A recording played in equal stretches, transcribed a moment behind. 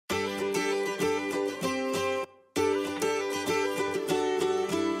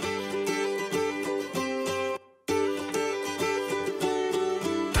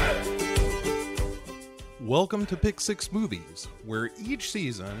Welcome to Pick 6 Movies, where each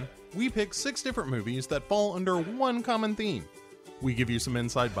season we pick 6 different movies that fall under one common theme. We give you some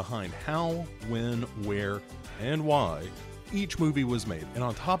insight behind how, when, where, and why each movie was made. And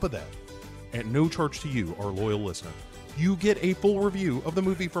on top of that, at no charge to you, our loyal listener, you get a full review of the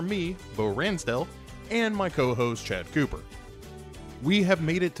movie from me, Bo Ransdell, and my co-host, Chad Cooper. We have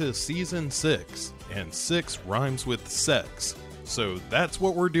made it to Season 6, and 6 rhymes with sex. So that's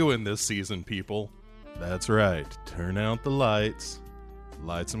what we're doing this season, people. That's right, turn out the lights,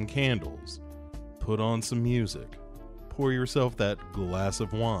 light some candles, put on some music, pour yourself that glass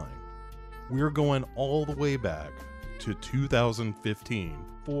of wine. We're going all the way back to 2015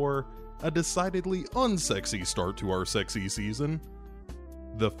 for a decidedly unsexy start to our sexy season,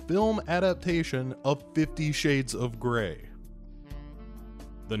 the film adaptation of 50 Shades of Grey.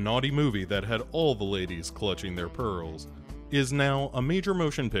 The naughty movie that had all the ladies clutching their pearls is now a major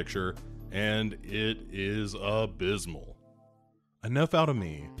motion picture, and it is abysmal. Enough out of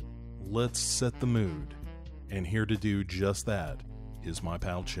me, let's set the mood, and here to do just that is my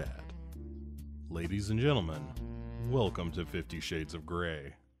pal Chad. Ladies and gentlemen, welcome to 50 Shades of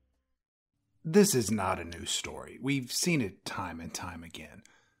Grey. This is not a new story. We've seen it time and time again.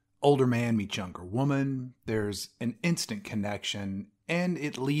 Older man meets younger woman, there's an instant connection, and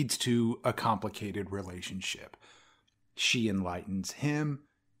it leads to a complicated relationship. She enlightens him,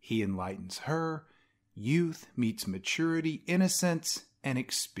 he enlightens her. Youth meets maturity, innocence, and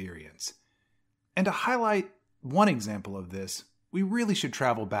experience. And to highlight one example of this, we really should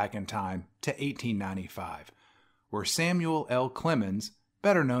travel back in time to 1895, where Samuel L. Clemens,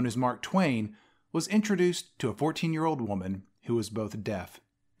 better known as Mark Twain, was introduced to a 14-year-old woman who was both deaf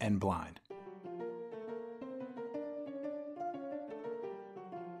and blind.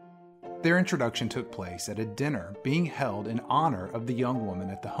 Their introduction took place at a dinner being held in honor of the young woman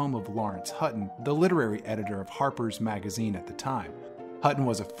at the home of Lawrence Hutton, the literary editor of Harper's Magazine at the time. Hutton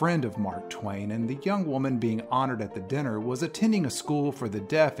was a friend of Mark Twain, and the young woman being honored at the dinner was attending a school for the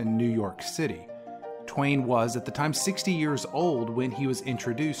deaf in New York City. Twain was at the time 60 years old when he was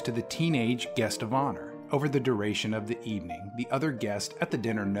introduced to the teenage guest of honor. Over the duration of the evening, the other guest at the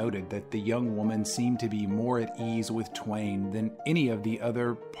dinner noted that the young woman seemed to be more at ease with Twain than any of the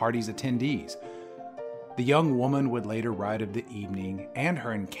other party's attendees. The young woman would later write of the evening and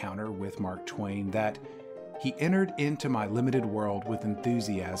her encounter with Mark Twain that he entered into my limited world with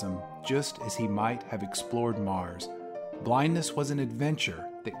enthusiasm, just as he might have explored Mars. Blindness was an adventure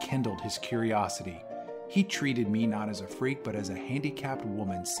that kindled his curiosity. He treated me not as a freak, but as a handicapped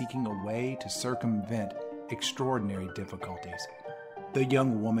woman seeking a way to circumvent extraordinary difficulties. The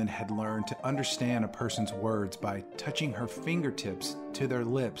young woman had learned to understand a person's words by touching her fingertips to their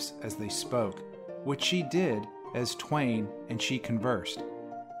lips as they spoke, which she did as Twain and she conversed.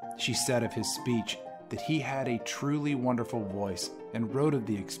 She said of his speech that he had a truly wonderful voice and wrote of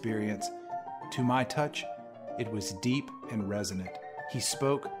the experience, "To my touch, it was deep and resonant. He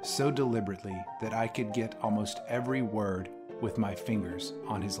spoke so deliberately that I could get almost every word with my fingers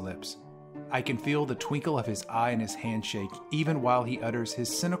on his lips. I can feel the twinkle of his eye and his handshake even while he utters his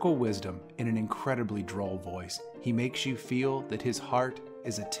cynical wisdom in an incredibly droll voice. He makes you feel that his heart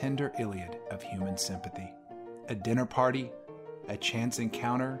is a tender Iliad of human sympathy." A dinner party, a chance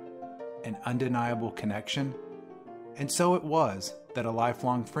encounter, an undeniable connection. And so it was that a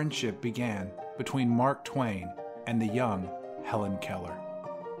lifelong friendship began between Mark Twain and the young Helen Keller.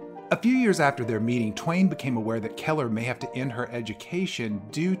 A few years after their meeting, Twain became aware that Keller may have to end her education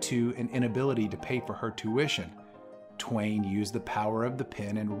due to an inability to pay for her tuition. Twain used the power of the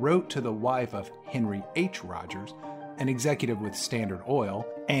pen and wrote to the wife of Henry H. Rogers, an executive with Standard Oil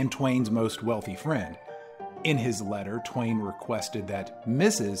and Twain's most wealthy friend. In his letter, Twain requested that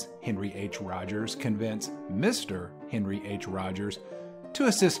Mrs. Henry H. Rogers convince Mr. Henry H. Rogers to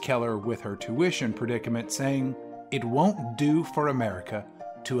assist Keller with her tuition predicament, saying, "It won't do for America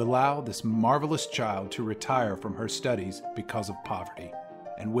to allow this marvelous child to retire from her studies because of poverty."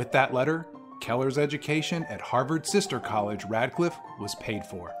 And with that letter, Keller's education at Harvard's sister college, Radcliffe, was paid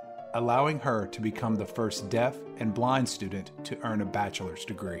for, allowing her to become the first deaf and blind student to earn a bachelor's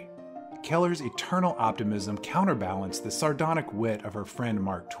degree. Keller's eternal optimism counterbalanced the sardonic wit of her friend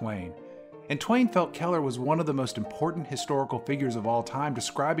Mark Twain, and Twain felt Keller was one of the most important historical figures of all time,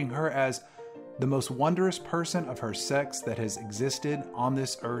 describing her as the most wondrous person of her sex that has existed on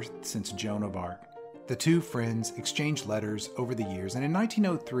this earth since Joan of Arc. The two friends exchanged letters over the years, and in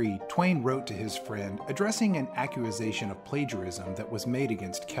 1903, Twain wrote to his friend addressing an accusation of plagiarism that was made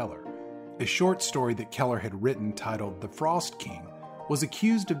against Keller. A short story that Keller had written titled The Frost King was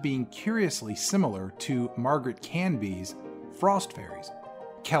accused of being curiously similar to Margaret Canby's Frost Fairies.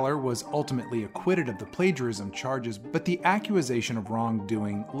 Keller was ultimately acquitted of the plagiarism charges, but the accusation of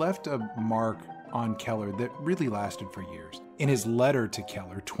wrongdoing left a mark on Keller that really lasted for years. In his letter to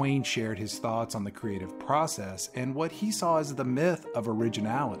Keller, Twain shared his thoughts on the creative process and what he saw as the myth of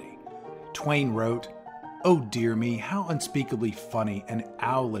originality. Twain wrote, "Oh dear me, how unspeakably funny and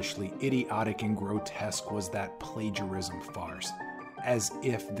owlishly idiotic and grotesque was that plagiarism farce. As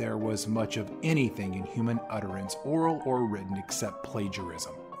if there was much of anything in human utterance, oral or written, except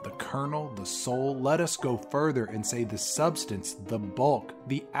plagiarism. The kernel, the soul, let us go further and say the substance, the bulk,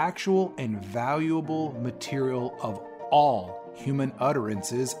 the actual and valuable material of all human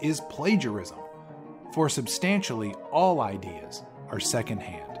utterances is plagiarism. For substantially all ideas are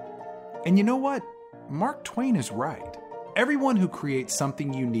secondhand." And you know what? Mark Twain is right. Everyone who creates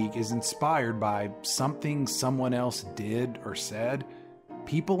something unique is inspired by something someone else did or said.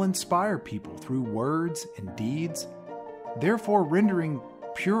 People inspire people through words and deeds, therefore rendering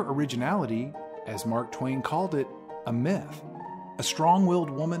pure originality, as Mark Twain called it, a myth. A strong-willed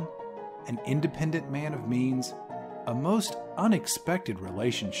woman, an independent man of means, a most unexpected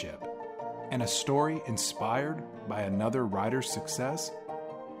relationship, and a story inspired by another writer's success.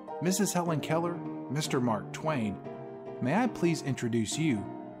 Mrs. Helen Keller, Mr. Mark Twain, may I please introduce you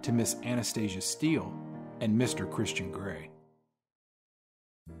to Miss Anastasia Steele and Mr. Christian Grey.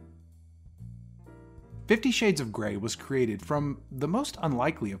 50 Shades of Grey was created from the most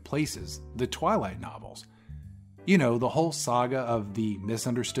unlikely of places, the Twilight novels. You know, the whole saga of the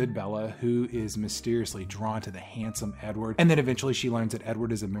misunderstood Bella who is mysteriously drawn to the handsome Edward, and then eventually she learns that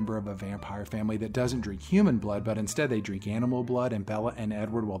Edward is a member of a vampire family that doesn't drink human blood, but instead they drink animal blood, and Bella and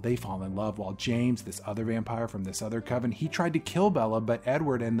Edward, well, they fall in love, while James, this other vampire from this other coven, he tried to kill Bella, but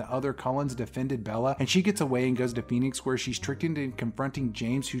Edward and the other Cullens defended Bella, and she gets away and goes to Phoenix, where she's tricked into confronting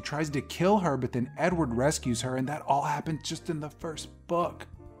James, who tries to kill her, but then Edward rescues her, and that all happened just in the first book.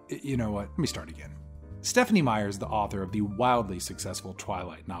 You know what? Let me start again. Stephenie Meyer is the author of the wildly successful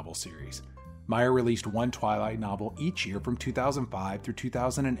Twilight novel series. Meyer released one Twilight novel each year from 2005 through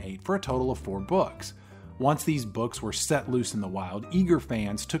 2008 for a total of 4 books. Once these books were set loose in the wild, eager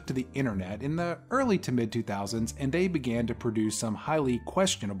fans took to the internet in the early to mid-2000s, and they began to produce some highly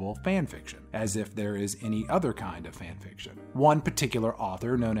questionable fanfiction, as if there is any other kind of fanfiction. One particular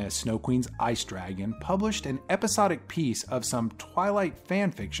author, known as Snow Queen's Ice Dragon, published an episodic piece of some Twilight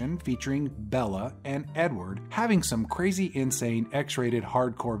fanfiction featuring Bella and Edward having some crazy, insane, X-rated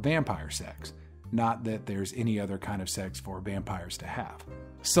hardcore vampire sex. Not that there's any other kind of sex for vampires to have.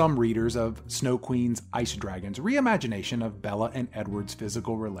 Some readers of Snow Queen's Ice Dragon's reimagination of Bella and Edward's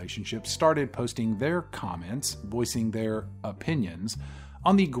physical relationship started posting their comments, voicing their opinions,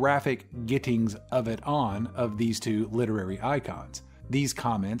 on the graphic gettings of it on of these two literary icons. These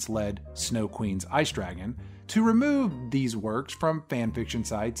comments led Snow Queen's Ice Dragon to remove these works from fanfiction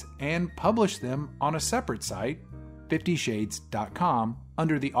sites and publish them on a separate site, 50shades.com,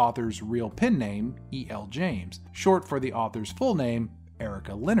 under the author's real pen name, E.L. James, short for the author's full name,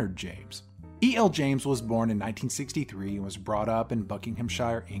 Erica Leonard James. E.L. James was born in 1963 and was brought up in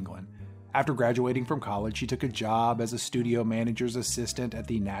Buckinghamshire, England. After graduating from college, she took a job as a studio manager's assistant at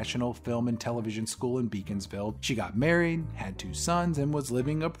the National Film and Television School in Beaconsfield. She got married, had 2 sons, and was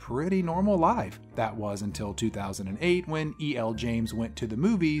living a pretty normal life. That was until 2008, when E.L. James went to the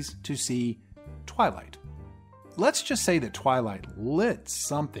movies to see Twilight. Let's just say that Twilight lit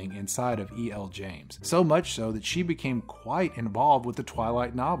something inside of E.L. James, so much so that she became quite involved with the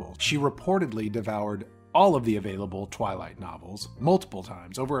Twilight novels. She reportedly devoured all of the available Twilight novels multiple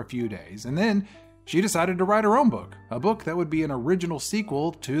times over a few days, and then she decided to write her own book, a book that would be an original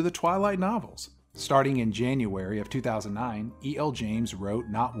sequel to the Twilight novels. Starting in January of 2009, E.L. James wrote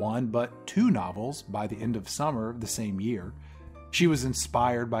not 1 but 2 novels by the end of summer of the same year. She was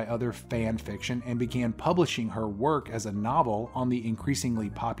inspired by other fan fiction and began publishing her work as a novel on the increasingly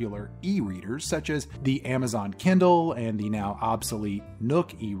popular e-readers, such as the Amazon Kindle and the now obsolete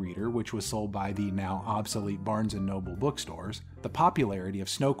Nook e-reader, which was sold by the now obsolete Barnes & Noble bookstores. The popularity of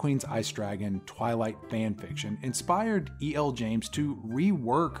Snow Queen's Ice Dragon Twilight fanfiction inspired E.L. James to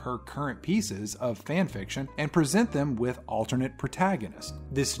rework her current pieces of fanfiction and present them with alternate protagonists.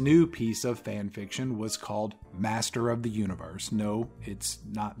 This new piece of fanfiction was called Master of the Universe. No, it's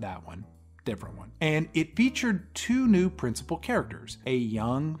not that one. Different one. And it featured 2 new principal characters, a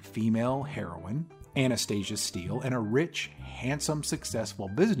young female heroine, Anastasia Steele, and a rich, handsome, successful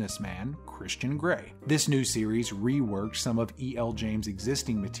businessman, Christian Grey. This new series reworked some of E.L. James'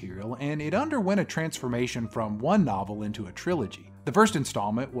 existing material, and it underwent a transformation from one novel into a trilogy. The first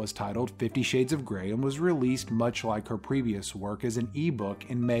installment was titled 50 Shades of Grey and was released much like her previous work as an ebook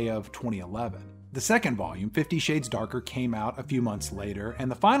in May of 2011. The second volume, 50 Shades Darker, came out a few months later, and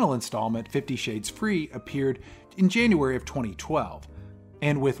the final installment, 50 Shades Free, appeared in January of 2012.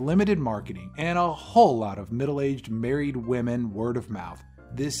 And with limited marketing and a whole lot of middle-aged married women word of mouth,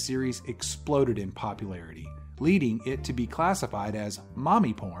 this series exploded in popularity, leading it to be classified as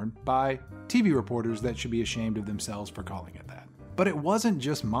mommy porn by TV reporters that should be ashamed of themselves for calling it that. But it wasn't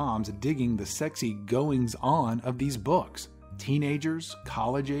just moms digging the sexy goings-on of these books. Teenagers,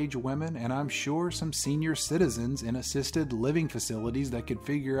 college-age women, and I'm sure some senior citizens in assisted living facilities that could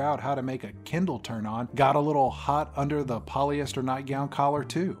figure out how to make a Kindle turn on got a little hot under the polyester nightgown collar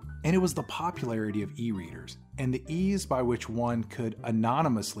too. And it was the popularity of e-readers and the ease by which one could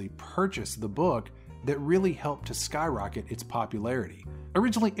anonymously purchase the book that really helped to skyrocket its popularity.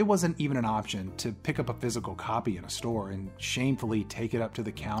 Originally, it wasn't even an option to pick up a physical copy in a store and shamefully take it up to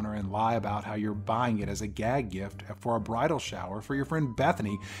the counter and lie about how you're buying it as a gag gift for a bridal shower for your friend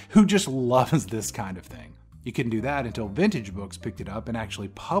Bethany, who just loves this kind of thing. You couldn't do that until Vintage Books picked it up and actually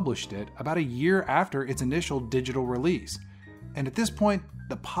published it about a year after its initial digital release. And at this point,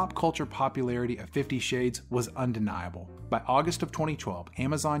 the pop culture popularity of 50 Shades was undeniable. By August of 2012,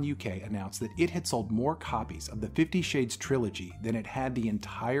 Amazon UK announced that it had sold more copies of the 50 Shades trilogy than it had the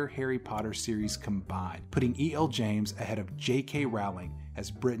entire Harry Potter series combined, putting E.L. James ahead of J.K. Rowling as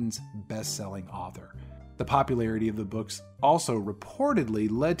Britain's best-selling author. The popularity of the books also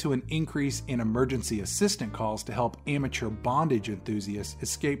reportedly led to an increase in emergency assistant calls to help amateur bondage enthusiasts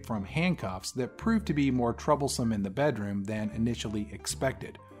escape from handcuffs that proved to be more troublesome in the bedroom than initially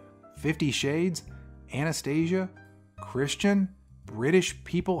expected. 50 Shades, Anastasia, Christian, British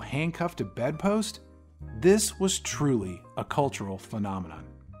people handcuffed to bedpost? This was truly a cultural phenomenon.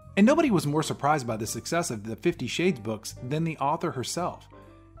 And nobody was more surprised by the success of the 50 Shades books than the author herself.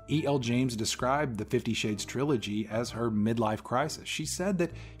 E.L. James described the 50 Shades trilogy as her midlife crisis. She said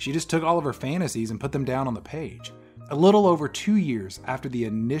that she just took all of her fantasies and put them down on the page. A little over 2 years after the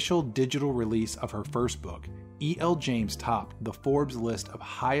initial digital release of her first book, E.L. James topped the Forbes list of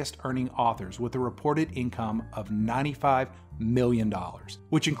highest-earning authors with a reported income of $95 million,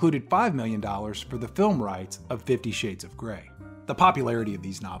 which included $5 million for the film rights of 50 Shades of Grey. The popularity of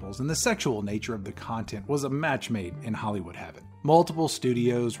these novels and the sexual nature of the content was a match made in Hollywood heaven. Multiple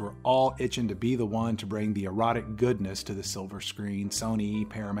studios were all itching to be the one to bring the erotic goodness to the silver screen: Sony,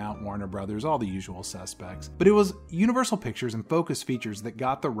 Paramount, Warner Brothers, all the usual suspects. But it was Universal Pictures and Focus Features that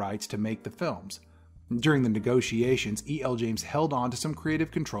got the rights to make the films. During the negotiations, E.L. James held on to some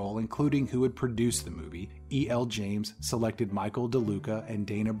creative control, including who would produce the movie. E.L. James selected Michael DeLuca and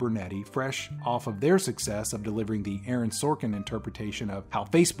Dana Brunetti, fresh off of their success of delivering the Aaron Sorkin interpretation of how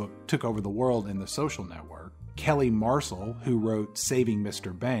Facebook took over the world in The Social Network. Kelly Marcel, who wrote Saving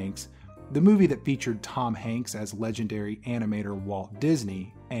Mr. Banks, the movie that featured Tom Hanks as legendary animator Walt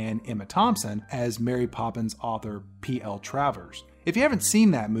Disney, and Emma Thompson as Mary Poppins author P.L. Travers. If you haven't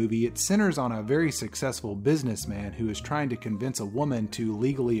seen that movie, it centers on a very successful businessman who is trying to convince a woman to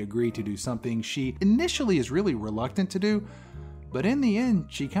legally agree to do something she initially is really reluctant to do, but in the end,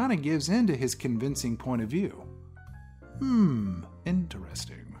 she kind of gives in to his convincing point of view.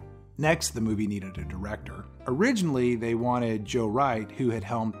 Interesting. Next, the movie needed a director. Originally, they wanted Joe Wright, who had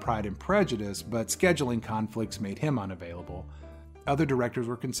helmed Pride and Prejudice, but scheduling conflicts made him unavailable. Other directors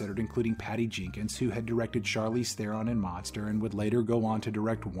were considered, including Patty Jenkins, who had directed Charlize Theron in Monster and would later go on to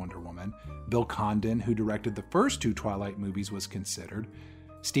direct Wonder Woman. Bill Condon, who directed the first 2 Twilight movies, was considered.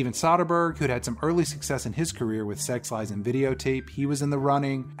 Steven Soderbergh, who had had some early success in his career with Sex, Lies, and Videotape, he was in the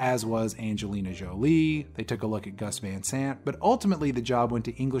running, as was Angelina Jolie. They took a look at Gus Van Sant, but ultimately the job went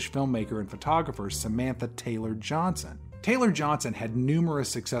to English filmmaker and photographer Samantha Taylor Johnson. Taylor Johnson had numerous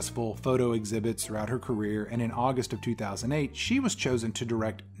successful photo exhibits throughout her career, and in August of 2008, she was chosen to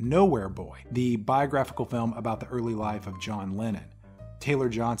direct Nowhere Boy, the biographical film about the early life of John Lennon. Taylor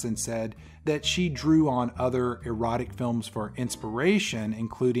Johnson said that she drew on other erotic films for inspiration,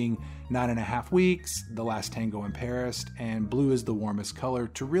 including 9.5 Weeks, The Last Tango in Paris, and Blue is the Warmest Color,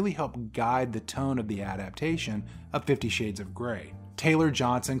 to really help guide the tone of the adaptation of 50 Shades of Grey. Taylor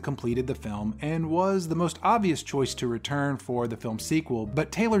Johnson completed the film and was the most obvious choice to return for the film sequel,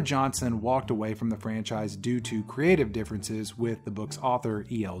 but Taylor Johnson walked away from the franchise due to creative differences with the book's author,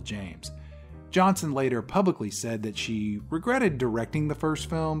 E.L. James. Johnson later publicly said that she regretted directing the first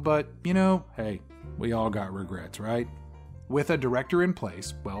film, but, hey, we all got regrets, right? With a director in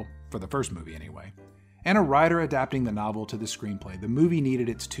place, well, for the first movie anyway, and a writer adapting the novel to the screenplay, the movie needed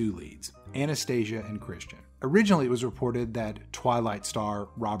its 2 leads, Anastasia and Christian. Originally, it was reported that Twilight star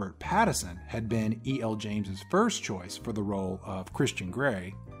Robert Pattinson had been E.L. James's first choice for the role of Christian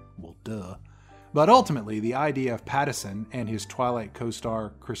Grey. Well, duh. But ultimately, the idea of Pattinson and his Twilight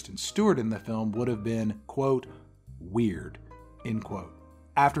co-star Kristen Stewart in the film would have been, quote, weird, end quote.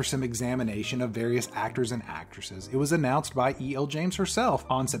 After some examination of various actors and actresses, it was announced by E.L. James herself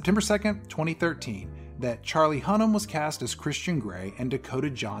on September 2nd, 2013, that Charlie Hunnam was cast as Christian Grey and Dakota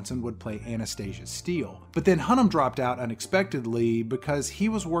Johnson would play Anastasia Steele. But then Hunnam dropped out unexpectedly because he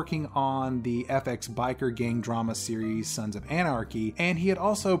was working on the FX biker gang drama series Sons of Anarchy, and he had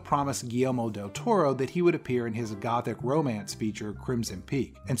also promised Guillermo del Toro that he would appear in his gothic romance feature Crimson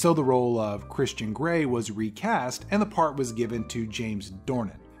Peak. And so the role of Christian Grey was recast and the part was given to James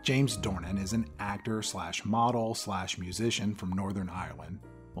Dornan. James Dornan is an actor / model / musician from Northern Ireland.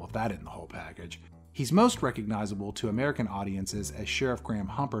 Well, if that isn't the whole package. He's most recognizable to American audiences as Sheriff Graham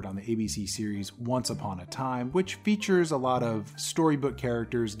Humphrey on the ABC series Once Upon a Time, which features a lot of storybook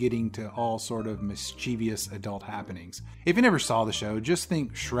characters getting to all sort of mischievous adult happenings. If you never saw the show, just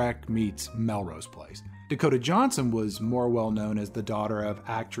think Shrek meets Melrose Place. Dakota Johnson was more well known as the daughter of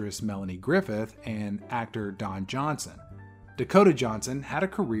actress Melanie Griffith and actor Don Johnson. Dakota Johnson had a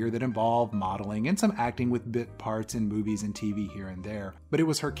career that involved modeling and some acting with bit parts in movies and TV here and there, but it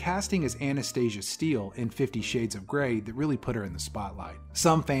was her casting as Anastasia Steele in 50 Shades of Grey that really put her in the spotlight.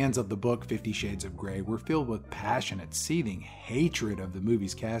 Some fans of the book 50 Shades of Grey were filled with passionate, seething hatred of the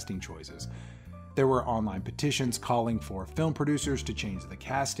movie's casting choices. There were online petitions calling for film producers to change the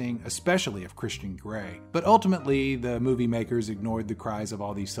casting, especially of Christian Grey. But ultimately, the movie makers ignored the cries of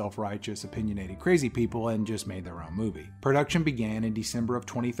all these self-righteous, opinionated crazy people and just made their own movie. Production began in December of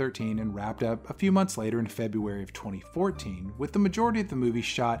 2013 and wrapped up a few months later in February of 2014, with the majority of the movie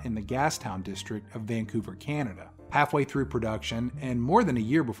shot in the Gastown district of Vancouver, Canada. Halfway through production, and more than a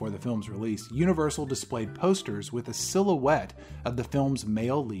year before the film's release, Universal displayed posters with a silhouette of the film's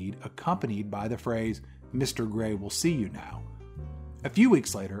male lead accompanied by the phrase, "Mr. Grey will see you now." A few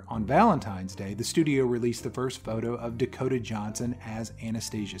weeks later, on Valentine's Day, the studio released the first photo of Dakota Johnson as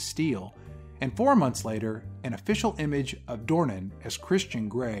Anastasia Steele, and 4 months later, an official image of Dornan as Christian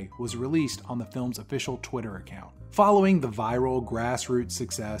Grey was released on the film's official Twitter account. Following the viral grassroots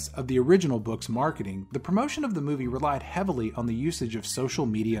success of the original book's marketing, the promotion of the movie relied heavily on the usage of social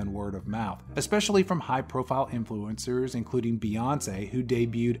media and word of mouth, especially from high-profile influencers including Beyoncé, who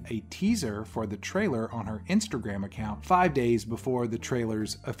debuted a teaser for the trailer on her Instagram account 5 days before the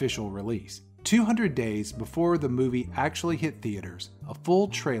trailer's official release. 200 days before the movie actually hit theaters, a full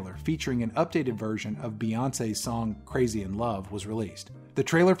trailer featuring an updated version of Beyoncé's song Crazy in Love was released. The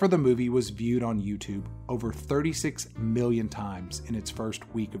trailer for the movie was viewed on YouTube over 36 million times in its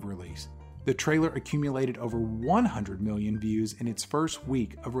first week of release. The trailer accumulated over 100 million views in its first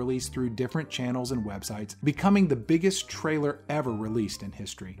week of release through different channels and websites, becoming the biggest trailer ever released in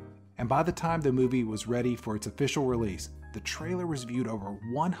history. And by the time the movie was ready for its official release, the trailer was viewed over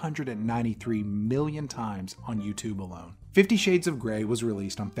 193 million times on YouTube alone. 50 Shades of Grey was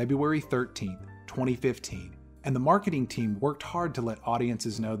released on February 13, 2015, and the marketing team worked hard to let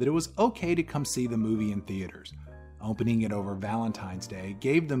audiences know that it was okay to come see the movie in theaters. Opening it over Valentine's Day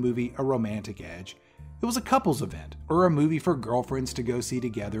gave the movie a romantic edge. It was a couples event, or a movie for girlfriends to go see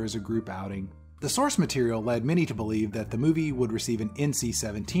together as a group outing. The source material led many to believe that the movie would receive an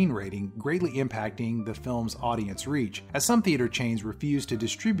NC-17 rating, greatly impacting the film's audience reach, as some theater chains refused to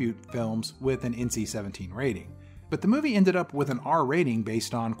distribute films with an NC-17 rating. But the movie ended up with an R rating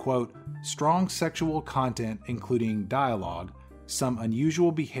based on, quote, strong sexual content including dialogue, some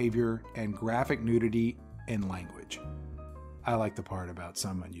unusual behavior, and graphic nudity in language. I like the part about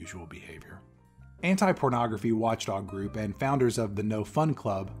some unusual behavior. Anti-pornography watchdog group and founders of the No Fun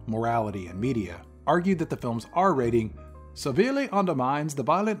Club, Morality and Media, argued that the film's R rating severely undermines the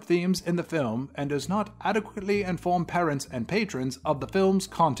violent themes in the film and does not adequately inform parents and patrons of the film's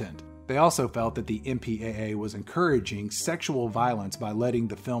content. They also felt that the MPAA was encouraging sexual violence by letting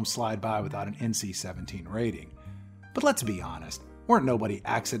the film slide by without an NC-17 rating. But let's be honest, weren't nobody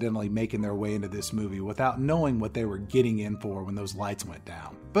accidentally making their way into this movie without knowing what they were getting in for when those lights went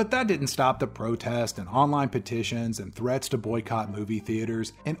down. But that didn't stop the protests and online petitions and threats to boycott movie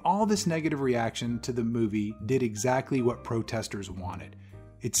theaters, and all this negative reaction to the movie did exactly what protesters wanted.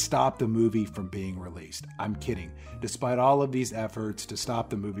 It stopped the movie from being released. I'm kidding. Despite all of these efforts to stop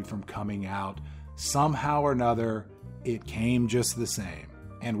the movie from coming out, somehow or another, it came just the same.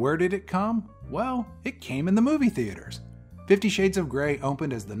 And where did it come? Well, it came in the movie theaters. 50 Shades of Grey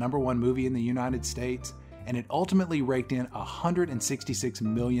opened as the #1 movie in the United States, and it ultimately raked in $166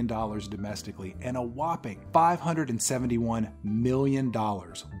 million domestically and a whopping $571 million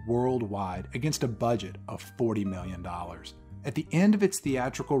worldwide against a budget of $40 million. At the end of its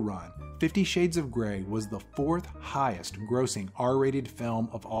theatrical run, 50 Shades of Grey was the 4th highest grossing R-rated film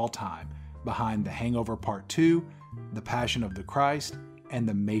of all time, behind The Hangover Part 2, The Passion of the Christ, and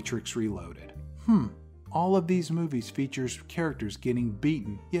The Matrix Reloaded. All of these movies features characters getting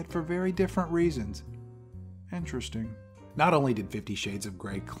beaten, yet for very different reasons. Interesting. Not only did 50 Shades of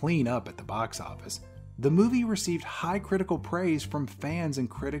Grey clean up at the box office, the movie received high critical praise from fans and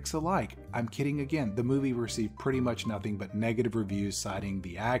critics alike. I'm kidding again, the movie received pretty much nothing but negative reviews citing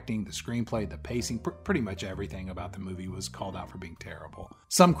the acting, the screenplay, the pacing, pretty much everything about the movie was called out for being terrible.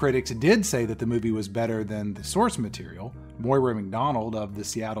 Some critics did say that the movie was better than the source material. Moira McDonald of the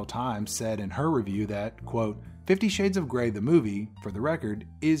Seattle Times said in her review that, quote, 50 Shades of Grey the movie, for the record,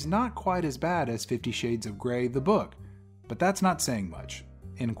 is not quite as bad as 50 Shades of Grey the book, but that's not saying much,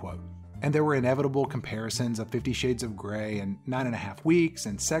 end quote. And there were inevitable comparisons of 50 Shades of Grey and 9.5 Weeks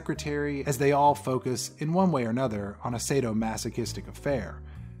and Secretary, as they all focus, in one way or another, on a sadomasochistic affair.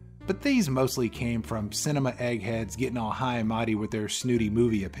 But these mostly came from cinema eggheads getting all high and mighty with their snooty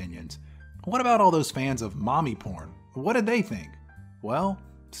movie opinions. What about all those fans of mommy porn? What did they think? Well,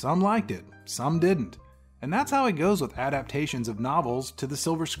 some liked it, some didn't. And that's how it goes with adaptations of novels to the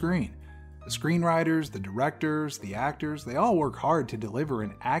silver screen. The screenwriters, the directors, the actors, they all work hard to deliver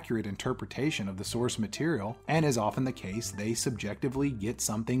an accurate interpretation of the source material, and as often the case, they subjectively get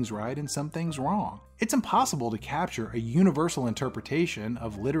some things right and some things wrong. It's impossible to capture a universal interpretation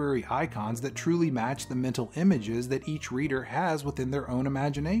of literary icons that truly match the mental images that each reader has within their own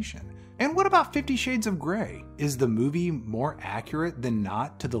imagination. And what about 50 Shades of Grey? Is the movie more accurate than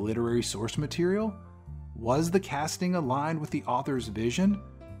not to the literary source material? Was the casting aligned with the author's vision?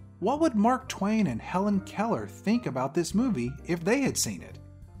 What would Mark Twain and Helen Keller think about this movie if they had seen it?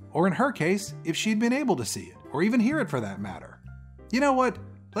 Or in her case, if she'd been able to see it, or even hear it for that matter. You know what?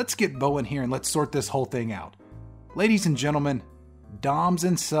 Let's get Bo in here and let's sort this whole thing out. Ladies and gentlemen, doms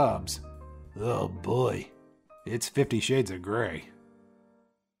and subs. Oh boy, it's 50 Shades of Grey.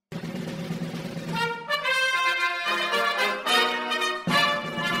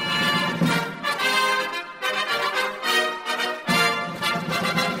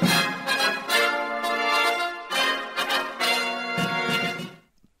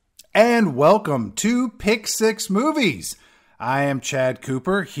 And welcome to Pick Six Movies. I am Chad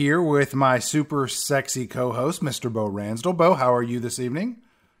Cooper here with my super sexy co-host, Mr. Bo Ransdell. Bo, how are you this evening?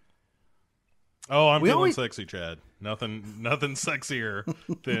 Oh, I'm feeling sexy, Chad. Nothing sexier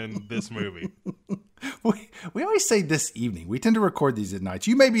than this movie. We always say this evening. We tend to record these at night.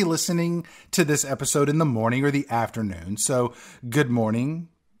 You may be listening to this episode in the morning or the afternoon. So good morning,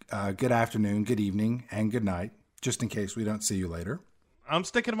 good afternoon, good evening, and good night, just in case we don't see you later. I'm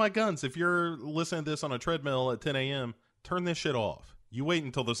sticking to my guns. If you're listening to this on a treadmill at 10 a.m., turn this shit off. You wait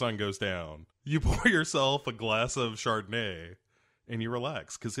until the sun goes down. You pour yourself a glass of Chardonnay and you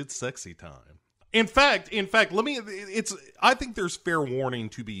relax because it's sexy time. In fact, I think there's fair warning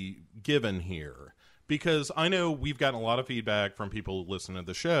to be given here because I know we've gotten a lot of feedback from people listening to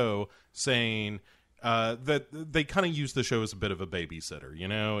the show saying that they kind of use the show as a bit of a babysitter. You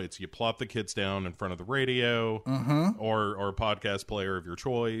know, it's you plop the kids down in front of the radio or podcast player of your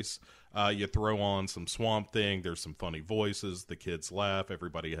choice. You throw on some Swamp Thing. There's some funny voices. The kids laugh.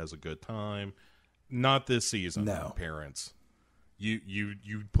 Everybody has a good time. Not this season, no. Parents.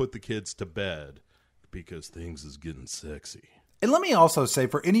 You put the kids to bed because things is getting sexy. And let me also say,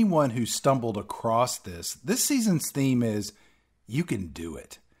 for anyone who stumbled across this season's theme is you can do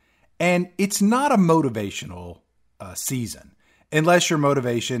it. And it's not a motivational season, unless your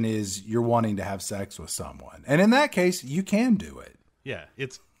motivation is you're wanting to have sex with someone. And in that case, you can do it. Yeah,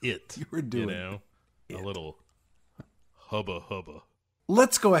 it's it. You were doing a little hubba.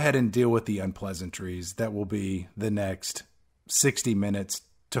 Let's go ahead and deal with the unpleasantries that will be the next 60 minutes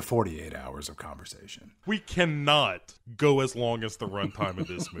to 48 hours of conversation. We cannot go as long as the runtime of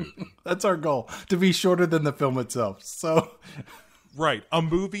this movie. That's our goal, to be shorter than the film itself. So... Right. A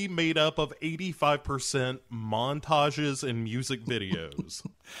movie made up of 85% montages and music videos.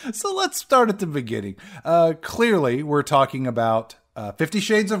 So let's start at the beginning. Clearly, we're talking about 50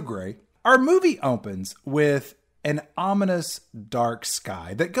 Shades of Grey. Our movie opens with an ominous dark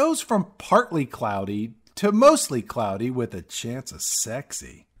sky that goes from partly cloudy to mostly cloudy with a chance of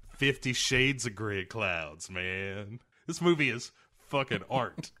sexy. 50 Shades of Grey clouds, man. This movie is fucking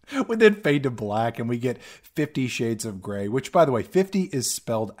art. We then fade to black and we get 50 Shades of Grey, which, by the way, 50 is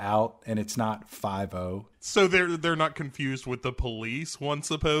spelled out and it's not 50. So they're not confused with the police, one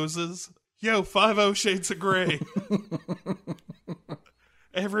supposes? Yo, 50 Shades of Grey.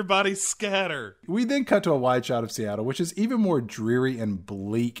 Everybody scatter. We then cut to a wide shot of Seattle, which is even more dreary and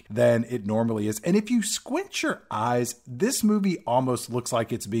bleak than it normally is. And if you squint your eyes, this movie almost looks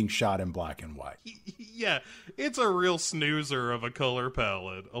like it's being shot in black and white. Yeah, It's a real snoozer of a color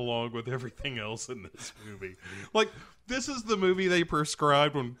palette, along with everything else in this movie. Like, this is the movie they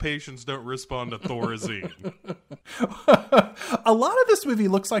prescribed when patients don't respond to Thorazine. A lot of this movie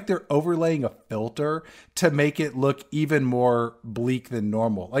looks like they're overlaying a filter to make it look even more bleak than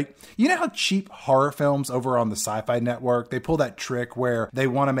normal. Like, you know how cheap horror films over on the Sci-Fi Network, they pull that trick where they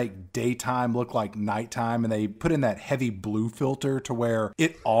want to make daytime look like nighttime, and they put in that heavy blue filter to where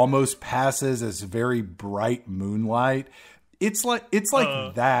it almost passes as very bright moonlight. It's like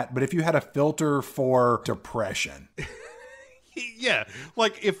that, but if you had a filter for depression. Yeah,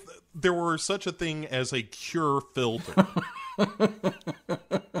 like if there were such a thing as a Cure filter.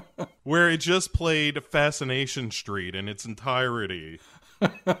 Where it just played Fascination Street in its entirety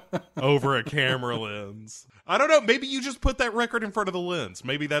over a camera lens. I don't know. Maybe you just put that record in front of the lens.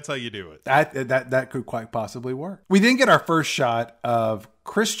 Maybe that's how you do it. That could quite possibly work. We then get our first shot of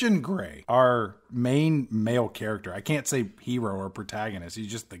Christian Grey, our main male character. I can't say hero or protagonist.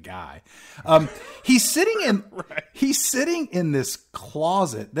 He's just the guy. He's sitting in this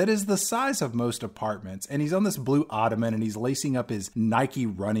closet that is the size of most apartments, and he's on this blue ottoman, and he's lacing up his Nike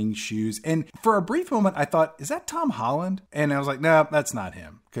running shoes. And for a brief moment, I thought, is that Tom Holland? And I was like, no, that's not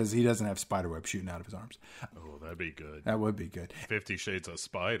him, because he doesn't have spiderweb shooting out of his arms. Oh, that'd be good. That would be good. 50 Shades of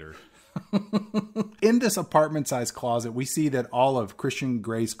Spider. In this apartment-sized closet, we see that all of Christian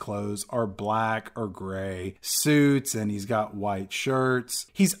Grey's clothes are black or gray suits, and he's got white shirts.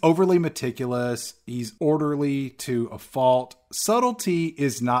 He's overly meticulous. He's orderly to a fault. Subtlety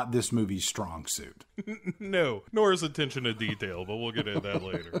is not this movie's strong suit. No, nor is attention to detail, but we'll get into that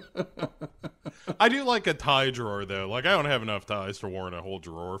later. I do like a tie drawer, though. Like, I don't have enough ties to warrant a whole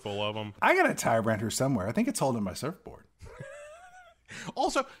drawer full of them. I got a tie around here somewhere. I think it's holding my surfboard.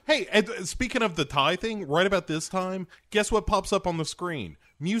 Also, hey, speaking of the tie thing, right about this time, guess what pops up on the screen?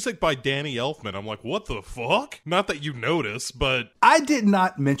 Music by Danny Elfman. I'm like, what the fuck? Not that you notice, but... I did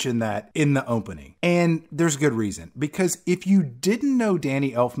not mention that in the opening. And there's good reason. Because if you didn't know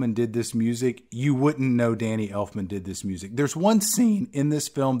Danny Elfman did this music, you wouldn't know Danny Elfman did this music. There's one scene in this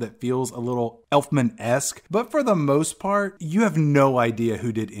film that feels a little Elfman-esque, but for the most part, you have no idea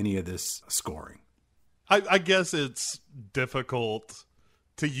who did any of this scoring. I guess it's difficult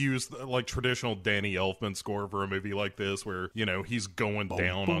to use like traditional Danny Elfman score for a movie like this where, you know, he's going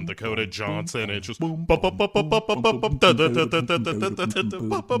down on Dakota Johnson and it's just whip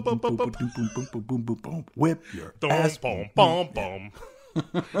your ass.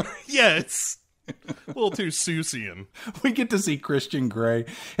 Yeah, it's a little too Seussian. We get to see Christian Grey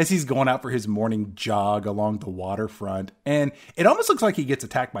as he's going out for his morning jog along the waterfront. And it almost looks like he gets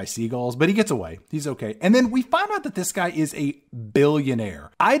attacked by seagulls, but he gets away. He's okay. And then we find out that this guy is a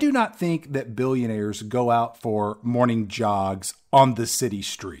billionaire. I do not think that billionaires go out for morning jogs on the city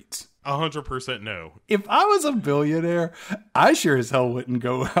streets. 100% no. If I was a billionaire, I sure as hell wouldn't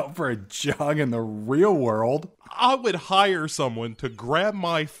go out for a jog in the real world. I would hire someone to grab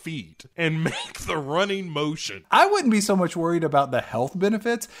my feet and make the running motion. I wouldn't be so much worried about the health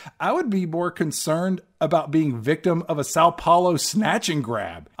benefits. I would be more concerned about being victim of a Sao Paulo snatch and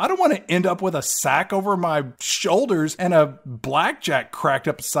grab. I don't want to end up with a sack over my shoulders and a blackjack cracked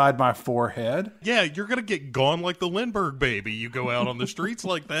up beside my forehead. Yeah, you're going to get gone like the Lindbergh baby. You go out on the streets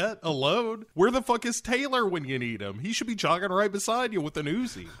like that alone. Where the fuck is Taylor when you need him? He should be jogging right beside you with an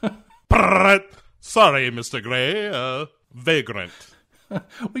Uzi. Sorry, Mr. Grey, vagrant.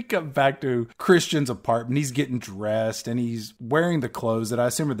 We come back to Christian's apartment. He's getting dressed and he's wearing the clothes that I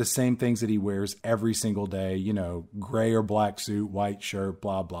assume are the same things that he wears every single day. You know, gray or black suit, white shirt,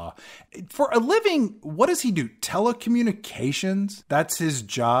 blah, blah. For a living, what does he do? Telecommunications? That's his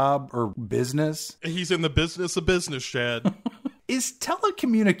job or business? He's in the business of business, Chad. Is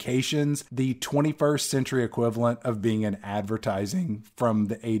telecommunications the 21st century equivalent of being in advertising from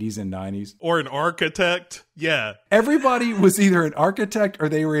the 80s and 90s? Or an architect? Yeah. Everybody was either an architect or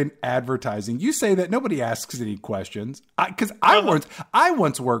they were in advertising. You say that, nobody asks any questions. Because I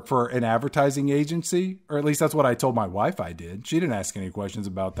once worked for an advertising agency, or at least that's what I told my wife I did. She didn't ask any questions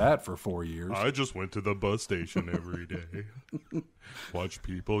about that for 4 years. I just went to the bus station every day. Watch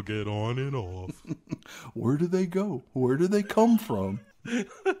people get on and off. Where do they go? Where do they come from?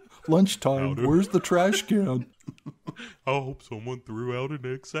 Lunchtime. Where's the trash can? I hope someone threw out an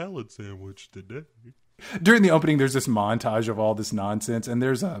egg salad sandwich today. During the opening, there's this montage of all this nonsense, and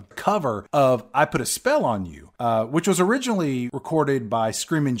there's a cover of I Put a Spell on You, which was originally recorded by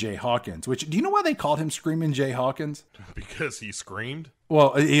Screamin' Jay Hawkins, which, do you know why they called him Screamin' Jay Hawkins? Because he screamed?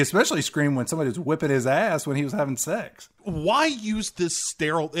 Well, he especially screamed when somebody was whipping his ass when he was having sex. Why use this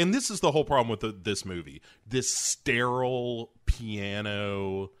sterile, and this is the whole problem with this movie, this sterile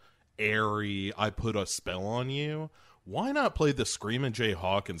piano airy, I put a spell on you, why not play the Screamin' Jay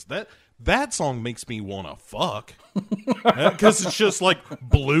Hawkins? That song makes me want to fuck. Because it's just like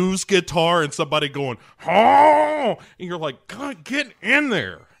blues guitar and somebody going, oh, and you're like, God, get in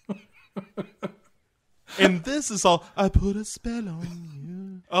there. And this is all, I put a spell on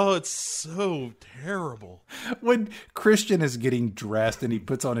you. Oh, it's so terrible. When Christian is getting dressed and he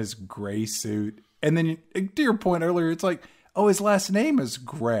puts on his gray suit, and then to your point earlier, it's like, oh, his last name is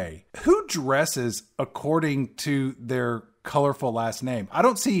Gray. Who dresses according to their colorful last name? I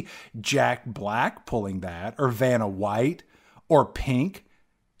don't see Jack Black pulling that, or Vanna White, or Pink,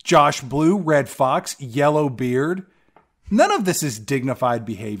 Josh Blue, Red Fox, Yellow Beard. None of this is dignified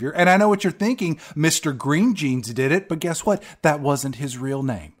behavior. And I know what you're thinking. Mr. Green Jeans did it, but guess what? That wasn't his real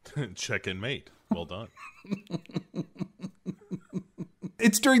name. Check and mate. Well done.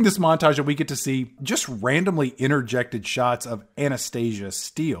 It's during this montage that we get to see just randomly interjected shots of Anastasia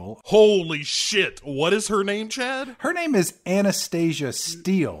Steele. Holy shit. What is her name, Chad? Her name is Anastasia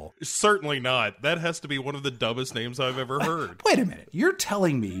Steele. Certainly not. That has to be one of the dumbest names I've ever heard. Wait a minute. You're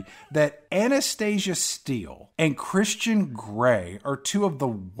telling me that Anastasia Steele and Christian Grey are two of the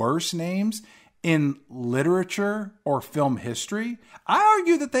worst names in literature or film history? I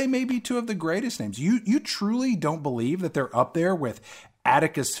argue that they may be two of the greatest names. You truly don't believe that they're up there with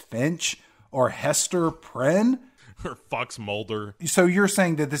Atticus Finch or Hester Prynne? Or Fox Mulder. So you're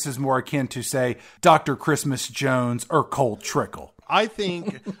saying that this is more akin to, say, Dr. Christmas Jones or Cole Trickle? I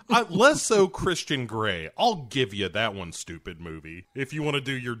think, less so Christian Grey. I'll give you that one, stupid movie. If you want to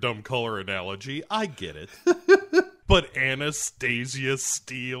do your dumb color analogy, I get it. But Anastasia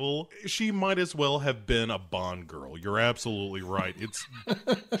Steele, she might as well have been a Bond girl. You're absolutely right. It's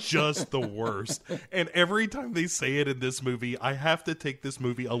just the worst. And every time they say it in this movie, I have to take this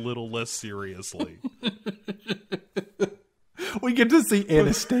movie a little less seriously. We get to see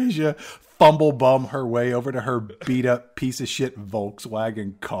Anastasia fumble bum her way over to her beat up piece of shit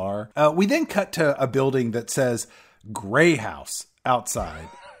Volkswagen car. We then cut to a building that says Grey House outside.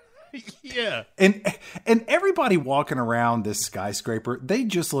 Yeah. And everybody walking around this skyscraper, they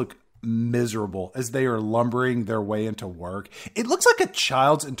just look miserable as they are lumbering their way into work. It looks like a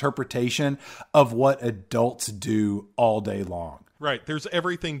child's interpretation of what adults do all day long. Right. There's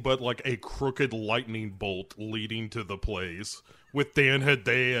everything but like a crooked lightning bolt leading to the place, with Dan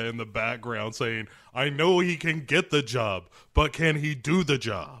Hedaya in the background saying, I know he can get the job, but can he do the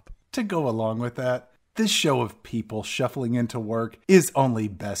job? To go along with that, this show of people shuffling into work is only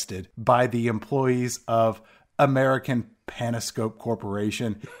bested by the employees of American Panoscope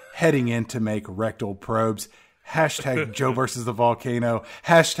Corporation heading in to make rectal probes. Hashtag Joe versus the volcano.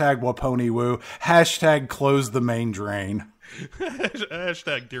 Hashtag Waponi Woo. Hashtag close the main drain.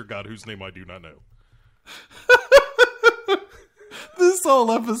 Hashtag dear God, whose name I do not know. This whole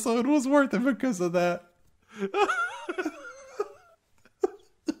episode was worth it because of that.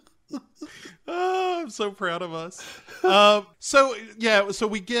 Oh, I'm so proud of us. So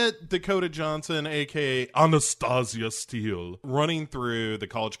we get Dakota Johnson, aka Anastasia Steele, running through the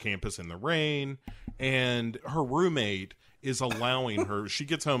college campus in the rain, and her roommate is allowing her. She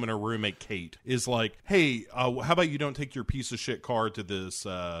gets home and her roommate Kate is like, hey, how about you don't take your piece of shit car to this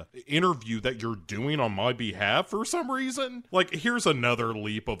interview that you're doing on my behalf for some reason? Like, here's another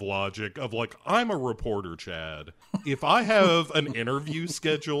leap of logic of like, I'm a reporter, Chad. If I have an interview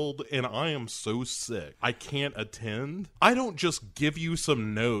scheduled and I am so sick I can't attend, I don't just give you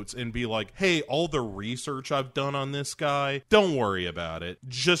some notes and be like, hey, all the research I've done on this guy, don't worry about it.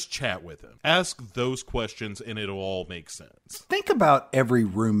 Just chat with him. Ask those questions and it'll all make sense. Think about every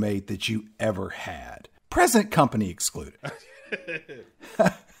roommate that you ever had, present company excluded.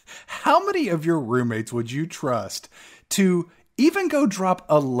 How many of your roommates would you trust to even go drop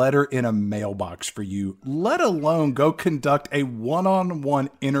a letter in a mailbox for you, let alone go conduct a one-on-one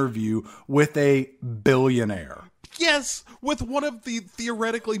interview with a billionaire? Yes, with one of the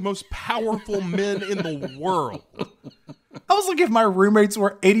theoretically most powerful men in the world. I was like, if my roommates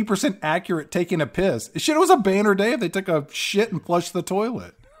were 80% accurate taking a piss. Shit, it was a banner day if they took a shit and flushed the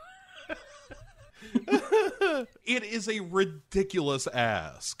toilet. It is a ridiculous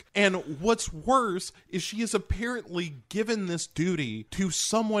ask. And what's worse is she has apparently given this duty to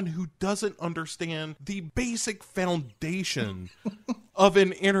someone who doesn't understand the basic foundation of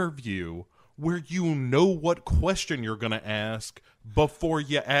an interview, where you know what question you're going to ask before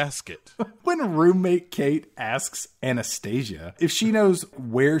you ask it. When roommate Kate asks Anastasia if she knows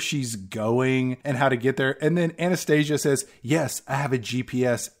where she's going and how to get there, and then Anastasia says, yes, I have a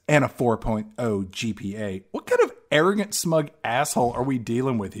GPS and a 4.0 GPA. What kind of arrogant, smug asshole are we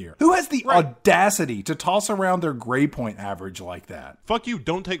dealing with here? Who has the audacity to toss around their grade point average like that? Fuck you,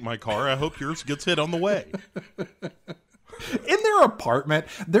 don't take my car. I hope yours gets hit on the way. In their apartment,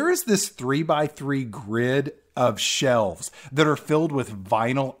 there is this 3x3 grid of shelves that are filled with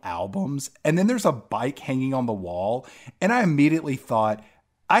vinyl albums. And then there's a bike hanging on the wall. And I immediately thought,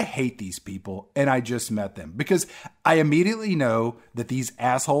 I hate these people. And I just met them because I immediately know that these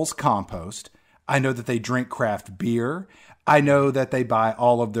assholes compost. I know that they drink craft beer. I know that they buy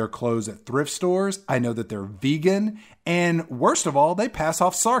all of their clothes at thrift stores. I know that they're vegan. And worst of all, they pass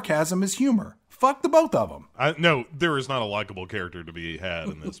off sarcasm as humor. Fuck the both of them. No, there is not a likable character to be had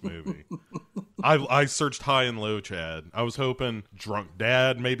in this movie. I searched high and low, Chad. I was hoping drunk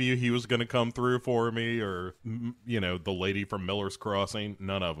dad, maybe he was going to come through for me, or, the lady from Miller's Crossing.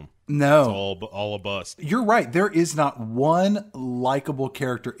 None of them. No. It's all a bust. You're right. There is not one likable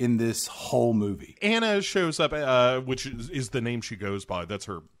character in this whole movie. Anna shows up, which is the name she goes by. That's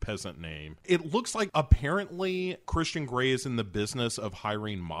her peasant name. It looks like apparently Christian Grey is in the business of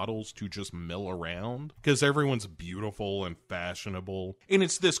hiring models to just mill around because everyone's beautiful and fashionable. And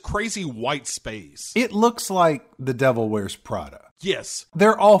it's this crazy white space. It looks like The Devil Wears Prada. Yes.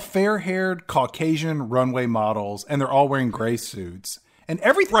 They're all fair-haired Caucasian runway models, and they're all wearing gray suits. And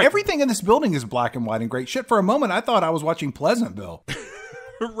everything in this building is black and white and great. Shit, for a moment, I thought I was watching Pleasantville.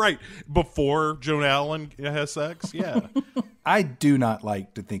 Right. Before Joan Allen has sex? Yeah. I do not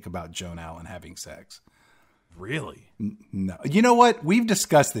like to think about Joan Allen having sex. Really? No. You know what? We've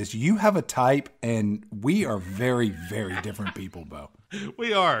discussed this. You have a type, and we are very, very different people, Bo.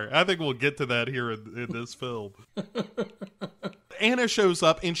 We are. I think we'll get to that here in this film. Anna shows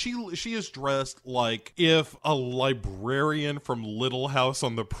up, and she is dressed like if a librarian from Little House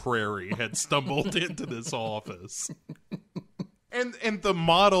on the Prairie had stumbled into this office. And the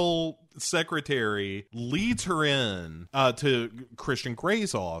model secretary leads her in to Christian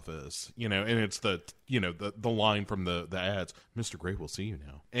Grey's office, and it's the line from the ads, Mr. Grey will see you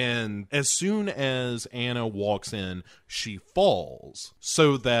now. And as soon as Anna walks in, she falls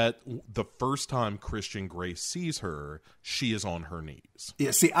so that the first time Christian Grey sees her, she is on her knees.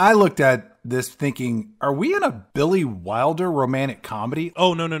 Yeah, see, I looked at this thinking, are we in a Billy Wilder romantic comedy?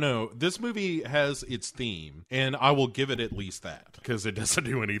 Oh, no. This movie has its theme, and I will give it at least that, because it doesn't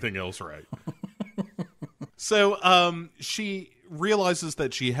do anything else right. So she realizes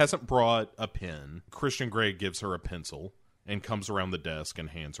that she hasn't brought a pen. Christian Grey gives her a pencil and comes around the desk and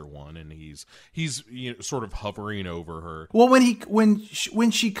hands her one, and he's sort of hovering over her. Well,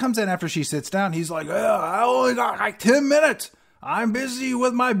 when she comes in after she sits down, he's like, I only got like 10 minutes. I'm busy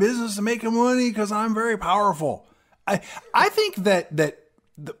with my business and making money because I'm very powerful. I think that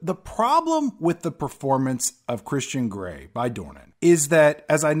the problem with the performance of Christian Grey by Dornan is that,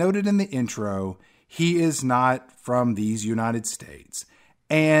 as I noted in the intro, he is not from these United States.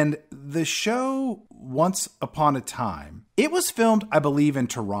 And the show, Once Upon a Time, it was filmed, I believe, in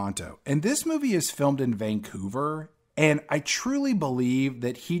Toronto. And this movie is filmed in Vancouver. And I truly believe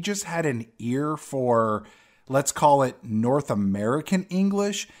that he just had an ear for, let's call it North American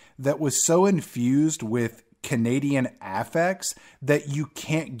English, that was so infused with Canadian affects that you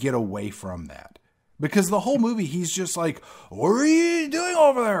can't get away from that. Because the whole movie, he's just like, what are you doing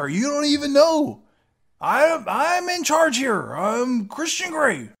over there? You don't even know. I'm in charge here. I'm Christian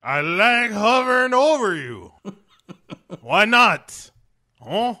Grey. I like hovering over you. Why not?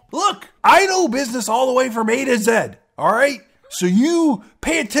 Huh? Look, I know business all the way from A to Z. All right? So you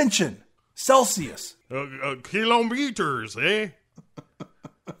pay attention. Celsius. Kilometers, eh?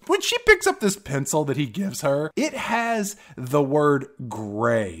 When she picks up this pencil that he gives her, it has the word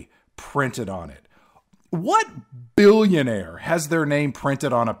gray printed on it. What billionaire has their name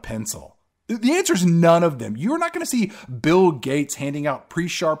printed on a pencil? The answer is none of them. You're not going to see Bill Gates handing out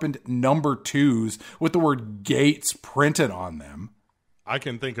pre-sharpened number 2s with the word Gates printed on them. I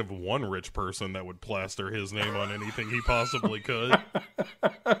can think of one rich person that would plaster his name on anything he possibly could.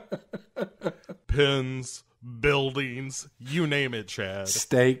 Pins, buildings, you name it, Chad.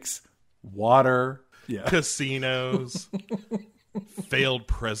 Steaks, water, casinos. Failed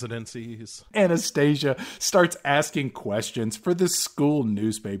presidencies. Anastasia starts asking questions for this school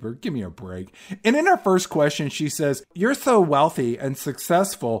newspaper. Give me a break. And in her first question, she says, you're so wealthy and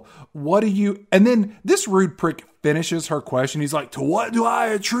successful. What do you... And then this rude prick finishes her question. He's like, to what do I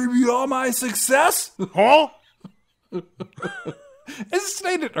attribute all my success? Huh? As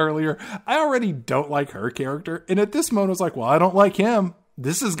stated earlier, I already don't like her character. And at this moment, I was like, well, I don't like him.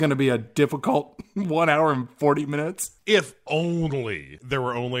 This is going to be a difficult 1 hour and 40 minutes. If only there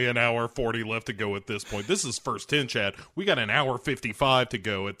were only an hour 40 left to go at this point. This is first 10, Chad. We got an hour 55 to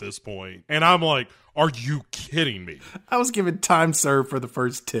go at this point. And I'm like, are you kidding me? I was given time served for the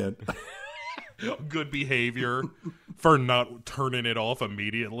first 10. Good behavior for not turning it off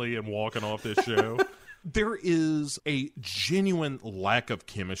immediately and walking off this show. There is a genuine lack of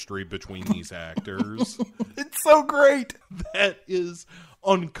chemistry between these actors. It's so great. That is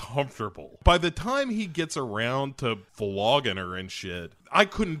uncomfortable. By the time he gets around to flogging her and shit, I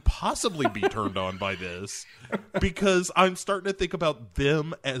couldn't possibly be turned on by this because I'm starting to think about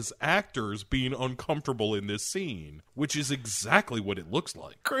them as actors being uncomfortable in this scene, which is exactly what it looks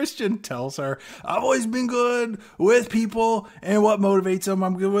like. Christian tells her, I've always been good with people and what motivates them.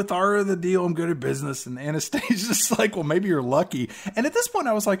 I'm good with art of the deal. I'm good at business. And Anastasia's like, well, maybe you're lucky. And at this point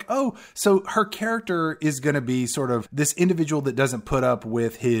I was like, oh, so her character is going to be sort of this individual that doesn't put up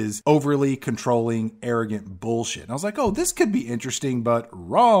with his overly controlling, arrogant bullshit. And I was like, oh, this could be interesting, but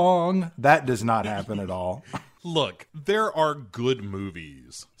wrong. That does not happen at all. Look, there are good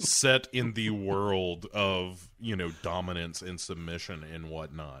movies set in the world of, you know, dominance and submission and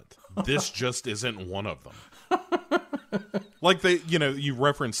whatnot. This just isn't one of them. Like you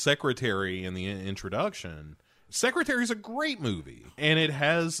referenced Secretary in the introduction. Secretary is a great movie, and it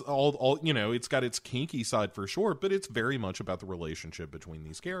has all it's got its kinky side for sure, but it's very much about the relationship between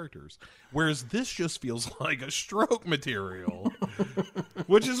these characters. Whereas this just feels like a stroke material,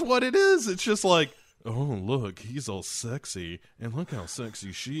 which is what it is. It's just like, oh, look, he's all sexy, and look how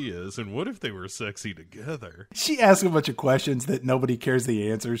sexy she is, and what if they were sexy together? She asks a bunch of questions that nobody cares the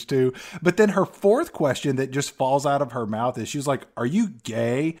answers to, but then her fourth question that just falls out of her mouth is, she was like, are you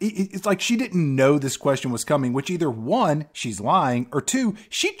gay? It's like she didn't know this question was coming, which either one, she's lying, or two,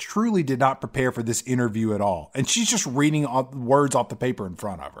 she truly did not prepare for this interview at all, and she's just reading words off the paper in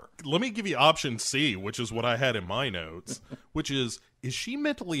front of her. Let me give you option C, which is what I had in my notes, which is she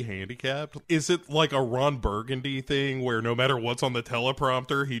mentally handicapped? Is it like a Ron Burgundy thing where no matter what's on the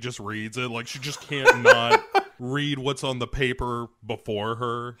teleprompter, he just reads it? Like she just can't not read what's on the paper before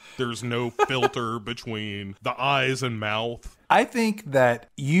her? There's no filter between the eyes and mouth? I think that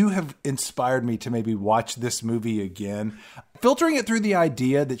you have inspired me to maybe watch this movie again. Filtering it through the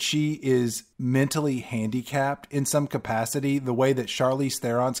idea that she is mentally handicapped in some capacity, the way that Charlize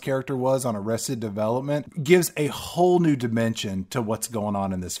Theron's character was on Arrested Development, gives a whole new dimension to what's going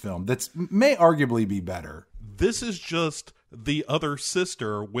on in this film that may arguably be better. This is just the other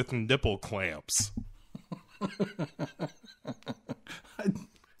sister with nipple clamps.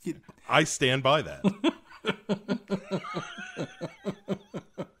 I stand by that.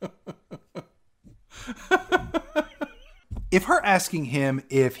 If her asking him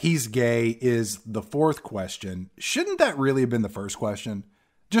if he's gay is the fourth question, shouldn't that really have been the first question?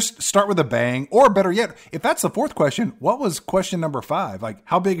 Just start with a bang. Or better yet, if that's the fourth question, what was question number 5? Like,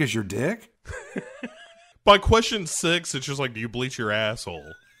 how big is your dick? By question 6, it's just like, do you bleach your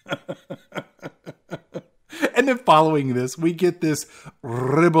asshole? And then following this, we get this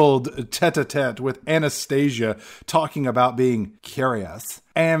ribald tete-a-tete with Anastasia talking about being curious.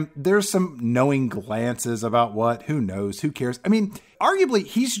 And there's some knowing glances about what, who knows, who cares. I mean, arguably,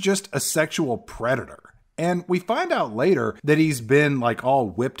 he's just a sexual predator. And we find out later that he's been like all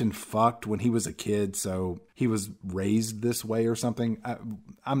whipped and fucked when he was a kid, so he was raised this way or something.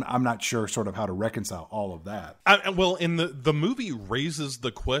 I'm not sure sort of how to reconcile all of that. Well, in the movie raises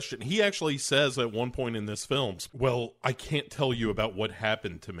the question. He actually says at one point in this film, well, I can't tell you about what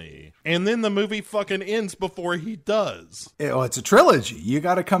happened to me. And then the movie fucking ends before he does. It's a trilogy. You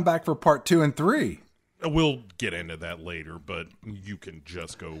got to come back for part 2 and 3. We'll get into that later, but you can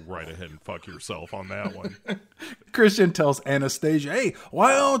just go right ahead and fuck yourself on that one. Christian tells Anastasia, hey,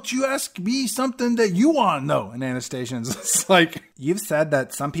 why don't you ask me something that you want to know? And Anastasia's like, you've said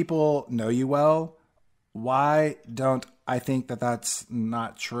that some people know you well. Why don't I think that that's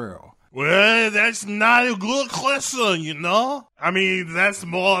not true? Well, that's not a good question, you know? I mean, that's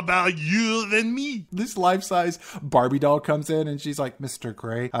more about you than me. This life-size Barbie doll comes in and she's like, Mr.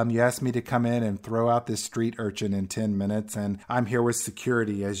 Gray, you asked me to come in and throw out this street urchin in 10 minutes and I'm here with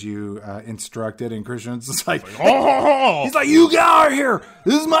security as you instructed. And Christian's just like, oh! He's like, you get out of here.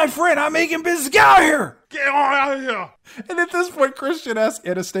 This is my friend. I'm making business. Get out of here. Get out of here. And at this point, Christian asks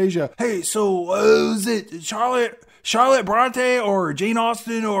Anastasia, hey, so is it Charlotte Bronte or Jane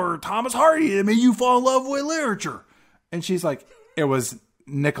Austen or Thomas Hardy that made you fall in love with literature? And she's like, it was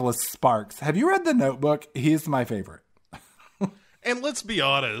Nicholas Sparks. Have you read The Notebook? He's my favorite. And let's be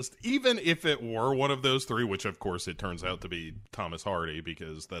honest, even if it were one of those three, which of course it turns out to be Thomas Hardy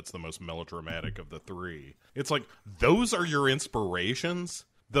because that's the most melodramatic of the three, it's like, those are your inspirations?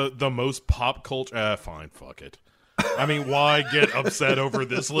 The most pop culture? Fine, fuck it. I mean, why get upset over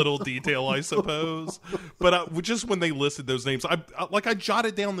this little detail, I suppose? But just when they listed those names, I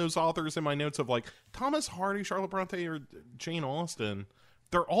jotted down those authors in my notes of like, Thomas Hardy, Charlotte Bronte, or Jane Austen.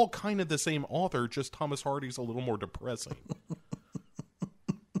 They're all kind of the same author, just Thomas Hardy's a little more depressing.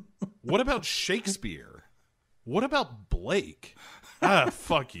 What about Shakespeare? What about Blake?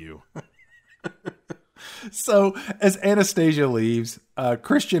 Fuck you. So, as Anastasia leaves,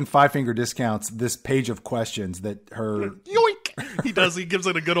 Christian Five-Finger discounts this page of questions that her... Yoink! He does. He gives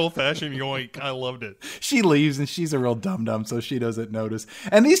it a good old-fashioned yoink. I loved it. She leaves, and she's a real dum-dum, so she doesn't notice.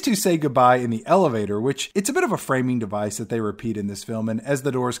 And these two say goodbye in the elevator, which it's a bit of a framing device that they repeat in this film. And as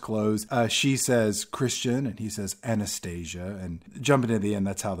the doors close, she says Christian, and he says Anastasia. And jumping to the end,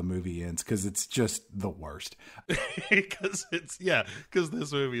 that's how the movie ends, because it's just the worst. Because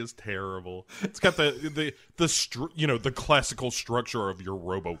this movie is terrible. It's got the classical structure of your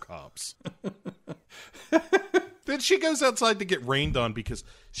RoboCops. Then she goes outside to get rained on because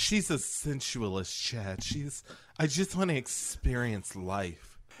she's a sensualist, Chad. I just want to experience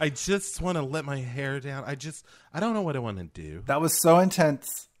life. I just want to let my hair down. I don't know what I want to do. That was so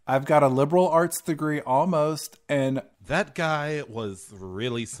intense. I've got a liberal arts degree almost, and that guy was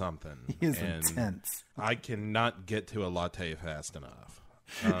really something. He is intense. I cannot get to a latte fast enough.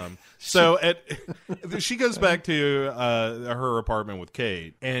 She goes back to her apartment with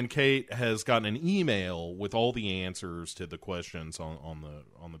Kate, and Kate has gotten an email with all the answers to the questions on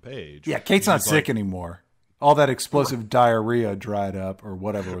the page. Yeah, Kate's not sick anymore. All that explosive diarrhea dried up, or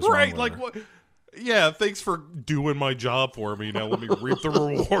whatever was wrong with her. What? Yeah, thanks for doing my job for me. Now let me reap the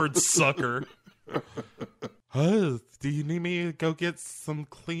rewards, sucker. Do you need me to go get some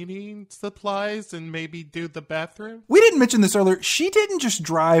cleaning supplies and maybe do the bathroom? We didn't mention this earlier. She didn't just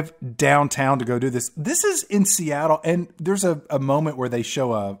drive downtown to go do this. This is in Seattle, and there's a moment where they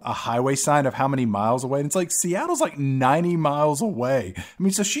show a highway sign of how many miles away. And it's like, Seattle's like 90 miles away. I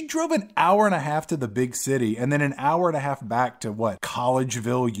mean, so she drove an hour and a half to the big city and then an hour and a half back to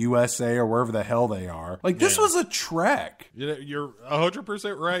Collegeville, USA, or wherever the hell they are. Like, this was a trek. You're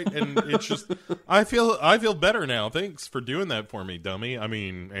 100% right. And it's just, I feel better now. Thanks for doing that for me, dummy. I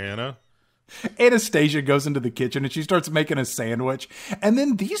mean, Anna. Anastasia goes into the kitchen and she starts making a sandwich. And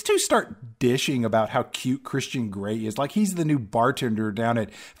then these two start dishing about how cute Christian Grey is. Like he's the new bartender down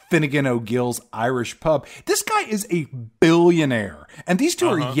at Finnegan O'Gill's Irish pub. This guy is a billionaire. And these two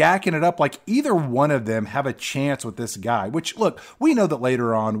are yakking it up like either one of them have a chance with this guy. Which, look, we know that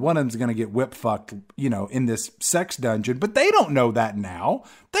later on one of them's going to get whip fucked, in this sex dungeon. But they don't know that now.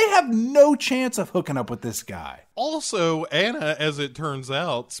 They have no chance of hooking up with this guy. Also, Anna, as it turns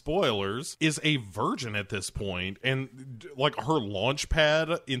out, spoilers, is a virgin at this point, and like her launch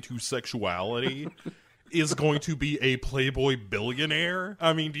pad into sexuality is going to be a Playboy billionaire.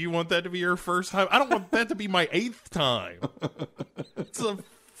 I mean, do you want that to be your first time? I don't want that to be my 8th time. It's a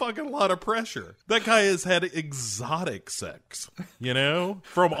fucking lot of pressure. That guy has had exotic sex,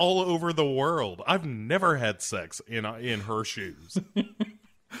 from all over the world. I've never had sex in her shoes.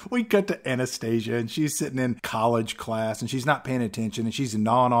 We cut to Anastasia, and she's sitting in college class, and she's not paying attention, and she's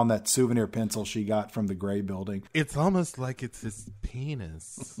gnawing on that souvenir pencil she got from the Gray building. It's almost like it's his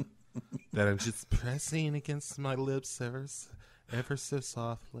penis that I'm just pressing against my lips ever so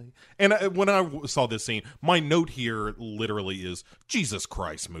softly. And when I saw this scene, my note here literally is, Jesus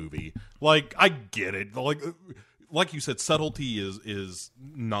Christ movie. Like, I get it. Like you said, subtlety is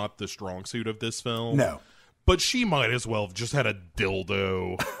not the strong suit of this film. No. But she might as well have just had a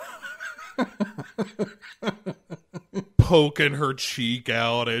dildo poking her cheek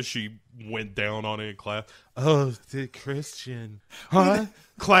out as she went down on it in class. Oh, Christian. Huh?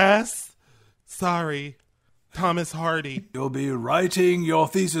 Class? Sorry. Thomas Hardy. You'll be writing your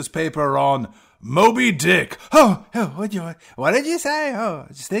thesis paper on Moby Dick. Oh, what did you say? Oh, I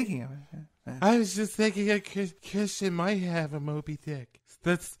was just thinking of it. I was just thinking Christian might have a Moby Dick.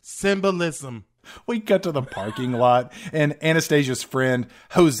 That's symbolism. We cut to the parking lot, and Anastasia's friend,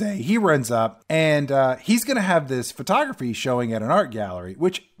 Jose, he runs up, and he's going to have this photography showing at an art gallery,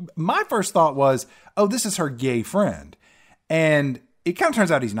 which my first thought was, oh, this is her gay friend. And it kind of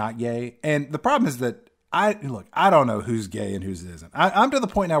turns out he's not gay. And the problem is that, I don't know who's gay and who's isn't. I'm to the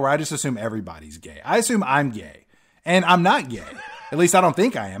point now where I just assume everybody's gay. I assume I'm gay, and I'm not gay. At least I don't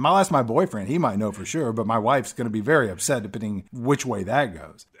think I am. I'll ask my boyfriend. He might know for sure, but my wife's going to be very upset depending which way that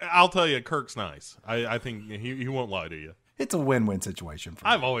goes. I'll tell you, Kirk's nice. I think he won't lie to you. It's a win-win situation for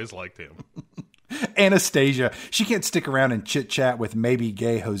me. I've always liked him. Anastasia, she can't stick around and chit-chat with maybe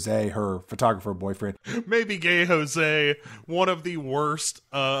Gay Jose, her photographer boyfriend. Maybe Gay Jose, one of the worst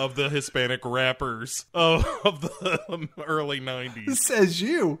of the Hispanic rappers of the early 90s. Says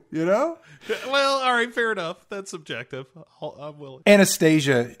you know? Well, all right, fair enough. That's subjective. I'm willing.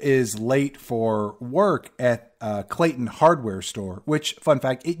 Anastasia is late for work at Clayton Hardware Store, which, fun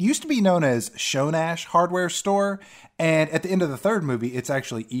fact, it used to be known as Shonash Hardware Store, and at the end of the third movie, it's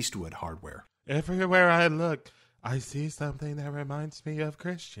actually Eastwood Hardware. Everywhere I look, I see something that reminds me of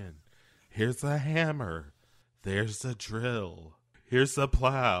Christian. Here's a hammer. There's a drill. Here's a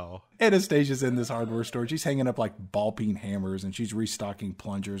plow. Anastasia's in this hardware store. She's hanging up like ball peen hammers, and she's restocking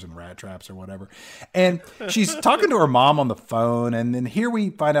plungers and rat traps or whatever. And she's talking to her mom on the phone. And then here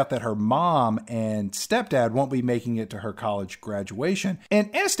we find out that her mom and stepdad won't be making it to her college graduation.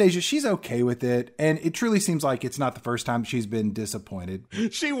 And Anastasia, she's okay with it. And it truly seems like it's not the first time she's been disappointed.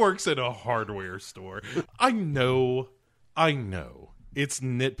 She works at a hardware store. I know. It's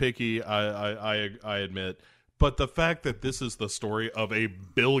nitpicky, I admit. But the fact that this is the story of a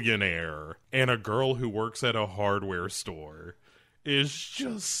billionaire and a girl who works at a hardware store is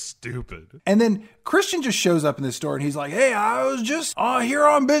just stupid. And then Christian just shows up in the store and he's like, hey, I was just here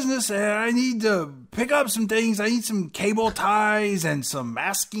on business and I need to pick up some things. I need some cable ties and some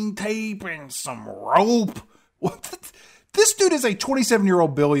masking tape and some rope. What? This dude is a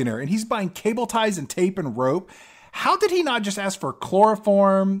 27-year-old billionaire and he's buying cable ties and tape and rope. How did he not just ask for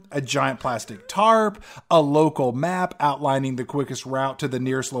chloroform, a giant plastic tarp, a local map outlining the quickest route to the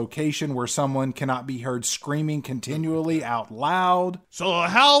nearest location where someone cannot be heard screaming continually out loud? So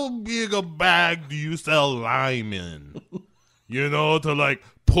how big a bag do you sell lime in? To like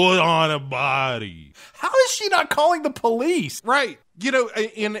put on a body. How is she not calling the police? Right.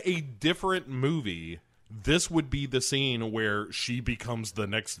 In a different movie, this would be the scene where she becomes the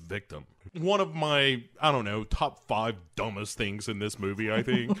next victim. One of my, top 5 dumbest things in this movie, I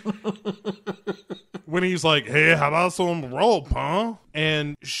think. When he's like, hey, how about some rope, huh?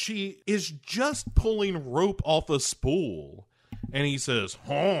 And she is just pulling rope off a spool. And he says,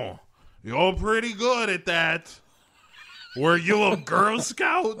 you're pretty good at that. Were you a Girl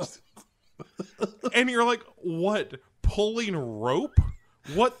Scout? And you're like, what? Pulling rope?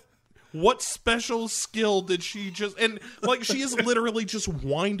 What special skill did she just... And, she is literally just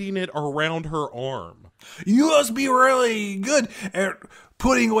winding it around her arm. You must be really good at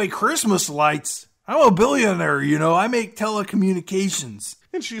putting away Christmas lights. I'm a billionaire, I make telecommunications.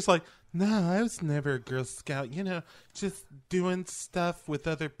 And she's like, no, I was never a Girl Scout. Just doing stuff with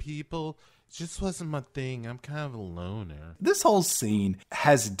other people. Just wasn't my thing. I'm kind of a loner. This whole scene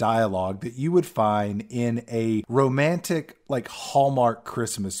has dialogue that you would find in a romantic, Hallmark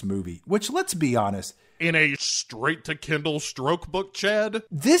Christmas movie, which, let's be honest, in a straight-to-Kindle stroke book, Chad?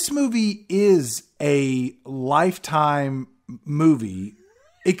 This movie is a Lifetime movie,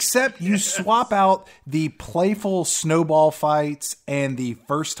 except you swap out the playful snowball fights and the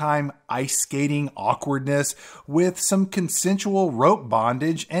first-time ice skating awkwardness with some consensual rope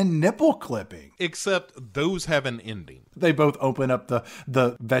bondage and nipple clipping. Except those have an ending. They both open up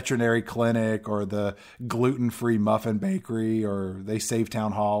the veterinary clinic or the gluten-free muffin bakery, or they save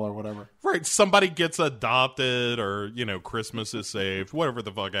town hall or whatever. Right. Somebody gets adopted, or, Christmas is saved. Whatever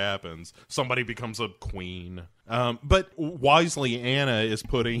the fuck happens. Somebody becomes a queen. But wisely, Anna is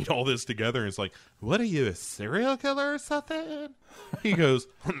putting all this together and it's like, what are you, a serial killer or something? He goes,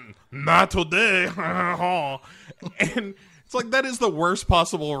 not today. And it's like, that is the worst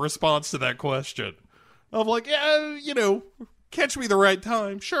possible response to that question. Of like, yeah, catch me the right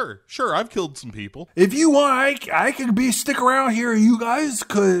time. Sure, I've killed some people. If you want, I could stick around here. You guys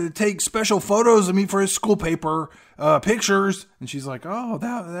could take special photos of me for his school paper pictures. And she's like, oh,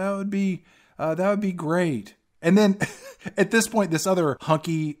 that would be great. And then at this point, this other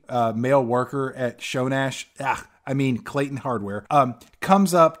hunky male worker at Shonash, Clayton Hardware,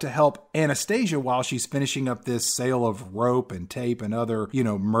 comes up to help Anastasia while she's finishing up this sale of rope and tape and other,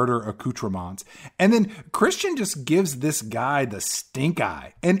 murder accoutrements. And then Christian just gives this guy the stink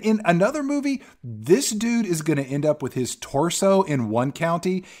eye. And in another movie, this dude is going to end up with his torso in one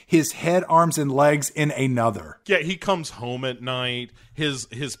county, his head, arms, and legs in another. Yeah, he comes home at night.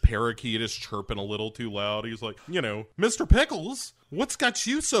 His parakeet is chirping a little too loud. He's like, Mr. Pickles, what's got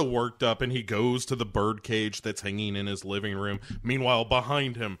you so worked up? And he goes to the bird cage that's hanging in his living room. Meanwhile,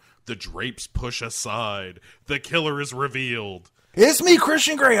 behind him, the drapes push aside. The killer is revealed. It's me,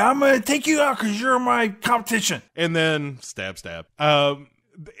 Christian Grey. I'm going to take you out because you're my competition. And then, stab.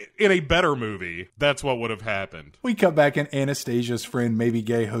 in a better movie, that's what would have happened. We come back and Anastasia's friend, maybe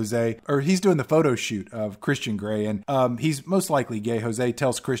gay Jose, or he's doing the photo shoot of Christian Grey, and he's most likely gay Jose,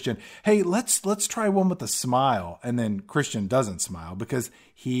 tells Christian, hey, let's try one with a smile. And then Christian doesn't smile because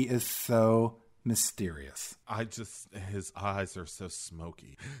he is so mysterious. His eyes are so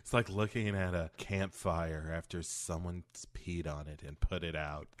smoky. It's like looking at a campfire after someone's peed on it and put it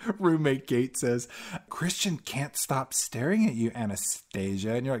out. Roommate Kate says, Christian can't stop staring at you,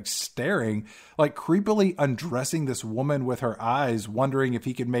 Anastasia. And you're like, staring? Like creepily undressing this woman with her eyes, wondering if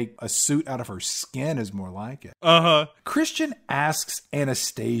he could make a suit out of her skin is more like it. Uh-huh. Christian asks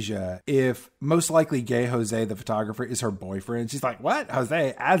Anastasia if most likely gay Jose, the photographer, is her boyfriend. She's like, what?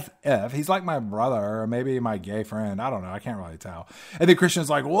 Jose? As if. He's like my brother or maybe my gay friend. I don't know. I can't really tell. And then Christian's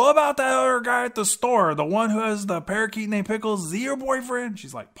like, what about that other guy at the store? The one who has the parakeet named Pickles? Is he your boyfriend?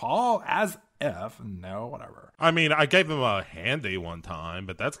 She's like, Paul? As if. No, whatever. I mean, I gave him a handy one time,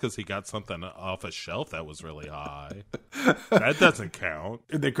 but that's because he got something off a shelf that was really high. That doesn't count.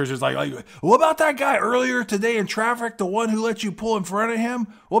 And then Christian's like, what about that guy earlier today in traffic? The one who let you pull in front of him?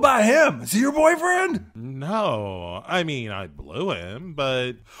 What about him? Is he your boyfriend? No. I mean, I blew him,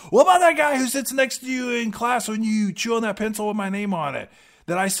 but... What about that guy who sits next to you in class when you chew on that pencil with my name on it?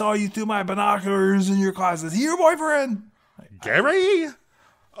 That I saw you through my binoculars in your class. Is he your boyfriend? Gary?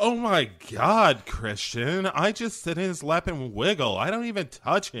 Oh my God, Christian. I just sit in his lap and wiggle. I don't even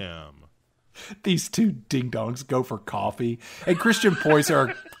touch him. These two ding-dongs go for coffee, and Christian pours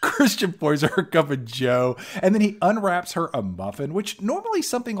her a cup of Joe, and then he unwraps her a muffin, which normally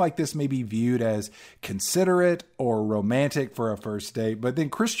something like this may be viewed as considerate or romantic for a first date, but then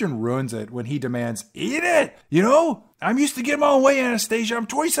Christian ruins it when he demands, eat it! You know, I'm used to getting my own way, Anastasia. I'm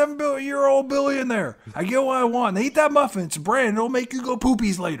 27-year-old billionaire. I get what I want. Eat that muffin. It's bread. It'll make you go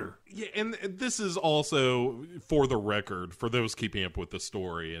poopies later. Yeah, and this is also, for the record, for those keeping up with the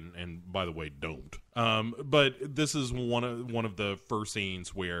story, and by the way, don't. But this is one of the first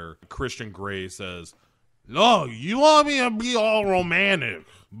scenes where Christian Grey says, "No, you want me to be all romantic,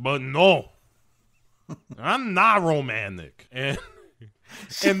 but no, I'm not romantic." And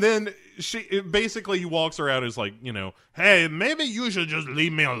then he walks her out and is like, you know, hey, maybe you should just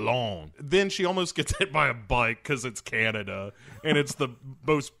leave me alone. Then she almost gets hit by a bike because it's Canada, and it's the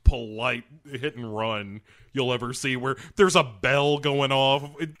most polite hit and run you'll ever see, where there's a bell going off.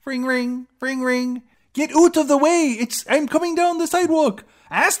 Ring, ring, ring, ring. Get out of the way. I'm coming down the sidewalk.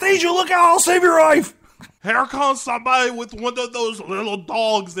 Anastasia, look out. I'll save your life. Here comes somebody with one of those little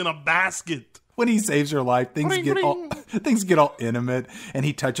dogs in a basket. When he saves her life, things get all intimate, and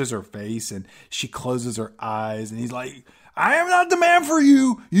he touches her face, and she closes her eyes, and he's like, I am not the man for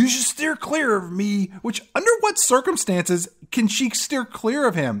you. You should steer clear of me. Which, under what circumstances can she steer clear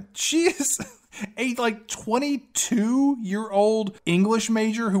of him? She is a 22-year-old English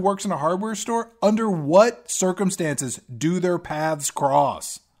major who works in a hardware store. Under what circumstances do their paths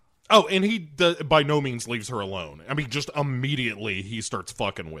cross? Oh, and he by no means leaves her alone. I mean, just immediately he starts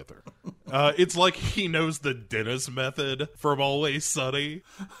fucking with her. It's like he knows the Dennis method from Always Sunny,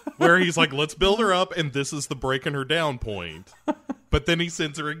 where he's like, let's build her up, and this is the breaking her down point. But then he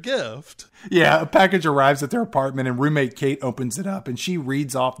sends her a gift. Yeah, a package arrives at their apartment, and roommate Kate opens it up, and she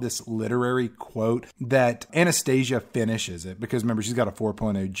reads off this literary quote that Anastasia finishes it, because remember, she's got a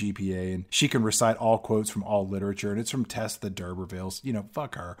 4.0 GPA, and she can recite all quotes from all literature, and it's from Tess the D'Urbervilles. You know,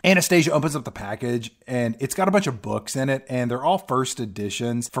 fuck her. Anastasia opens up the package, and it's got a bunch of books in it, and they're all first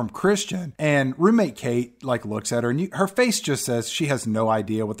editions from Christian, and roommate Kate, looks at her, and her face just says she has no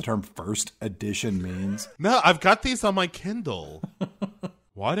idea what the term first edition means. No, I've got these on my Kindle.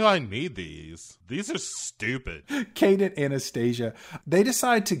 Why do I need these? These are stupid. Kate and Anastasia, they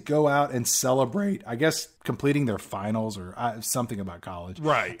decide to go out and celebrate, I guess, completing their finals or something about college.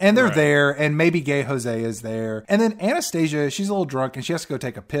 Right. And they're there, and maybe gay Jose is there. And then Anastasia, she's a little drunk, and she has to go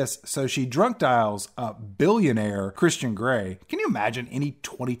take a piss. So she drunk dials billionaire Christian Grey. Can you imagine any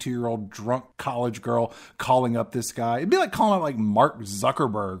 22-year-old drunk college girl calling up this guy? It'd be like calling up Mark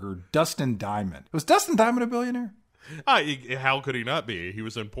Zuckerberg or Dustin Diamond. Was Dustin Diamond a billionaire? How could he not be? He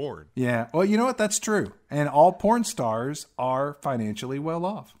was in porn. Yeah. Well, you know what? That's true. And all porn stars are financially well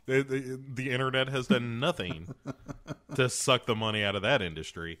off. The internet has done nothing to suck the money out of that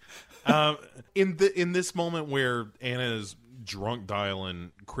industry. In this moment where Anna's drunk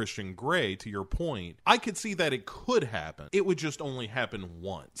dialing Christian Grey, to your point, I could see that it could happen. It would just only happen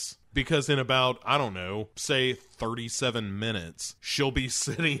once. Because in about, I don't know, say 37 minutes, she'll be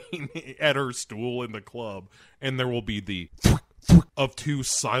sitting at her stool in the club, and there will be the of two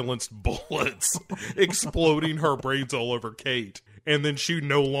silenced bullets exploding her brains all over Kate. And then she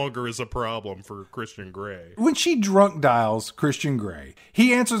no longer is a problem for Christian Grey. When she drunk dials Christian Grey,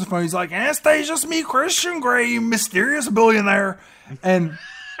 he answers the phone. He's like, Anastasia, it's me, Christian Grey, you mysterious billionaire. And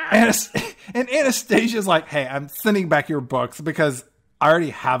Anastasia's like, hey, I'm sending back your books because I already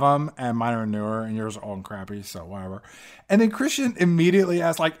have them and mine are newer and yours are all crappy, so whatever. And then Christian immediately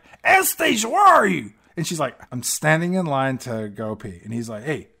asks, like, Anastasia, where are you? And she's like, I'm standing in line to go pee. And he's like,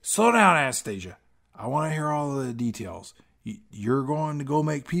 hey, slow down, Anastasia. I want to hear all the details. You're going to go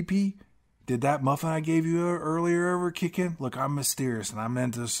make pee-pee? Did that muffin I gave you earlier ever kick in? Look, I'm mysterious and I'm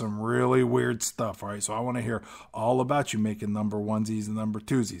into some really weird stuff, all right? So I want to hear all about you making number onesies and number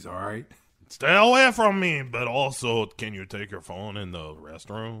twosies, all right? Stay away from me, but also, can you take your phone in the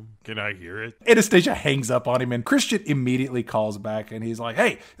restroom? Can I hear it? Anastasia hangs up on him, and Christian immediately calls back, and he's like,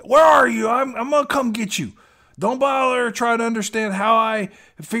 hey, where are you? I'm going to come get you. Don't bother trying to understand how I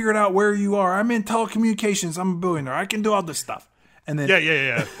figured out where you are. I'm in telecommunications. I'm a billionaire. I can do all this stuff. And then,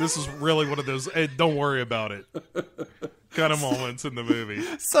 yeah. This is really one of those, hey, don't worry about it kind of moments in the movie.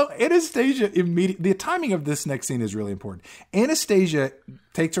 So Anastasia the timing of this next scene is really important. Anastasia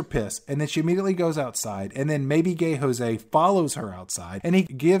takes her piss and then she immediately goes outside, and then maybe Gay Jose follows her outside and he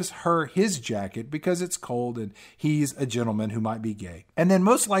gives her his jacket because it's cold and he's a gentleman who might be gay. And then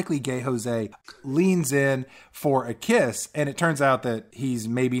most likely Gay Jose leans in for a kiss, and it turns out that he's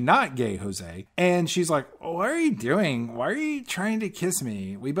maybe not Gay Jose. And she's like, what are you doing? Why are you trying to kiss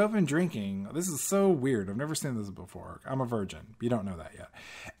me? We've both been drinking. This is so weird. I've never seen this before. I'm a virgin. You don't know that yet.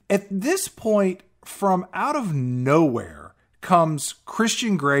 At this point, from out of nowhere comes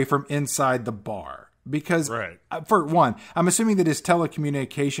Christian Grey from inside the bar. Because, for one, I'm assuming that his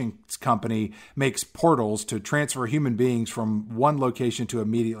telecommunications company makes portals to transfer human beings from one location to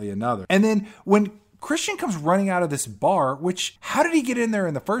immediately another. And then when Christian comes running out of this bar, which, how did he get in there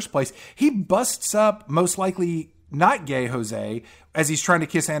in the first place? He busts up, most likely not Gay Jose, as he's trying to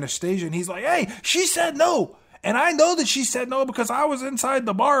kiss Anastasia, and he's like, hey, she said no. And I know that she said no because I was inside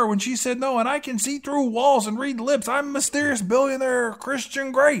the bar when she said no, and I can see through walls and read lips. I'm mysterious billionaire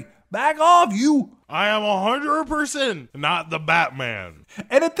Christian Grey. Back off, you. I am 100% not the Batman.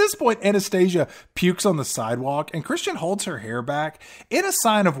 And at this point, Anastasia pukes on the sidewalk, and Christian holds her hair back in a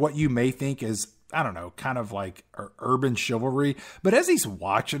sign of what you may think is, I don't know, kind of like urban chivalry. But as he's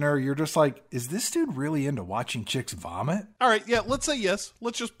watching her, you're just like, is this dude really into watching chicks vomit? All right, yeah, let's say yes.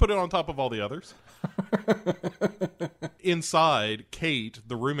 Let's just put it on top of all the others. Inside, Kate,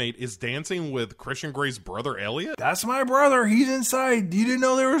 the roommate, is dancing with Christian Grey's brother, Elliot. That's my brother. He's inside. You didn't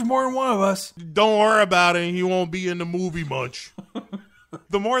know there was more than one of us. Don't worry about it. He won't be in the movie much.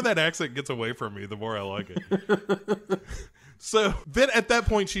 The more that accent gets away from me, the more I like it. So then at that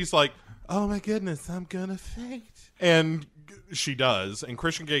point, she's like, oh my goodness, I'm gonna faint. And she does, and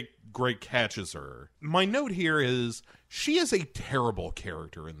Christian Grey catches her. My note here is, she is a terrible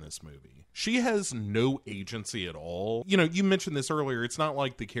character in this movie. She has no agency at all. You know, you mentioned this earlier. It's not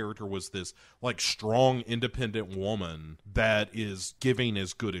like the character was this, like, strong, independent woman that is giving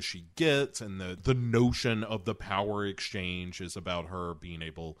as good as she gets, and the notion of the power exchange is about her being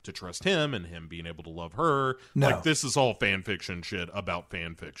able to trust him and him being able to love her. No. Like, this is all fan fiction shit about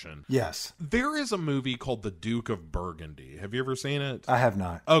fan fiction. Yes. There is a movie called The Duke of Burgundy. Have you ever seen it? I have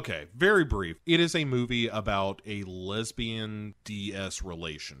not. Okay, very brief. It is a movie about a lesbian DS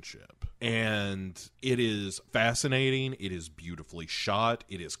relationship. And it is fascinating. It is beautifully shot.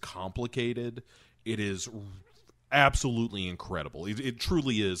 It is complicated. It is absolutely incredible. It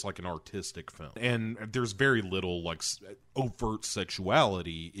truly is like an artistic film. And there's very little like overt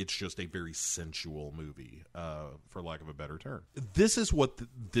sexuality. It's just a very sensual movie, for lack of a better term. This is what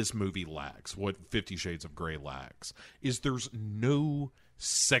this movie lacks, what 50 Shades of Grey lacks, is there's no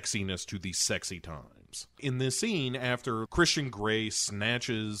sexiness to the sexy times. In this scene, after Christian Grey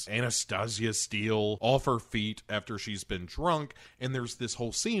snatches Anastasia Steele off her feet after she's been drunk, and there's this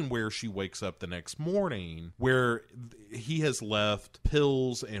whole scene where she wakes up the next morning where he has left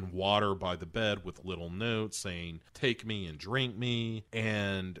pills and water by the bed with little notes saying, take me and drink me,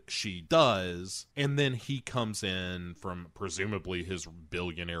 and she does, and then he comes in from presumably his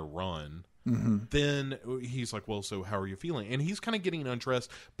billionaire run. Mm-hmm. Then he's like, well, so how are you feeling? And he's kind of getting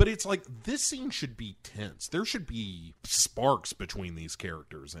undressed, but it's like, this scene should be tense. There should be sparks between these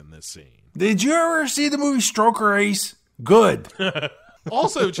characters in this scene. Did you ever see the movie Stroker Ace? Good.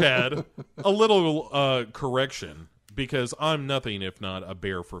 Also, Chad, a little correction, because I'm nothing if not a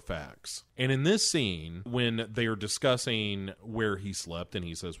bear for facts. And in this scene, when they are discussing where he slept, and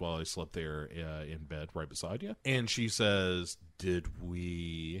he says, well, I slept there in bed right beside you. And she says, did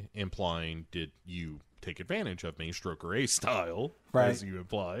we, implying, did you take advantage of me, Stroker A style, Right. as you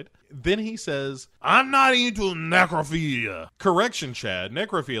implied. Then he says, I'm not into necrophilia. Correction, Chad.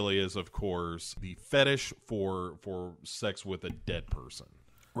 Necrophilia is, of course, the fetish for sex with a dead person.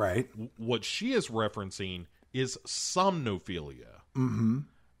 Right. What she is referencing is somnophilia,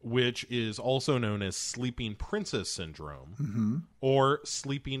 which is also known as sleeping princess syndrome or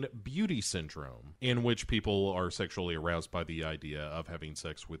sleeping beauty syndrome, in which people are sexually aroused by the idea of having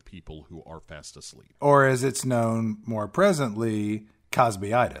sex with people who are fast asleep. Or as it's known more presently,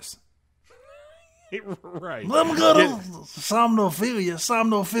 Cosbyitis. Right. Let me go to somnophilia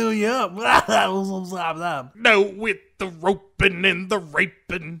up. No, with the roping and the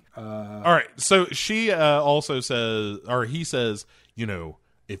raping. All right. So she also says, or he says, you know,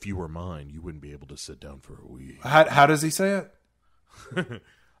 if you were mine, you wouldn't be able to sit down for a week. How does he say it?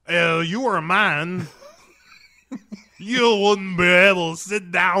 You were mine. You wouldn't be able to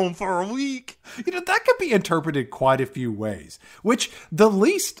sit down for a week. You know, that could be interpreted quite a few ways, which the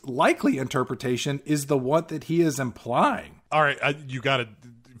least likely interpretation is the one that he is implying. All right, you got to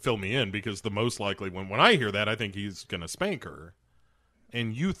fill me in, because the most likely when I hear that, I think he's going to spank her.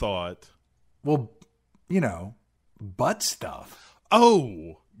 And you thought... Well, you know, butt stuff.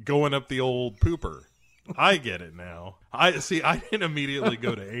 Oh, going up the old pooper. I get it now. I didn't immediately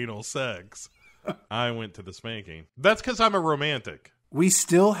go to anal sex. I went to the spanking. That's because I'm a romantic. We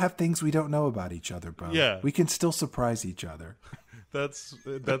still have things we don't know about each other, bro. Yeah. We can still surprise each other. That's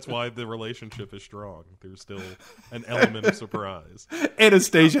why the relationship is strong. There's still an element of surprise.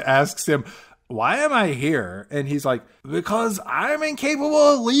 Anastasia asks him, why am I here? And he's like, because I'm incapable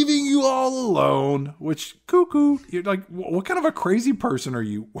of leaving you all alone. Which, cuckoo. You're like, what kind of a crazy person are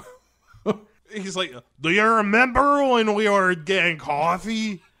you? He's like, do you remember when we were getting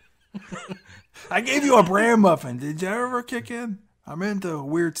coffee? I gave you a bran muffin. Did you ever kick in? I'm into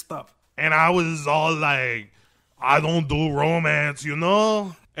weird stuff. And I was all like, I don't do romance, you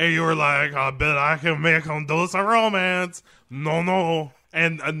know? And you were like, I bet I can make him do some romance. No.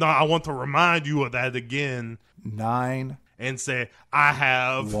 And no, I want to remind you of that again. 9. And say, I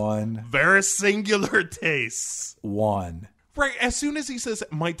have 1. very singular tastes. 1. Right, as soon as he says,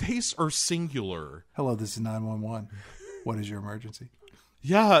 my tastes are singular. Hello, this is 911. What is your emergency?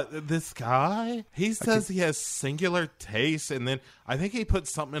 Yeah, this guy, he says he has singular taste, and then I think he put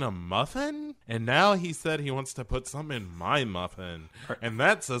something in a muffin, and now he said he wants to put something in my muffin, and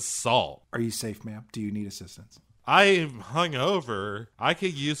that's assault. Are you safe, ma'am? Do you need assistance? I'm hungover. I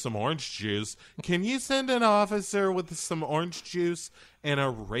could use some orange juice. Can you send an officer with some orange juice and a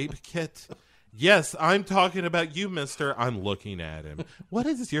rape kit? Yes, I'm talking about you, mister. I'm looking at him. What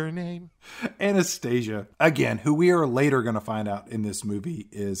is your name? Anastasia, again, who we are later going to find out in this movie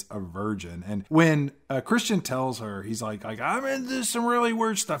is a virgin. And when Christian tells her, he's like, I'm into some really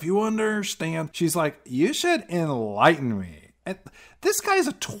weird stuff. You understand? She's like, you should enlighten me. And this guy is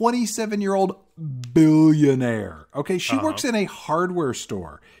a 27-year-old billionaire. Okay, she works in a hardware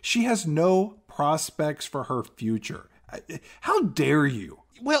store. She has no prospects for her future. How dare you?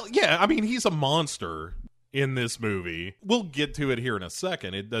 Well, yeah, I mean, he's a monster in this movie. We'll get to it here in a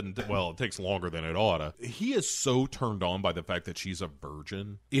second. It takes longer than it oughta. He is so turned on by the fact that she's a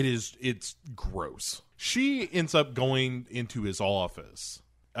virgin. It's gross. She ends up going into his office.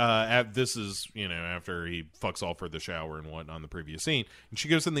 This is, after he fucks off for the shower and whatnot in the previous scene. And she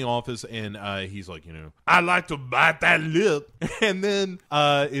goes in the office and he's like, I'd like to bite that lip. And then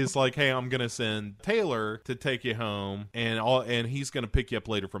is like, hey, I'm going to send Taylor to take you home. And he's going to pick you up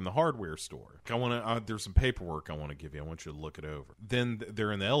later from the hardware store. There's some paperwork I want to give you. I want you to look it over. Then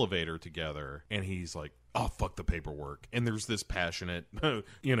they're in the elevator together. And he's like, oh, fuck the paperwork. And there's this passionate,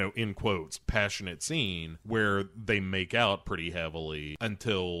 in quotes, passionate scene where they make out pretty heavily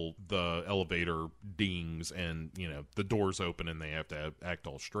until the elevator dings and, the doors open and they have to act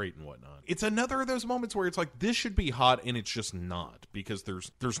all straight and whatnot. It's another of those moments where it's like, this should be hot and it's just not, because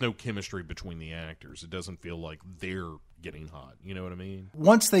there's no chemistry between the actors. It doesn't feel like they're getting hot. You know what I mean?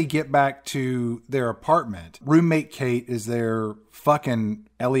 Once they get back to their apartment, roommate Kate is there fucking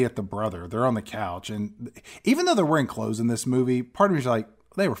Elliot the brother. They're on the couch. And even though they're wearing clothes in this movie, part of me's like,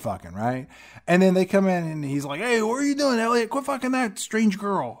 they were fucking, right? And then they come in and he's like, hey, what are you doing, Elliot? Quit fucking that strange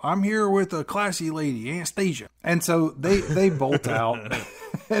girl. I'm here with a classy lady, Anastasia. And so they bolt out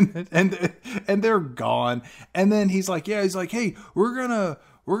and they're gone. And then he's like, hey, we're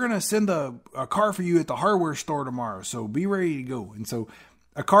gonna send a car for you at the hardware store tomorrow. So be ready to go. And so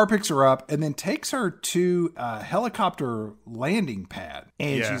A car picks her up and then takes her to a helicopter landing pad.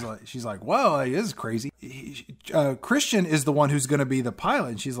 And she's like, whoa, this is crazy. Christian is the one who's going to be the pilot.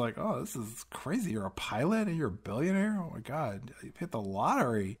 And she's like, oh, this is crazy. You're a pilot and you're a billionaire? Oh my God, you hit the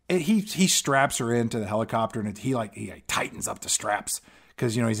lottery. And he straps her into the helicopter and he tightens up the straps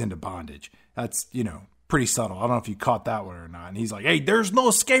because, he's into bondage. That's, pretty subtle. I don't know if you caught that one or not. And he's like, hey, there's no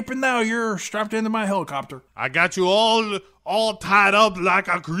escaping now. You're strapped into my helicopter. I got you all tied up like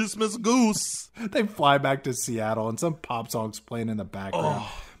a Christmas goose. They fly back to Seattle and some pop songs playing in the background.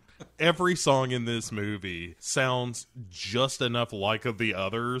 Oh, every song in this movie sounds just enough like of the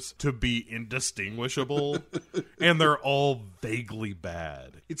others to be indistinguishable. And they're all vaguely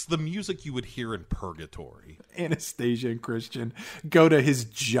bad. It's the music you would hear in Purgatory. Anastasia and Christian go to his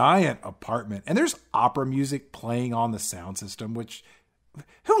giant apartment and there's opera music playing on the sound system, which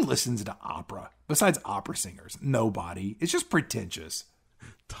who listens to opera besides opera singers? Nobody. It's just pretentious.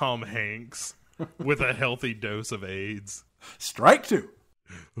 Tom Hanks with a healthy dose of AIDS. Strike two.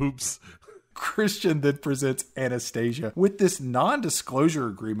 Oops. Christian then presents Anastasia with this non-disclosure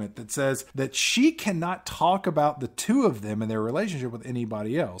agreement that says that she cannot talk about the two of them and their relationship with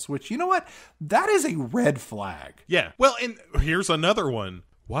anybody else, which, you know what? That is a red flag. Yeah. Well, and here's another one.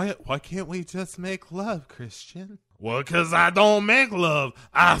 Why can't we just make love, Christian? Well, because I don't make love.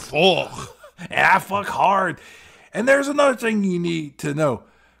 I fuck. And I fuck hard. And there's another thing you need to know.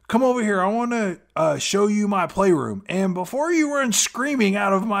 Come over here. I want to show you my playroom. And before you run screaming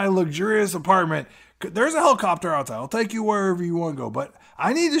out of my luxurious apartment, there's a helicopter outside. I'll take you wherever you want to go. But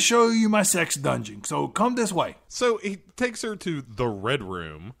I need to show you my sex dungeon. So come this way. So he takes her to the Red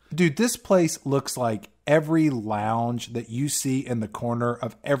Room. Dude, this place looks like every lounge that you see in the corner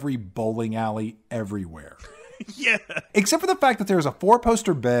of every bowling alley everywhere. Yeah. Except for the fact that there's a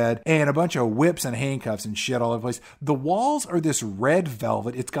 4-poster bed and a bunch of whips and handcuffs and shit all over the place. The walls are this red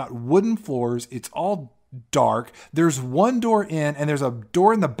velvet. It's got wooden floors. It's all dark. There's one door in and there's a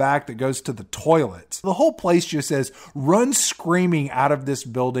door in the back that goes to the toilets. The whole place just says, run screaming out of this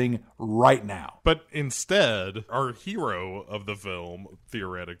building right now. But instead, our hero of the film,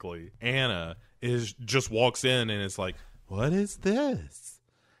 theoretically, Anna, just walks in and is like, what is this?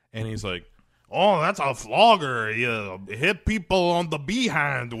 And he's like, oh, that's a flogger. You hit people on the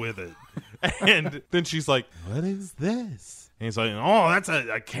behind with it. And then she's like, what is this? And he's like, oh, that's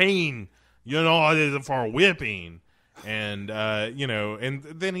a cane, for whipping. And, and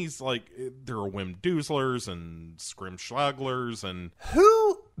then he's like, there are Wimdooslers and Scrimschlaglers and...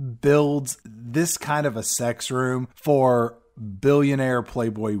 Who builds this kind of a sex room for billionaire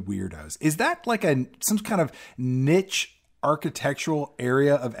Playboy weirdos? Is that like some kind of niche architectural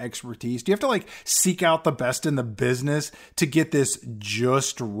area of expertise? Do you have to seek out the best in the business to get this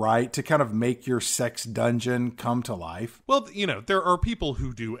just right to kind of make your sex dungeon come to life? Well, there are people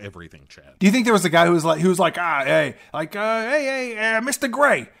who do everything, Chad. Do you think there was a guy who was like, hey, Mr.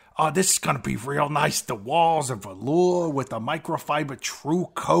 Gray, this is going to be real nice. The walls are velour with a microfiber true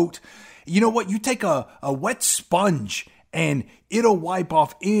coat. You know what? You take a wet sponge and it'll wipe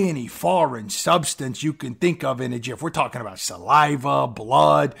off any foreign substance you can think of in a jiff. We're talking about saliva,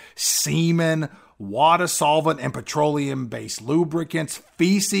 blood, semen, water solvent, and petroleum-based lubricants,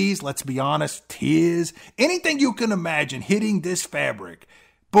 feces, let's be honest, tears, anything you can imagine hitting this fabric.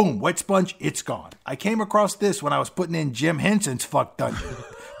 Boom, wet sponge, it's gone. I came across this when I was putting in Jim Henson's Fuck Dungeon.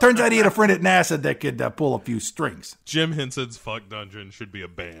 Turns out he had a friend at NASA that could pull a few strings. Jim Henson's Fuck Dungeon should be a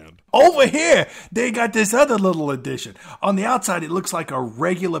band. Over here, they got this other little addition. On the outside, it looks like a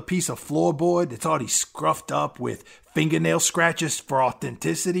regular piece of floorboard that's already scruffed up with fingernail scratches for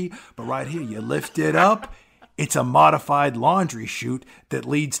authenticity. But right here, you lift it up. It's a modified laundry chute that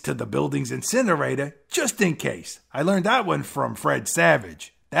leads to the building's incinerator, just in case. I learned that one from Fred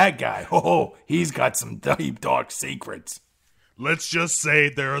Savage. That guy, he's got some deep, dark secrets. Let's just say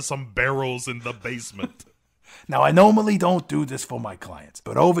there are some barrels in the basement. Now, I normally don't do this for my clients,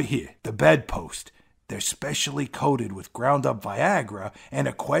 but over here, the bedpost, they're specially coated with ground-up Viagra and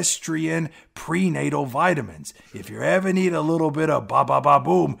equestrian prenatal vitamins. If you ever need a little bit of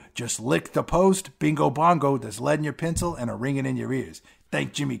ba-ba-ba-boom, just lick the post, bingo bongo, there's lead in your pencil and a ringing in your ears.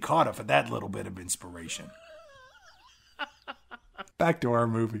 Thank Jimmy Carter for that little bit of inspiration. Back to our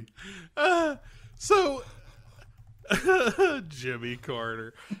movie. Jimmy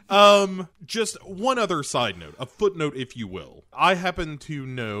Carter. Just one other side note, a footnote, if you will. I happen to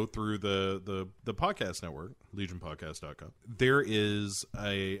know through the podcast network, legionpodcast.com, there is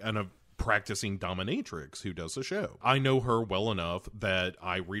a practicing dominatrix who does a show. I know her well enough that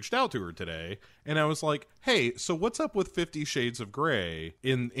I reached out to her today and I was like, hey, so what's up with 50 Shades of Grey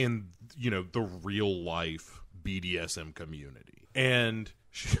in the real life BDSM community? And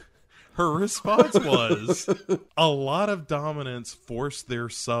Her response was, a lot of dominants force their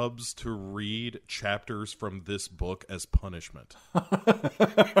subs to read chapters from this book as punishment.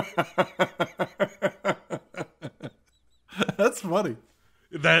 That's funny.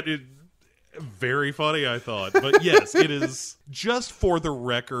 That is very funny, I thought. But yes, it is just for the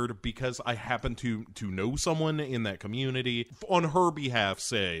record, because I happen to know someone in that community. On her behalf,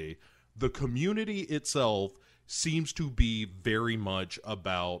 say, the community itself seems to be very much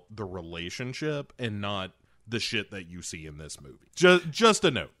about the relationship and not the shit that you see in this movie. Just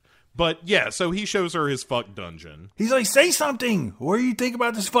a note. But yeah, so he shows her his fuck dungeon. He's like, say something. What do you think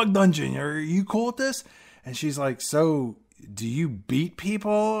about this fuck dungeon? Are you cool with this? And she's like, so do you beat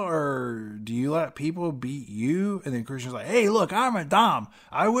people or do you let people beat you? And then Christian's like, hey, look, I'm a dom.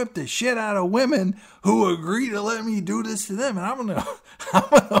 I whip the shit out of women who agree to let me do this to them. And I'm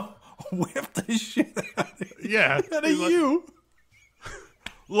gonna whip the shit out of you.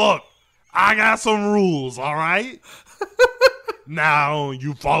 Look, I got some rules, all right? Now,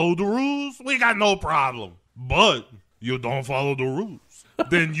 you follow the rules, we got no problem. But you don't follow the rules,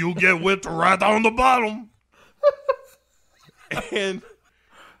 then you get whipped right down the bottom. And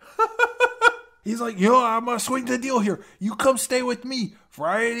he's like, I'm gonna swing the deal here. You come stay with me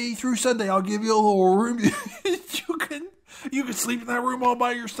Friday through Sunday. I'll give you a little room. You can sleep in that room all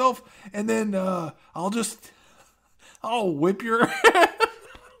by yourself, and then I'll whip your ass.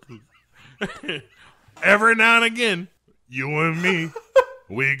 Every now and again, you and me,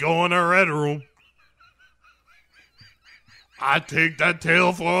 we go in the red room. I take that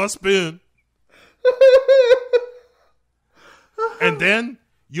tail for a spin. And then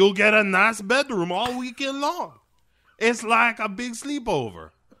you'll get a nice bedroom all weekend long. It's like a big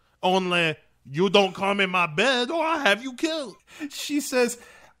sleepover. Only you don't come in my bed or I'll have you killed. She says,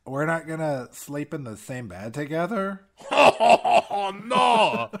 we're not going to sleep in the same bed together? Oh,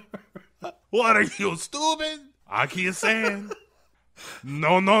 no. What are you, stupid? I keep saying,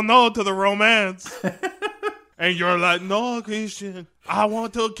 no to the romance. And you're like, no, Christian, I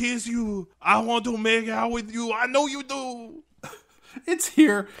want to kiss you. I want to make out with you. I know you do. It's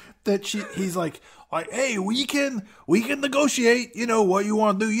here that he's like, hey, we can negotiate, what you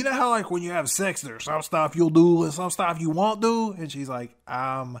want to do. You know how, like, when you have sex, there's some stuff you'll do and some stuff you won't do? And she's like,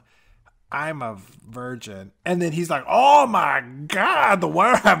 I'm a virgin. And then he's like, oh, my God,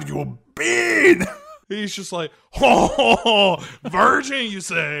 where have you been? He's just like, oh, virgin, you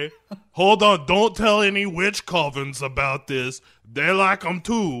say? Hold on, don't tell any witch covens about this. They like them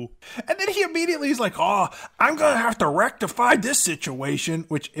too. And then he immediately is like, oh, I'm going to have to rectify this situation.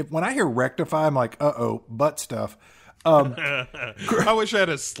 Which, when I hear rectify, I'm like, uh-oh, butt stuff. I wish I had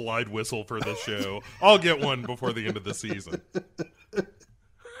a slide whistle for this show. I'll get one before the end of the season.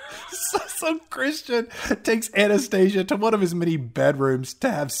 So Christian takes Anastasia to one of his many bedrooms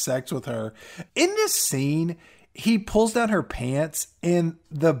to have sex with her. In this scene, he pulls down her pants, and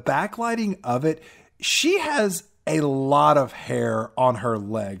the backlighting of it, she has a lot of hair on her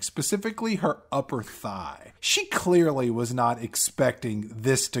leg, specifically her upper thigh. She clearly was not expecting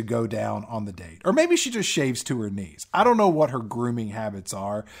this to go down on the date. Or maybe she just shaves to her knees. I don't know what her grooming habits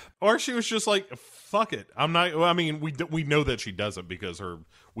are. Or she was just like, fuck it. We know that she doesn't because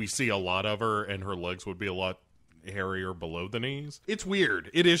we see a lot of her and her legs would be a lot hairier below the knees. It's weird.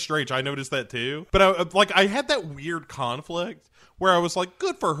 It is strange. I noticed that too. But I had that weird conflict where I was like,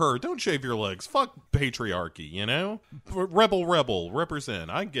 good for her. Don't shave your legs. Fuck patriarchy, Rebel, represent.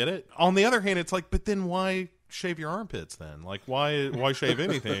 I get it. On the other hand, it's like, but then why shave your armpits then? Like, why shave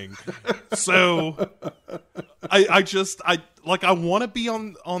anything? So I want to be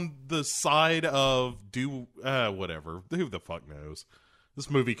on the side of whatever. Who the fuck knows? This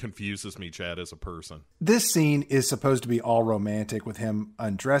movie confuses me, Chad, as a person. This scene is supposed to be all romantic with him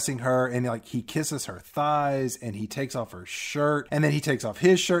undressing her, and he kisses her thighs, and he takes off her shirt, and then he takes off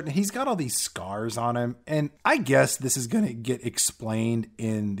his shirt, and he's got all these scars on him. And I guess this is going to get explained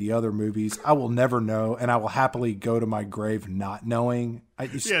in the other movies. I will never know, and I will happily go to my grave not knowing.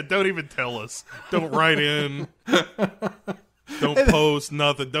 Don't even tell us. Don't write in. Don't post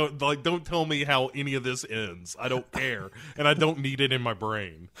nothing. Don't tell me how any of this ends. I don't care, and I don't need it in my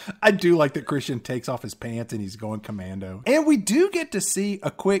brain. I do like that Christian takes off his pants and he's going commando. And we do get to see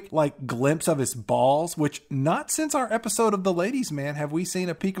a quick glimpse of his balls, which not since our episode of The Ladies Man have we seen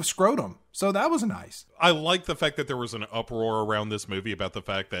a peek of scrotum. So that was nice. I like the fact that there was an uproar around this movie about the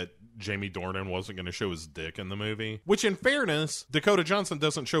fact that Jamie Dornan wasn't going to show his dick in the movie. Which, in fairness, Dakota Johnson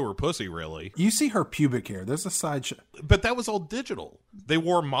doesn't show her pussy, really. You see her pubic hair. There's a side shot. But that was all digital. They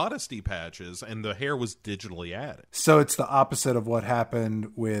wore modesty patches, and the hair was digitally added. So it's the opposite of what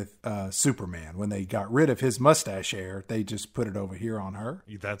happened with Superman. When they got rid of his mustache hair, they just put it over here on her.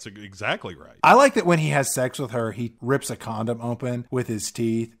 That's exactly right. I like that when he has sex with her, he rips a condom open with his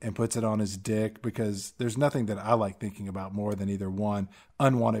teeth and puts it on his dick, because there's nothing that I like thinking about more than either one,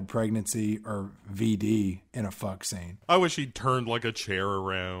 unwanted pregnancy, or VD in a fuck scene. I wish he turned like a chair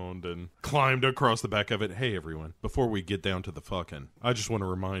around and climbed across the back of it. Hey, everyone, before we get down to the fucking, I just want to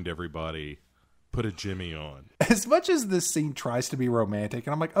remind everybody, put a Jimmy on. As much as this scene tries to be romantic,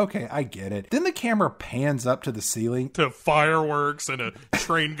 and I'm like, okay, I get it. Then the camera pans up to the ceiling. To fireworks and a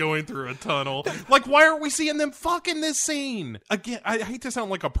train going through a tunnel. Like, why aren't we seeing them fucking this scene? Again, I hate to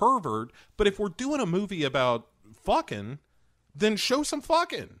sound like a pervert, but if we're doing a movie about fucking, then show some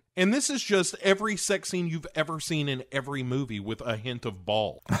fucking. And this is just every sex scene you've ever seen in every movie with a hint of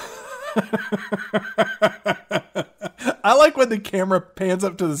ball. I like when the camera pans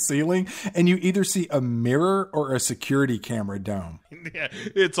up to the ceiling and you either see a mirror or a security camera dome. Yeah,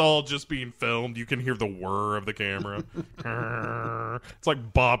 it's all just being filmed. You can hear the whir of the camera. It's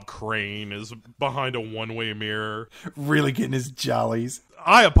like Bob Crane is behind a one-way mirror. Really getting his jollies.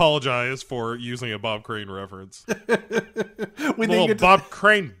 I apologize for using a Bob Crane reference. Bob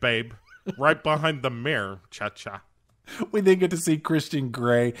Crane, babe. Right behind the mirror. Cha-cha. We then get to see Christian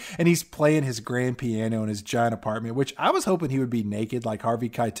Grey, and he's playing his grand piano in his giant apartment, which I was hoping he would be naked like Harvey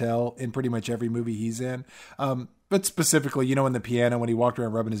Keitel in pretty much every movie he's in. But specifically, in the piano when he walked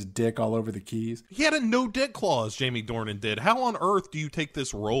around rubbing his dick all over the keys. He had a no-dick clause, Jamie Dornan did. How on earth do you take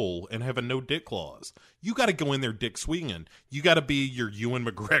this role and have a no-dick clause? You got to go in there dick swinging. You got to be your Ewan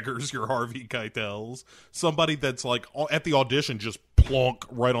McGregor's, your Harvey Keitels. Somebody that's like, at the audition, just plonk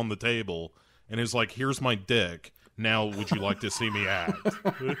right on the table and is like, here's my dick. Now, would you like to see me act?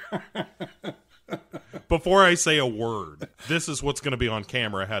 Before I say a word, this is what's going to be on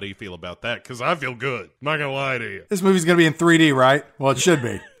camera. How do you feel about that? Because I feel good. I'm not going to lie to you. This movie's going to be in 3D, right? Well, it should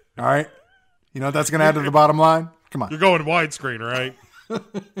be. All right? You know what that's going to add to the bottom line? Come on. You're going widescreen, right?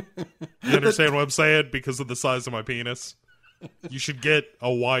 You understand what I'm saying? Because of the size of my penis? You should get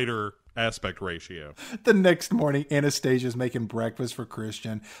a wider aspect ratio. The next morning, Anastasia's making breakfast for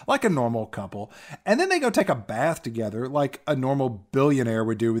Christian, like a normal couple. And then they go take a bath together, like a normal billionaire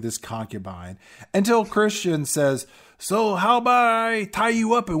would do with his concubine. Until Christian says, so how about I tie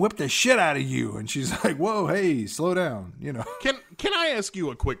you up and whip the shit out of you? And she's like, whoa, hey, slow down, Can I ask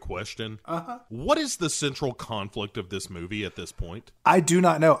you a quick question? Uh-huh. What is the central conflict of this movie at this point? I do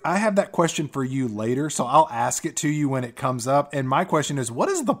not know. I have that question for you later, so I'll ask it to you when it comes up. And my question is, what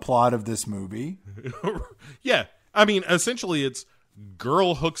is the plot of this movie? Yeah. I mean, essentially it's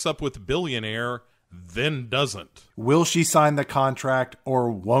girl hooks up with billionaire, then doesn't. Will she sign the contract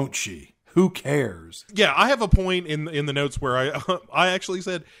or won't she? Who cares? Yeah, I have a point in the notes where I actually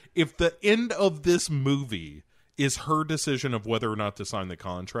said, if the end of this movie is her decision of whether or not to sign the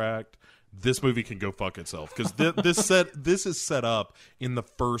contract, this movie can go fuck itself. Because this is set up in the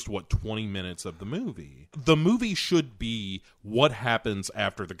first, 20 minutes of the movie. The movie should be what happens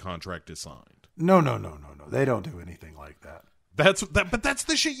after the contract is signed. No. They don't do anything like that. But that's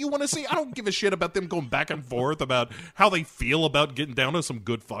the shit you want to see. I don't give a shit about them going back and forth about how they feel about getting down to some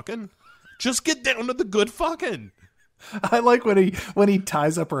good fucking. Just get down to the good fucking. I like when he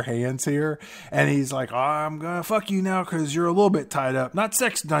ties up her hands here and he's like, oh, I'm going to fuck you now because you're a little bit tied up. Not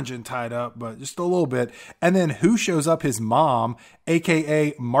sex dungeon tied up, but just a little bit. And then who shows up? His mom,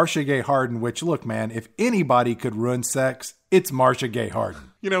 a.k.a. Marcia Gay Harden, which, look, man, if anybody could ruin sex, it's Marcia Gay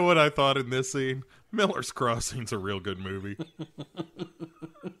Harden. You know what I thought in this scene? Miller's Crossing's a real good movie.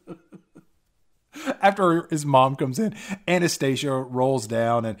 After his mom comes in, Anastasia rolls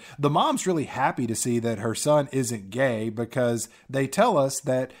down, and the mom's really happy to see that her son isn't gay because they tell us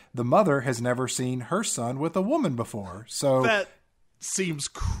that the mother has never seen her son with a woman before. So that seems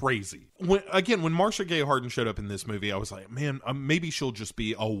crazy. When Marcia Gay Harden showed up in this movie, I was like, man, maybe she'll just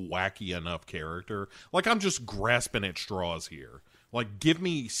be a wacky enough character. Like, I'm just grasping at straws here. Like, give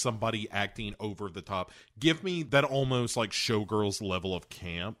me somebody acting over the top. Give me that almost like Showgirls level of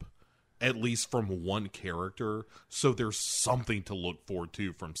camp. At least from one character, so there's something to look forward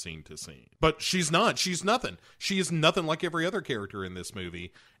to from scene to scene. But she's not. She's nothing. She is nothing like every other character in this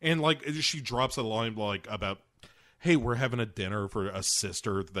movie. And like, she drops a line like about, hey, we're having a dinner for a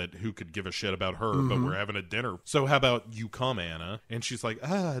sister who could give a shit about her, but we're having a dinner. So how about you come, Anna? And she's like,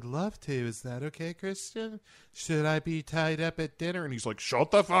 I'd love to. Is that okay, Christian? Should I be tied up at dinner? And he's like, shut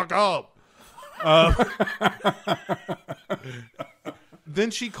the fuck up.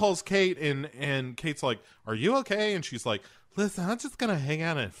 then she calls Kate, and Kate's like, "Are you okay?" And she's like, "Listen, I'm just gonna hang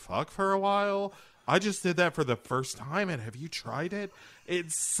out and fuck for a while. I just did that for the first time, and have you tried it?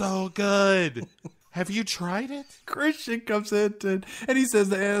 It's so good. Have you tried it?" Christian comes in and he says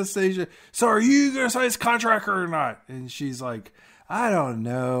to Anastasia, "So are you going to sign this contract or not?" And she's like, "I don't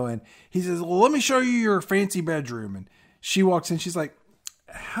know." And he says, "Well, let me show you your fancy bedroom." And she walks in. She's like,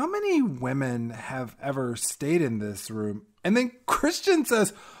 "How many women have ever stayed in this room?" And then Christian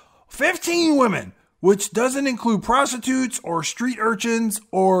says, 15 women. Which doesn't include prostitutes or street urchins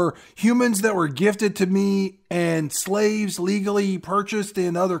or humans that were gifted to me and slaves legally purchased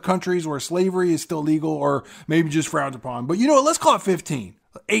in other countries where slavery is still legal or maybe just frowned upon. But you know what? Let's call it 15.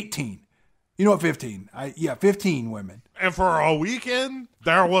 18. You know what? 15. 15 women. And for a weekend,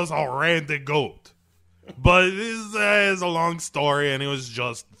 there was a Randy Goat. But this is a long story, and it was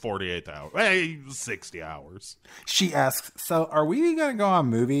just 48 hours. Hey, 60 hours. She asks, "So are we going to go on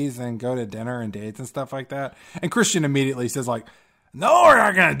movies and go to dinner and dates and stuff like that?" And Christian immediately says, like, "No, we're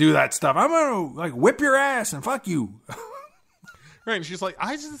not going to do that stuff. I'm going to like whip your ass and fuck you." Right. And she's like,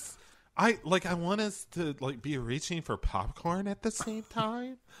 I want us to like be reaching for popcorn at the same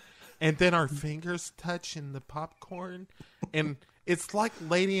time. And then our fingers touch in the popcorn. And it's like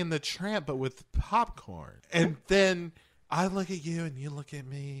Lady and the Tramp, but with popcorn. And then I look at you and you look at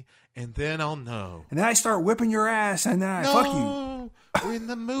me, and then I'll know. And then I start whipping your ass, and then I fuck you. We're in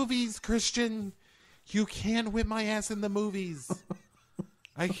the movies, Christian. You can't whip my ass in the movies.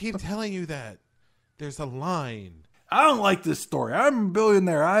 I keep telling you that. There's a line. I don't like this story. I'm a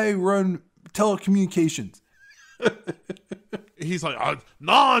billionaire. I run telecommunications. He's like,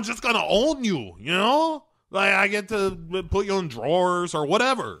 no, I'm just going to own you, you know? Like, I get to put you in drawers or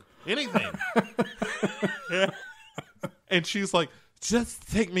whatever. Anything. And she's like,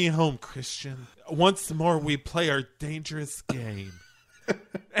 just take me home, Christian. Once more, we play our dangerous game.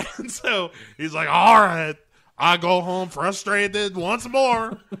 And so he's like, all right. I go home frustrated once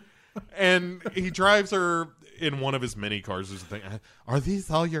more. And he drives her in one of his many cars. There's a thing. Are these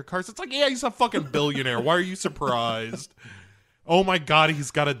all your cars? It's like, yeah, he's a fucking billionaire. Why are you surprised? Oh my God, he's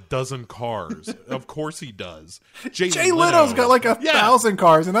got a dozen cars. Of course he does. Jay Leno's got like 1,000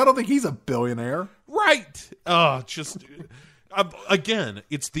 cars, and I don't think he's a billionaire. Right. Again,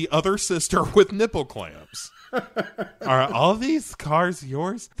 it's the other sister with nipple clamps. Are all these cars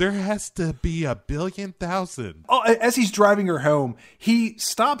yours? There has to be 1,000,000,000. Oh, as he's driving her home, he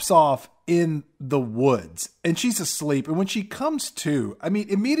stops off in the woods and she's asleep. And when she comes to, I mean,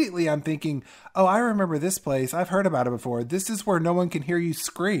 immediately I'm thinking, oh, I remember this place. I've heard about it before. This is where no one can hear you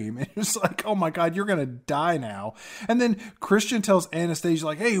scream. And it's like, oh my God, you're going to die now. And then Christian tells Anastasia,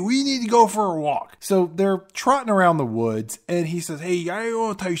 like, hey, we need to go for a walk. So they're trotting around the woods and he says, hey, I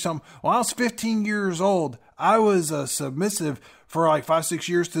want to tell you something. When I was 15 years old, I was submissive for like 5-6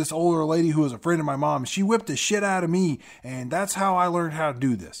 years to this older lady who was a friend of my mom. She whipped the shit out of me, and that's how I learned how to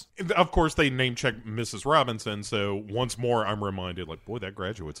do this. Of course, they name check Mrs. Robinson, so once more I'm reminded, like, boy, that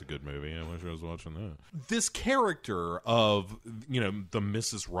Graduate's a good movie. I wish I was watching that. This character of, the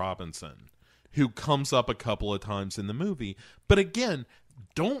Mrs. Robinson, who comes up a couple of times in the movie, but again,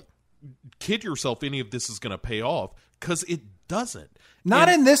 don't kid yourself any of this is going to pay off, because it doesn't. Not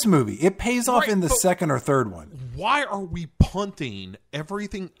in this movie. It pays off in the second or third one. Why are we punting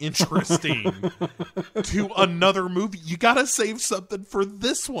everything interesting to another movie? You got to save something for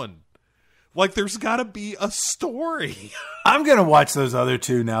this one. Like, there's got to be a story. I'm going to watch those other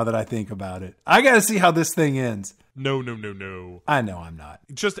two now that I think about it. I got to see how this thing ends. No. I know I'm not.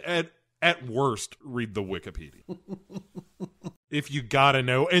 Just at worst, read the Wikipedia. If you got to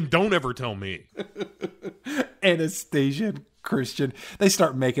know. And don't ever tell me. Anastasia and Christian, they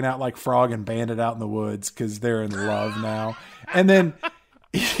start making out like Frog and Bandit out in the woods because they're in love now. And then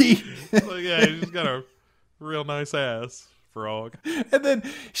he's got a real nice ass, Frog. And then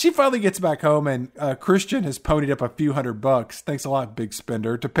she finally gets back home, and Christian has ponied up a few $100. Thanks a lot, big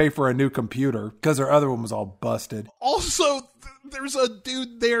spender, to pay for a new computer because her other one was all busted. Also, there's a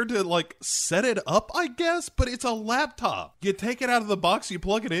dude there to like set it up, I guess, but it's a laptop. You take it out of the box, you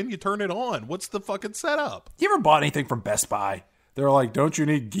plug it in, you turn it on. What's the fucking setup? You ever bought anything from Best Buy? They're like, don't you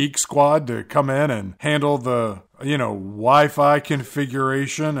need Geek Squad to come in and handle the, Wi-Fi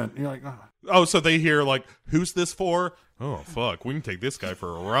configuration? And you're like, oh, so they hear like, who's this for? Oh, fuck, we can take this guy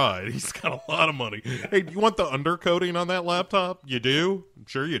for a ride. He's got a lot of money. Hey, do you want the undercoating on that laptop? You do?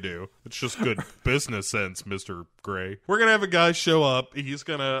 Sure you do. It's just good business sense, Mr. Gray. We're going to have a guy show up. He's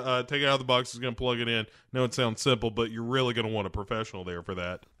going to take it out of the box. He's going to plug it in. No, it sounds simple, but you're really going to want a professional there for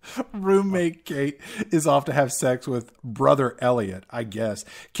that. Roommate Kate is off to have sex with brother Elliot, I guess.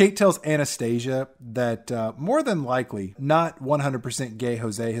 Kate tells Anastasia that more than likely not 100% gay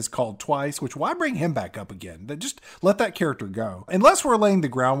Jose has called twice, which why bring him back up again? Just let that character go. Unless we're laying the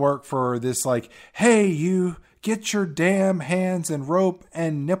groundwork for this like, hey, you get your damn hands and rope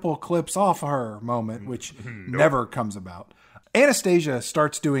and nipple clips off her moment, which never comes about. Anastasia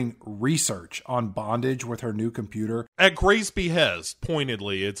starts doing research on bondage with her new computer. At Gray's behest,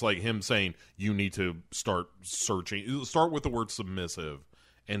 pointedly, it's like him saying, you need to start searching. Start with the word submissive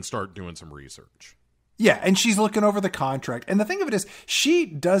and start doing some research. Yeah, and she's looking over the contract. And the thing of it is, she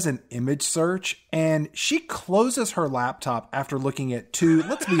does an image search, and she closes her laptop after looking at two,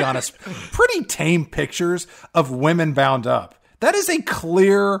 let's be honest, pretty tame pictures of women bound up. That is a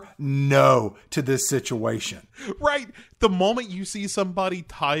clear no to this situation. Right. The moment you see somebody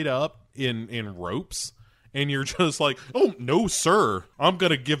tied up in ropes and you're just like, oh, no, sir. I'm going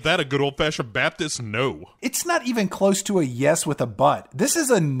to give that a good old-fashioned Baptist no. It's not even close to a yes with a but. This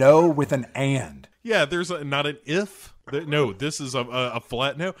is a no with an and. Yeah, there's not an if. No, this is a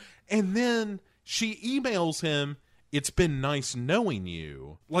flat no. And then she emails him, it's been nice knowing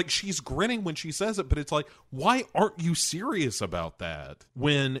you. Like, she's grinning when she says it, but it's like, why aren't you serious about that?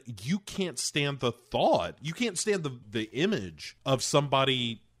 When you can't stand the thought, you can't stand the image of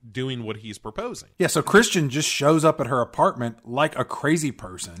somebody doing what he's proposing. Yeah, so Christian just shows up at her apartment like a crazy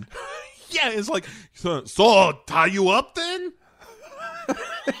person. Yeah, it's like, so I'll tie you up then?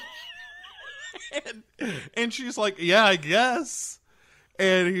 and she's like, yeah, I guess.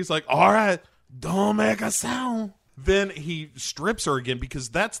 And he's like, all right, don't make a sound. Then he strips her again because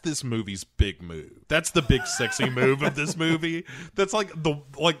that's this movie's big move. That's the big sexy move of this movie. That's like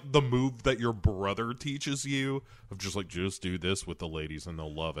the move that your brother teaches you of just like, just do this with the ladies and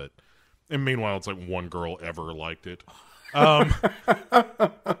they'll love it. And meanwhile, it's like one girl ever liked it.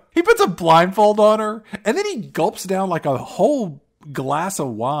 He puts a blindfold on her and then he gulps down like a whole glass of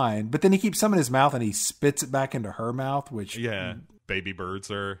wine, but then he keeps some in his mouth and he spits it back into her mouth, which baby birds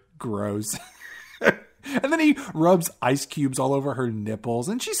are gross. And then he rubs ice cubes all over her nipples,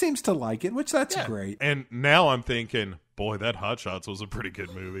 and she seems to like it, which that's great. And now I'm thinking, boy, that Hot Shots was a pretty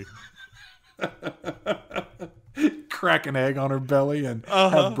good movie. Crack an egg on her belly and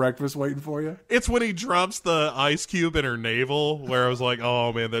have breakfast waiting for you. It's when he drops the ice cube in her navel, where I was like,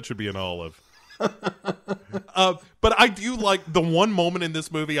 oh man, that should be an olive. But I do like the one moment in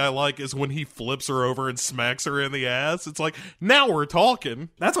this movie I like is when he flips her over and smacks her in the ass. It's like, now we're talking.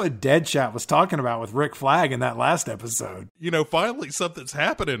 That's what Deadshot was talking about with Rick Flag in that last episode. You know, finally something's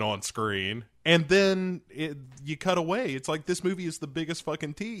happening on screen. And then you cut away. It's like this movie is the biggest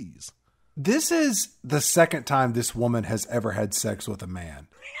fucking tease. This is the second time this woman has ever had sex with a man.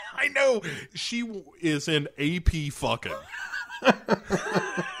 I know. She is in AP fucking.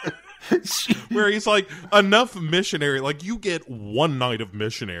 Where he's like, enough missionary. Like, you get one night of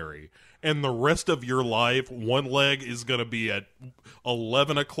missionary, and the rest of your life, one leg is going to be at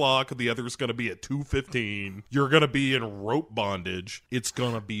 11 o'clock, the other is going to be at 2:15. You're going to be in rope bondage. It's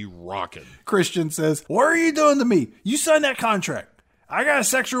going to be rocking. Christian says, what are you doing to me? You signed that contract. I got a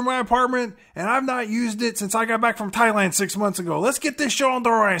sex room in my apartment, and I've not used it since I got back from Thailand 6 months ago. Let's get this show on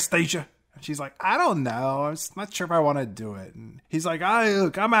the road, Anastasia. She's like, I don't know. I'm not sure if I want to do it. And he's like,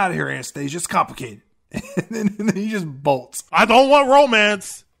 look, I'm out of here, Anastasia. It's complicated. and then he just bolts. I don't want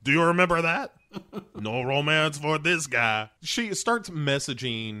romance. Do you remember that? No romance for this guy. She starts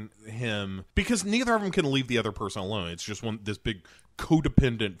messaging him because neither of them can leave the other person alone. It's just this big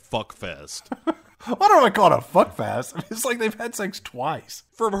codependent fuck fest. I don't know if I call it a fuck fest. It's like they've had sex twice.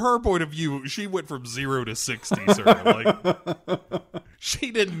 From her point of view, she went from 0 to 60, sir. Like,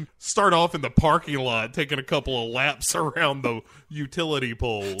 she didn't start off in the parking lot taking a couple of laps around the utility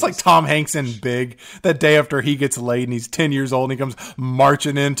poles. It's like Tom Hanks in Big, that day after he gets laid and he's 10 years old and he comes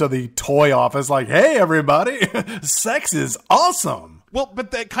marching into the toy office like, hey, everybody, sex is awesome. Well, but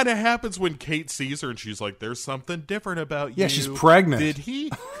that kind of happens when Kate sees her and she's like, there's something different about you. Yeah, she's pregnant. Did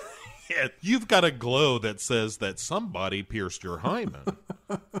he? Yeah, you've got a glow that says that somebody pierced your hymen.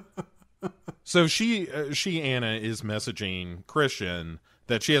 So Anna is messaging Christian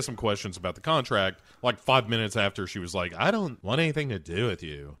that she has some questions about the contract, like 5 minutes after she was like, I don't want anything to do with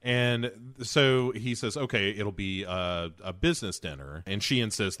you. And so he says, okay, it'll be a business dinner. And she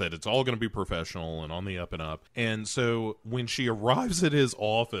insists that it's all going to be professional and on the up and up. And so when she arrives at his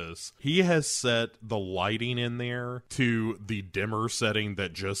office, he has set the lighting in there to the dimmer setting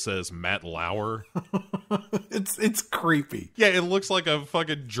that just says Matt Lauer. It's creepy. Yeah, it looks like a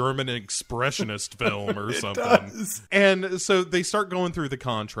fucking German expressionist film or something. Does. And so they start going through the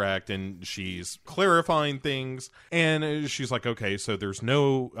contract and she's clarifying things. And she's like, okay, so there's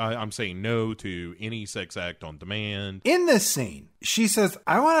no, I'm saying no to any sex act on demand. In this scene, she says,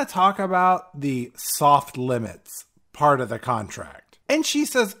 I want to talk about the soft limits part of the contract. And she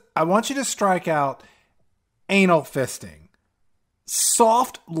says, I want you to strike out anal fisting.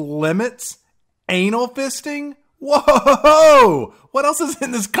 Soft limits? Anal fisting? Whoa! What else is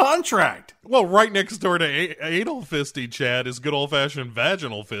in this contract? Well, right next door to anal fisting, Chad, is good old-fashioned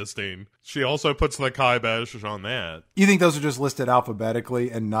vaginal fisting. She also puts the kibosh on that. You think those are just listed alphabetically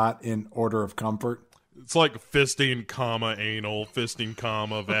and not in order of comfort? It's like fisting, comma, anal, fisting,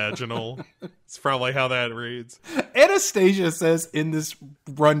 comma, vaginal. It's probably how that reads. Anastasia says in this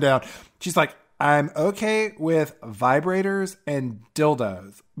rundown, she's like, I'm okay with vibrators and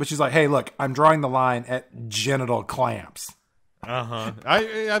dildos. But she's like, hey, look, I'm drawing the line at genital clamps. Uh-huh.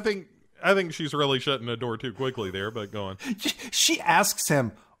 I think she's really shutting the door too quickly there, but go on. She asks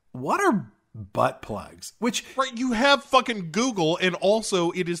him, what are butt plugs? Which, right, you have fucking Google, and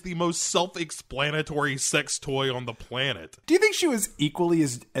also it is the most self-explanatory sex toy on the planet. Do you think she was equally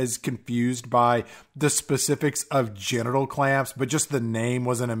as confused by the specifics of genital clamps, but just the name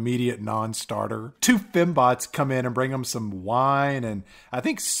was an immediate non-starter? Two fembots come in and bring them some wine and I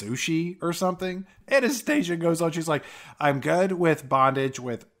think sushi or something. Anastasia goes on, she's like, I'm good with bondage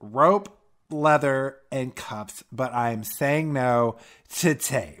with rope, leather, and cuffs, but I'm saying no to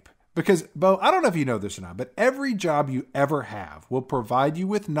tape. Because, Bo, I don't know if you know this or not, but every job you ever have will provide you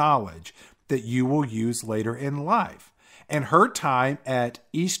with knowledge that you will use later in life. And her time at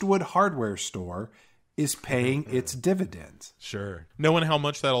Eastwood Hardware Store is paying its dividends. Sure. Knowing how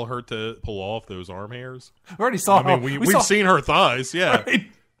much that'll hurt to pull off those arm hairs. We already saw. I mean, we've seen her thighs, yeah. Right?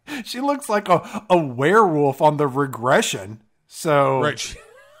 She looks like a werewolf on the regression. So... Right.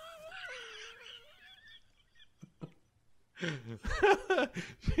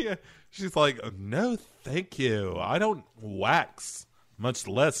 Yeah, she's like, no, thank you. I don't wax, much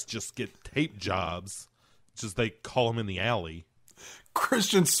less just get tape jobs. Just they call them in the alley.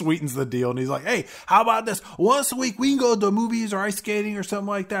 Christian sweetens the deal, and he's like, hey, how about this? Once a week, we can go to the movies or ice skating or something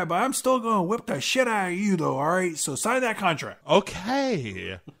like that, but I'm still going to whip the shit out of you, though, all right? So sign that contract.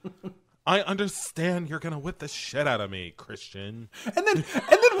 Okay. I understand you're going to whip the shit out of me, Christian. And then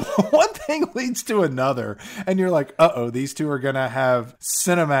one thing leads to another. And you're like, uh-oh, these two are going to have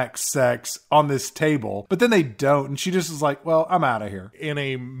Cinemax sex on this table. But then they don't. And she just is like, well, I'm out of here. In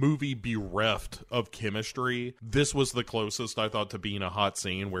a movie bereft of chemistry, this was the closest I thought to being a hot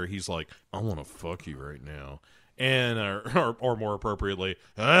scene where he's like, I want to fuck you right now. And, or more appropriately,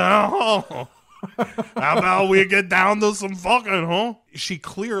 oh, how about we get down to some fucking, huh? She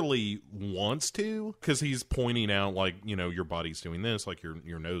clearly wants to, because he's pointing out, like, you know, your body's doing this, like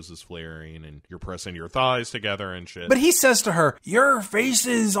your nose is flaring and you're pressing your thighs together and shit. But he says to her, your face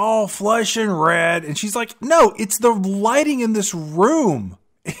is all flush and red. And she's like, no, it's the lighting in this room.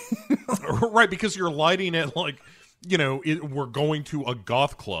 Right, because you're lighting it like, you know, we're going to a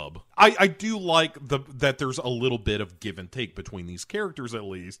goth club. I do like that there's a little bit of give and take between these characters, at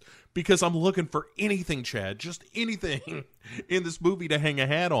least, because I'm looking for anything, Chad, just anything in this movie to hang a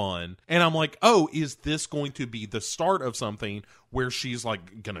hat on. And I'm like, oh, is this going to be the start of something where she's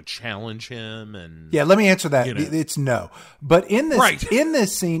like going to challenge him? And yeah, let me answer that. You know. It's no. But in this, right. In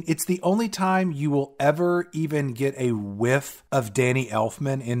this scene, it's the only time you will ever even get a whiff of Danny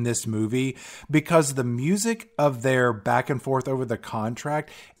Elfman in this movie, because the music of their back and forth over the contract,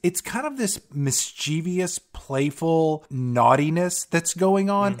 it's kind of this mischievous, playful naughtiness that's going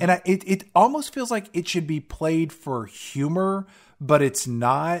on. Mm-hmm. And it almost feels like it should be played for humor, but it's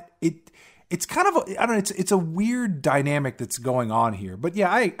not. It's kind of, I don't know, it's a weird dynamic that's going on here. But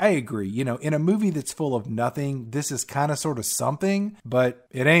yeah, I agree. You know, in a movie that's full of nothing, this is kind of sort of something, but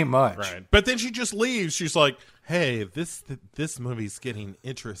it ain't much. Right. But then she just leaves. She's like, hey, this movie's getting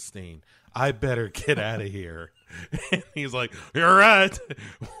interesting. I better get out of here. And he's like, you're right.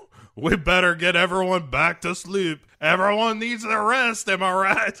 We better get everyone back to sleep. Everyone needs their rest, am I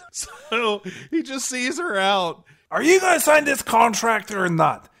right? So he just sees her out. Are you going to sign this contract or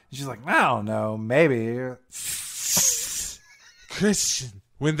not? She's like, I don't know, maybe. Christian,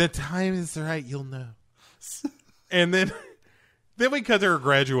 when the time is right, you'll know. And then we cut to her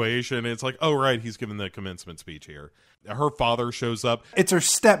graduation. It's like, oh, right, he's giving the commencement speech here. Her father shows up. It's her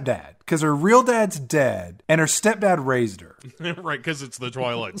stepdad, because her real dad's dead, and her stepdad raised her. Right, because it's the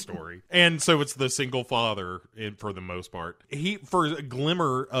Twilight story. And so it's the single father for the most part. For a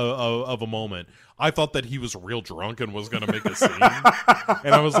glimmer of a moment, I thought that he was real drunk and was going to make a scene.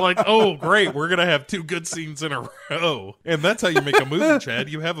 And I was like, oh, great, we're going to have 2 good scenes in a row. And that's how you make a movie, Chad.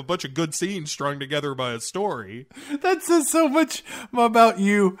 You have a bunch of good scenes strung together by a story. That says so much about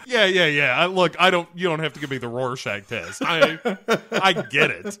you. Yeah. Look, you don't have to give me the Rorschach test. I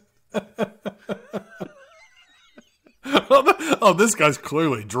get it. Oh, this guy's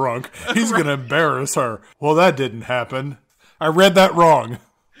clearly drunk. He's going to embarrass her. Well, that didn't happen. I read that wrong.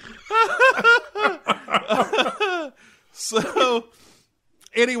 So,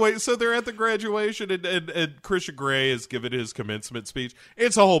 anyway, so they're at the graduation, and Christian Grey is giving his commencement speech.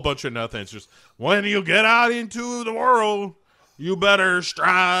 It's a whole bunch of nothing. It's just, when you get out into the world, you better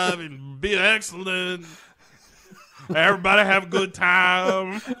strive and be excellent. Everybody have a good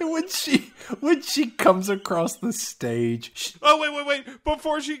time. When she comes across the stage. Oh, wait.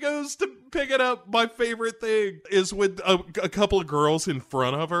 Before she goes to pick it up, my favorite thing is when a couple of girls in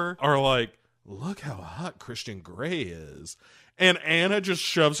front of her are like, look how hot Christian Grey is. And Anna just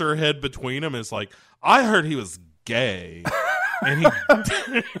shoves her head between them and is like, I heard he was gay. And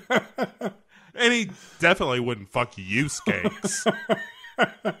he definitely wouldn't fuck you, skanks.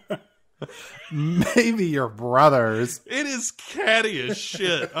 Maybe your brothers. It is catty as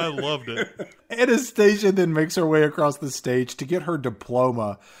shit. I loved it. Anastasia then makes her way across the stage to get her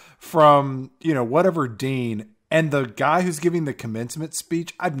diploma from, whatever dean. And the guy who's giving the commencement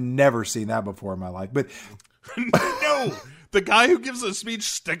speech, I've never seen that before in my life. But no, the guy who gives a speech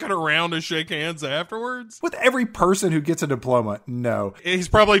sticking around to shake hands afterwards? With every person who gets a diploma, no. He's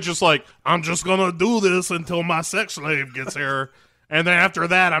probably just like, I'm just going to do this until my sex slave gets here. And then after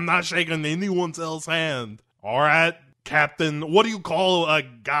that, I'm not shaking anyone's else hand. All right, Captain. What do you call a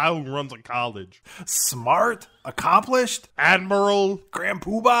guy who runs a college? Smart? Accomplished? Admiral? Grand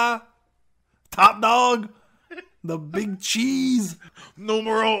Poobah? Top Dog? The Big Cheese?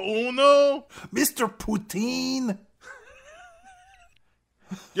 Numero uno? Mr. Poutine?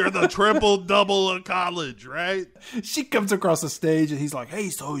 You're the triple-double of college, right? She comes across the stage and he's like, hey,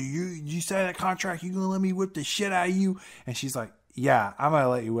 so you signed that contract, you gonna let me whip the shit out of you? And she's like, yeah, I'm gonna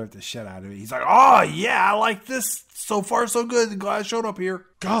let you whip the shit out of me. He's like, oh yeah, I like this. So far so good. Glad I showed up here.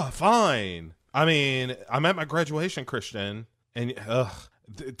 God, fine. I mean, I'm at my graduation, Christian, and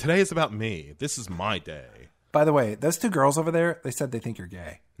today is about me. This is my day. By the way, those 2 girls over there, they said they think you're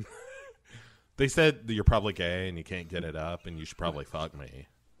gay. They said that you're probably gay and you can't get it up and you should probably fuck me.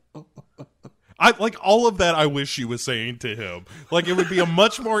 I like all of that. I wish she was saying to him. Like, it would be a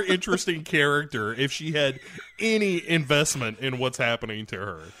much more interesting character if she had any investment in what's happening to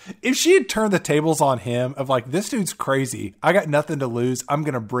her. If she had turned the tables on him of like, this dude's crazy, I got nothing to lose, I'm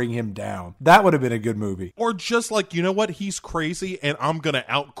going to bring him down. That would have been a good movie. Or just like, you know what? He's crazy and I'm going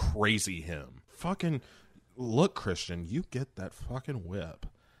to out crazy him. Fucking look, Christian, you get that fucking whip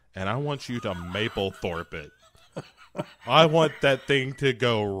and I want you to Maplethorpe it. I want that thing to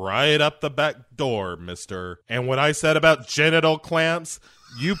go right up the back door, mister. And what I said about genital clamps,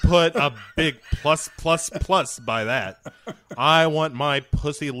 you put a big plus by that. I want my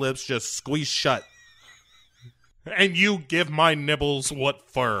pussy lips just squeezed shut. And you give my nibbles what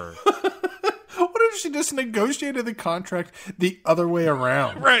fur. What if she just negotiated the contract the other way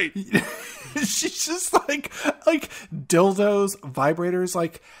around? Right. She's just like dildos, vibrators,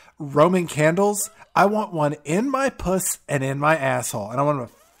 like Roman candles. I want one in my puss and in my asshole. And I want them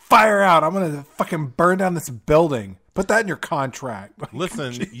to fire out. I'm going to fucking burn down this building. Put that in your contract.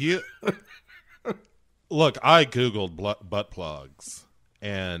 Listen, look, I Googled butt plugs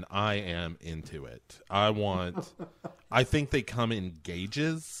and I am into it. I think they come in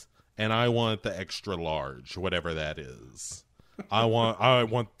gauges and I want the extra large, whatever that is. I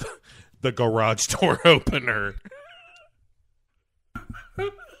want the garage door opener.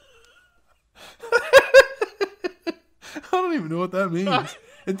 I don't even know what that means.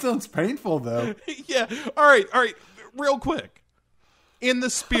 It sounds painful, though. Yeah. All right. Real quick. In the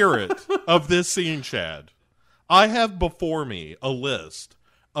spirit of this scene, Chad, I have before me a list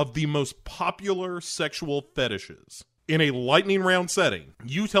of the most popular sexual fetishes. In a lightning round setting,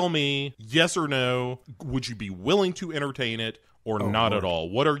 you tell me yes or no. Would you be willing to entertain it or not at all?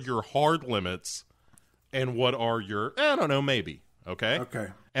 What are your hard limits and what are your, I don't know, maybe. Okay? Okay.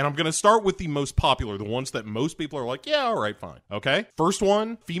 And I'm going to start with the most popular, the ones that most people are like, yeah, all right, fine. Okay? First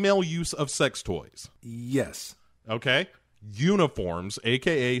one, female use of sex toys. Yes. Okay? Uniforms,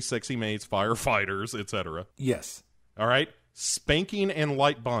 a.k.a. sexy maids, firefighters, etc. Yes. All right? Spanking and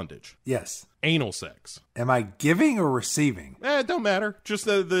light bondage. Yes. Anal sex. Am I giving or receiving? It don't matter. Just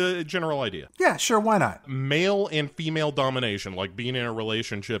the general idea. Yeah, sure, why not? Male and female domination, like being in a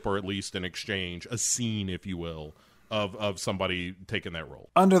relationship or at least an exchange, a scene, if you will. of somebody taking that role.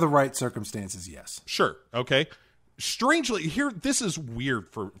 Under the right circumstances, yes. Sure. Okay. Strangely, this is weird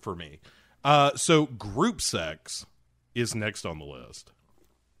for me. So group sex is next on the list.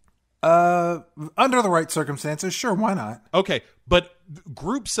 Under the right circumstances, sure, why not? Okay, but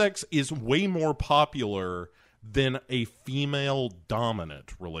group sex is way more popular than a female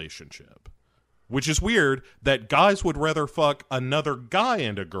dominant relationship, which is weird that guys would rather fuck another guy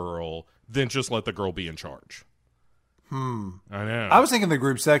and a girl than just let the girl be in charge. I know. I was thinking the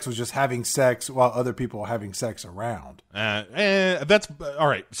group sex was just having sex while other people are having sex around. That's all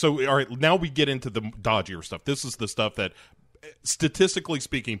right. So, all right, now we get into the dodgier stuff. This is the stuff that, statistically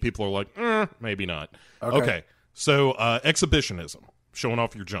speaking, people are like, maybe not. Okay. So, exhibitionism, showing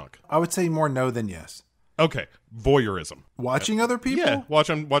off your junk. I would say more no than yes. Okay. Voyeurism. Watching other people? Yeah,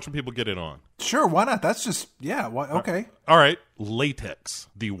 watching people get it on. Sure, why not? That's just, okay. All right. Latex.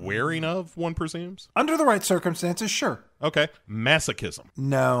 The wearing of, one presumes? Under the right circumstances, sure. Okay. Masochism.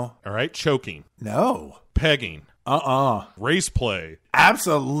 No. All right. Choking. No. Pegging. Race play.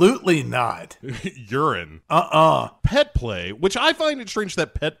 Absolutely not. Urine. Pet play, which I find it strange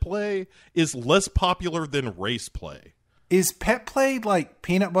that pet play is less popular than race play. Is pet play like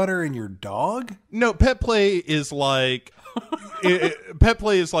peanut butter in your dog? No, pet play is like pet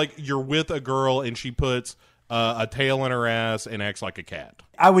play is like you're with a girl and she puts a tail in her ass and acts like a cat.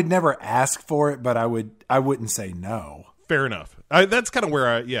 I would never ask for it, but I wouldn't say no. Fair enough. That's kind of where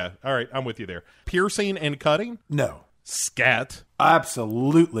all right, I'm with you there. Piercing and cutting? No. Scat?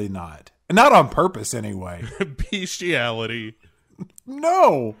 Absolutely not. Not on purpose, anyway. Bestiality?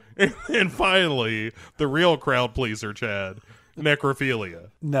 No. And finally, the real crowd pleaser, Chad. Necrophilia?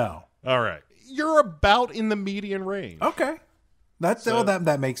 No. All right. You're about in the median range. Okay.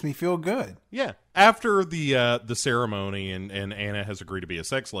 That makes me feel good. Yeah. After the ceremony and Anna has agreed to be a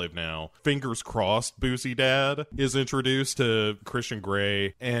sex slave now, fingers crossed, Boozy Dad is introduced to Christian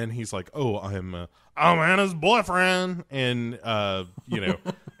Grey, and he's like, "Oh, I'm Anna's boyfriend," and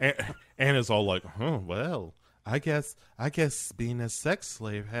Anna's all like, "Oh, well, I guess being a sex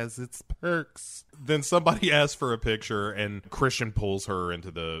slave has its perks." Then somebody asks for a picture, and Christian pulls her into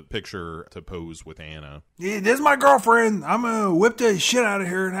the picture to pose with Anna. Yeah, this is my girlfriend. I'm gonna whip the shit out of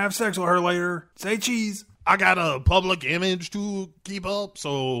her and have sex with her later. Say cheese. I got a public image to keep up,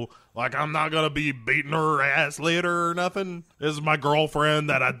 so like I'm not gonna be beating her ass later or nothing. This is my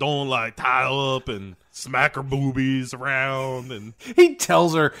girlfriend that I don't like tie up and smack her boobies around. And he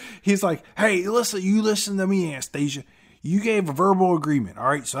tells her, he's like, "Hey, listen to me, Anastasia. You gave a verbal agreement, all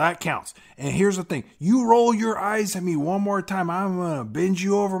right? So that counts. And here's the thing. You roll your eyes at me one more time, I'm going to bend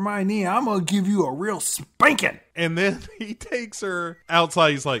you over my knee. I'm going to give you a real spanking." And then he takes her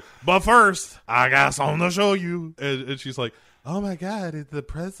outside. He's like, "But first, I got something to show you." And she's like, "Oh my God, the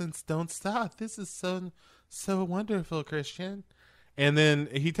presents don't stop. This is so wonderful, Christian." And then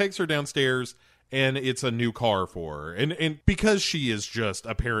he takes her downstairs, and it's a new car for her. And because she is just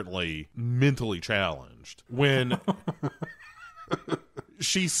apparently mentally challenged, when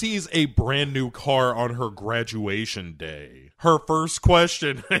she sees a brand new car on her graduation day, her first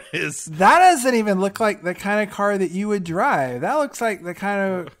question is, "That doesn't even look like the kind of car that you would drive. That looks like the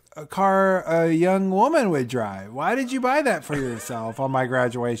kind of a car a young woman would drive. Why did you buy that for yourself on my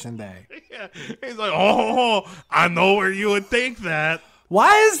graduation day?" Yeah. He's like, "Oh, I know where you would think that.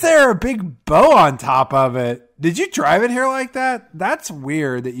 Why is there a big bow on top of it? Did you drive it here like that? That's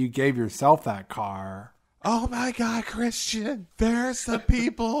weird that you gave yourself that car." Oh my God, Christian, there's some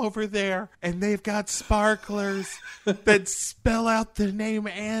people over there, and they've got sparklers that spell out the name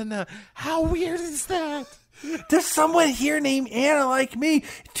Anna. How weird is that? There's someone here named Anna like me.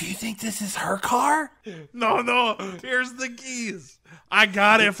 Do you think this is her car? No, here's the keys. I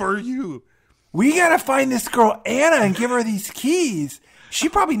got it for you. We gotta find this girl Anna and give her these keys. She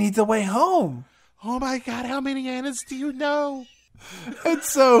probably needs a way home. Oh my God, how many Annas do you know? And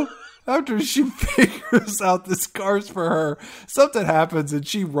so, after she figures out this car's for her, something happens and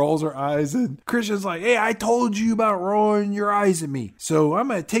she rolls her eyes, and Christian's like, "Hey, I told you about rolling your eyes at me. So I'm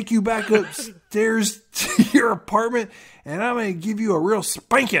going to take you back upstairs to your apartment and I'm going to give you a real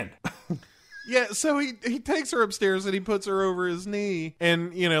spanking." Yeah, so he takes her upstairs and he puts her over his knee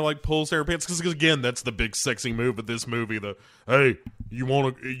and, like pulls her pants. Because, again, that's the big sexy move of this movie. Hey, you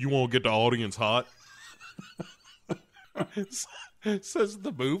want to get the audience hot? Says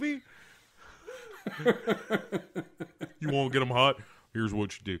the movie. You want to get them hot? Here's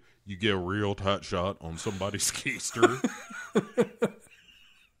what you do. You get a real tight shot on somebody's keister.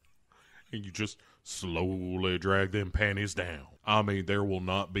 And you just slowly drag them panties down. I mean, there will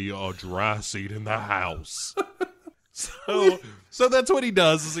not be a dry seat in the house. So that's what he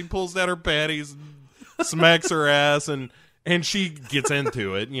does, is he pulls down her panties and smacks her ass, and she gets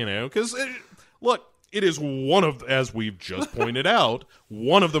into it, because, look, it is one of, as we've just pointed out,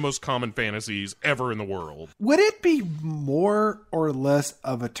 one of the most common fantasies ever in the world. Would it be more or less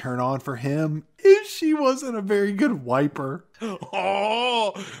of a turn on for him if she wasn't a very good wiper?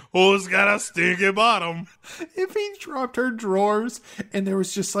 Oh, who's got a stinky bottom? If he dropped her drawers and there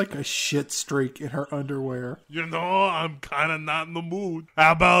was just like a shit streak in her underwear. I'm kind of not in the mood.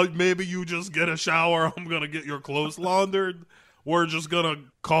 How about maybe you just get a shower? I'm going to get your clothes laundered. We're just going to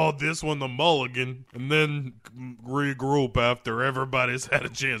call this one the mulligan and then regroup after everybody's had a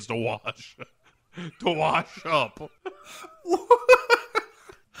chance to wash up.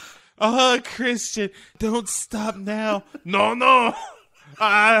 Christian, don't stop now. No.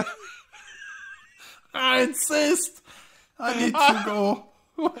 I insist. I need to go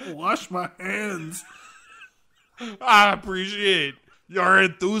wash my hands. I appreciate your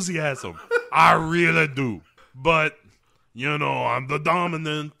enthusiasm. I really do. But, I'm the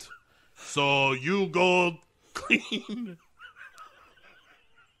dominant. So you go clean.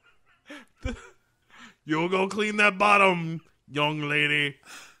 You go clean that bottom, young lady.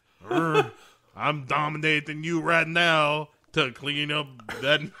 I'm dominating you right now to clean up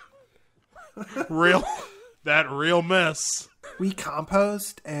that real mess. We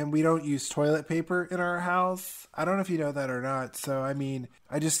compost and we don't use toilet paper in our house. I don't know if you know that or not. So,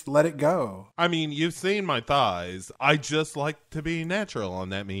 I just let it go. You've seen my thighs. I just like to be natural,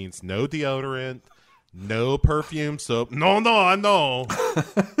 and that means no deodorant, no perfume soap. No, I know.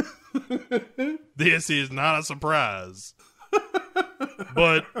 This is not a surprise.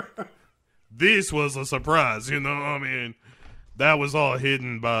 But this was a surprise, that was all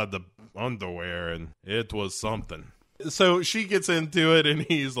hidden by the underwear, and it was something. So she gets into it, and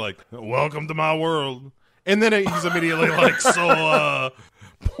he's like, welcome to my world. And then he's immediately like,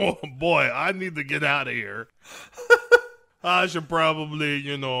 boy, I need to get out of here. I should probably,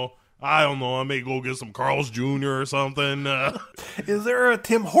 I don't know, I may go get some Carl's Jr. or something. Is there a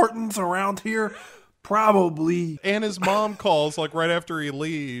Tim Hortons around here? Probably. Anna's mom calls like right after he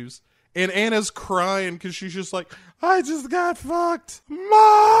leaves, and Anna's crying because she's just like, I just got fucked,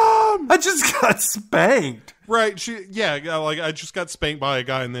 Mom. I just got spanked. Right? I just got spanked by a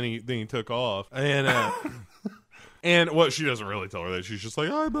guy, and then he took off, and and what she doesn't really tell her that. She's just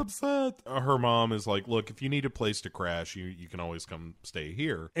like, I'm upset. Her mom is like, look, if you need a place to crash, you can always come stay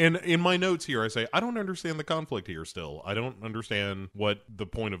here. And in my notes here, I say, I don't understand the conflict here still. I don't understand what the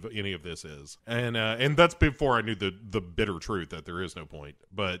point of any of this is. And that's before I knew the bitter truth that there is no point.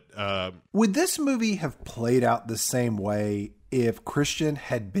 But would this movie have played out the same way if Christian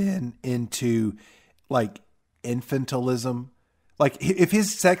had been into like infantilism? Like, if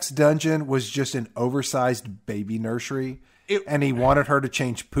his sex dungeon was just an oversized baby nursery and he wanted her to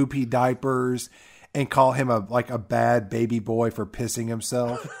change poopy diapers and call him a bad baby boy for pissing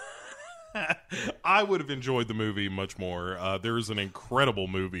himself. I would have enjoyed the movie much more. There is an incredible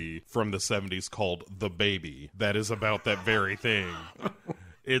movie from the 70s called The Baby that is about that very thing.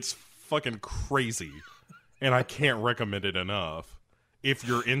 It's fucking crazy. And I can't recommend it enough. If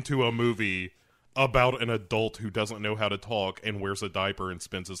you're into a movie about an adult who doesn't know how to talk and wears a diaper and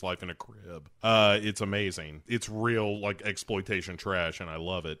spends his life in a crib. It's amazing. It's real, like, exploitation trash, and I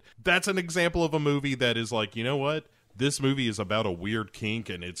love it. That's an example of a movie that is like, you know what? This movie is about a weird kink,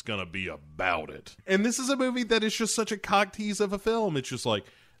 and it's gonna be about it. And this is a movie that is just such a cock tease of a film. It's just like,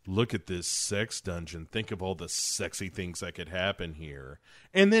 look at this sex dungeon. Think of all the sexy things that could happen here.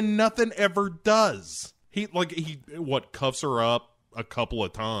 And then nothing ever does. He cuffs her up a couple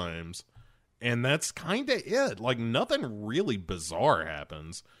of times, and that's kind of it. Like, nothing really bizarre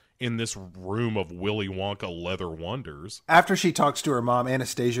happens in this room of Willy Wonka leather wonders. After she talks to her mom,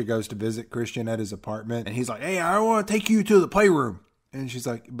 Anastasia goes to visit Christian at his apartment. And he's like, hey, I want to take you to the playroom. And she's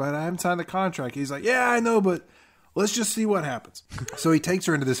like, but I haven't signed the contract. He's like, yeah, I know, but let's just see what happens. So he takes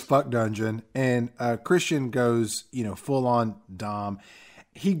her into this fuck dungeon. And Christian goes, full on dom.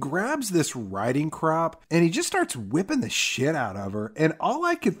 He grabs this riding crop and he just starts whipping the shit out of her. And all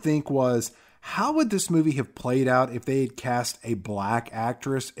I could think was, how would this movie have played out if they had cast a black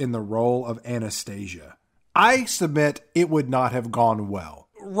actress in the role of Anastasia? I submit it would not have gone well.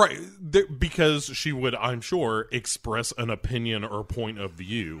 Right, because she would, I'm sure, express an opinion or point of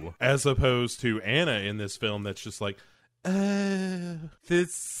view, as opposed to Anna in this film that's just like, this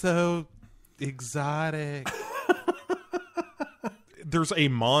is so exotic. There's a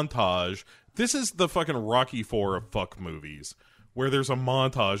montage. This is the fucking Rocky IV of fuck movies, where there's a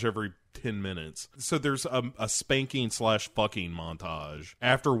montage every 10 minutes. So there's a spanking / fucking montage,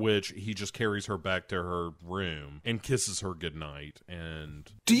 after which he just carries her back to her room and kisses her goodnight. And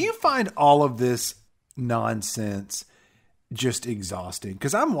do you find all of this nonsense just exhausting.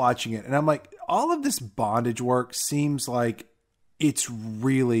 Because I'm watching it and I'm like, all of this bondage work seems like it's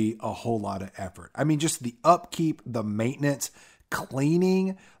really a whole lot of effort. I mean, just the upkeep, the maintenance,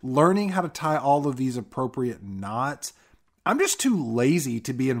 cleaning, learning how to tie all of these appropriate knots. I'm just too lazy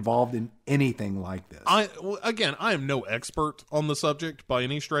to be involved in anything like this. I am no expert on the subject by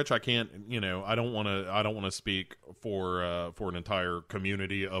any stretch. I can't, I don't want to speak for an entire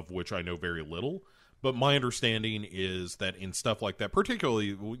community of which I know very little. But my understanding is that in stuff like that,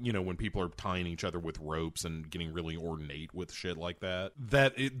 particularly, when people are tying each other with ropes and getting really ornate with shit like that,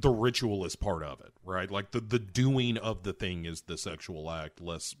 the ritual is part of it, right? Like the doing of the thing is the sexual act,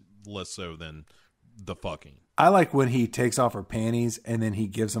 less so than the fucking. I like when he takes off her panties and then he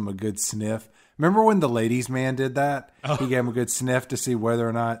gives them a good sniff. Remember when the ladies' man did that? Oh. He gave him a good sniff to see whether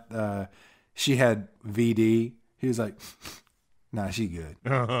or not she had VD. He was like, nah, she good.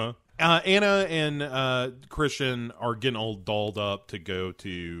 Uh-huh. Anna and Christian are getting all dolled up to go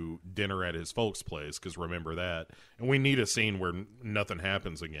to dinner at his folks' place, because remember that. And we need a scene where nothing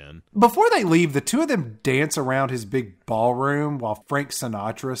happens again. Before they leave, the two of them dance around his big ballroom while Frank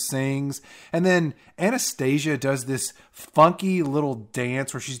Sinatra sings. And then Anastasia does this funky little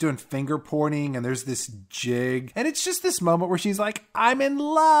dance where she's doing finger pointing and there's this jig. And it's just this moment where she's like, I'm in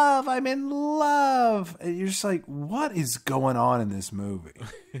love, I'm in love. And you're just like, what is going on in this movie?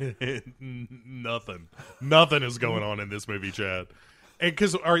 Nothing is going on in this movie, Chad. And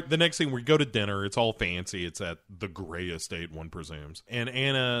because, all right, the next thing, we go to dinner. It's all fancy. It's at the Gray estate, one presumes. And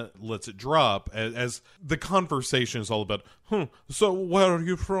Anna lets it drop as the conversation is all about, so where are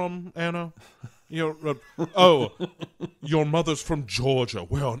you from, Anna? Oh, your mother's from Georgia.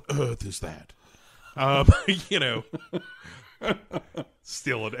 Where on earth is that?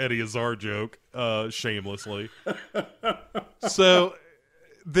 Still an Eddie Izzard joke, shamelessly. So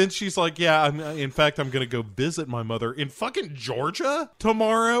then she's like, yeah, in fact, I'm going to go visit my mother in fucking Georgia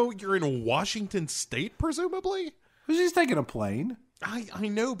tomorrow. You're in Washington State, presumably? She's taking a plane. I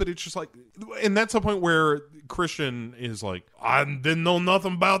know, but it's just like, and that's the point where Christian is like, I didn't know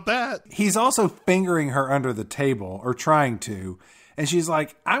nothing about that. He's also fingering her under the table, or trying to. And she's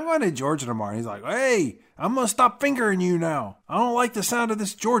like, I'm going to Georgia tomorrow. And he's like, hey, I'm going to stop fingering you now. I don't like the sound of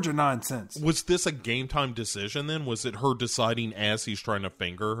this Georgia nonsense. Was this a game time decision then? Was it her deciding as he's trying to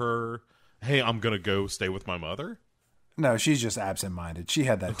finger her, hey, I'm going to go stay with my mother? No, she's just absent-minded. She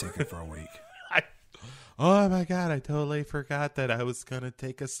had that ticket for a week. Oh my God, I totally forgot that I was going to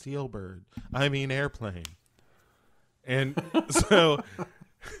take a airplane. And so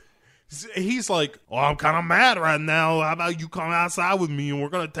he's like, oh, I'm kind of mad right now. How about you come outside with me and we're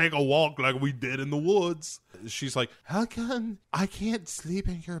going to take a walk like we did in the woods? She's like, how come I can't sleep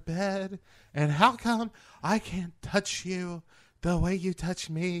in your bed? And how come I can't touch you the way you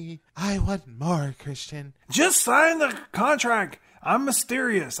touch me? I want more, Christian. Just sign the contract. I'm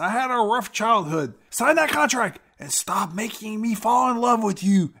mysterious. I had a rough childhood. Sign that contract and stop making me fall in love with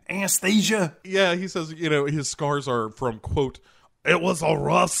you, Anastasia. Yeah, he says, his scars are from, quote, it was a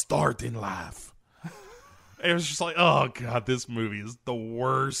rough start in life. It was just like, oh God, this movie is the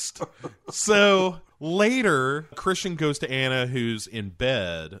worst. So later, Christian goes to Anna, who's in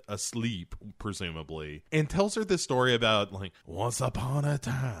bed, asleep, presumably, and tells her this story about, like, once upon a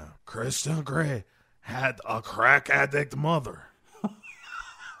time, Christian Grey had a crack addict mother.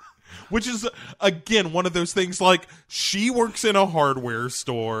 Which is, again, one of those things like, she works in a hardware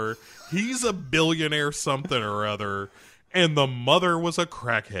store, he's a billionaire something or other, and the mother was a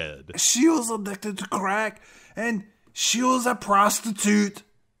crackhead. She was addicted to crack, and she was a prostitute.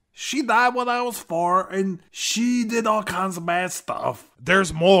 She died when I was 4, and she did all kinds of bad stuff.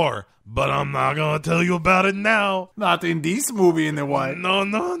 There's more, but I'm not going to tell you about it now. Not in this movie, anyway.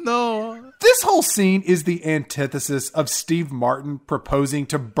 No. This whole scene is the antithesis of Steve Martin proposing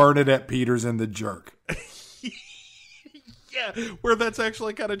to Bernadette Peters in The Jerk. Yeah, where that's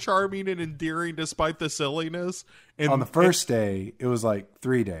actually kind of charming and endearing despite the silliness. And on the first day, it was like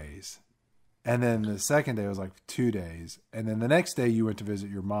 3 days. And then the second day was like 2 days. And then the next day you went to visit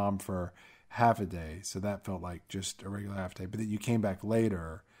your mom for half a day. So that felt like just a regular half day. But then you came back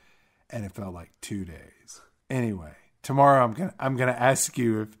later and it felt like 2 days. Anyway, tomorrow I'm gonna ask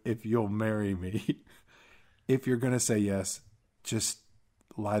you if you'll marry me. If you're gonna say yes, just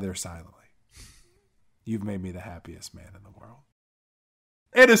lie there silently. You've made me the happiest man in the world.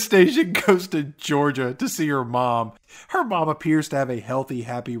 Anastasia goes to Georgia to see her mom. Her mom appears to have a healthy,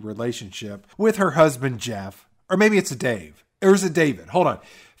 happy relationship with her husband, Jeff. Or maybe it's a Dave. Or is it David? Hold on.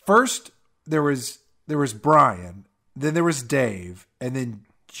 First, there was Brian. Then there was Dave. And then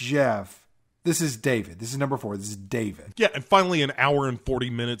Jeff. This is David. This is number 4. This is David. Yeah, and finally an hour and 40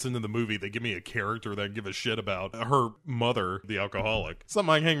 minutes into the movie, they give me a character that I give a shit about. Her mother, the alcoholic.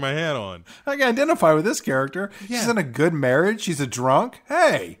 Something I can hang my hat on. I can identify with this character. Yeah. She's in a good marriage. She's a drunk.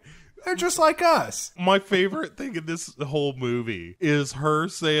 Hey, they're just like us. My favorite thing in this whole movie is her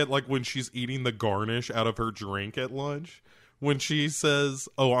saying, like, when she's eating the garnish out of her drink at lunch, when she says,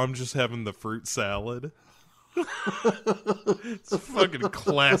 "Oh, I'm just having the fruit salad." It's fucking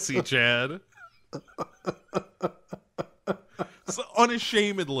classy, Chad. So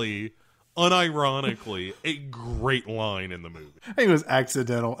unashamedly, unironically, a great line in the movie. I think it was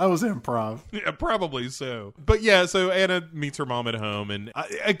accidental. That was improv. Yeah, probably so. But yeah, so Anna meets her mom at home, and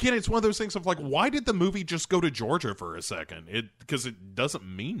again, it's one of those things of like, why did the movie just go to Georgia for a second? Because it doesn't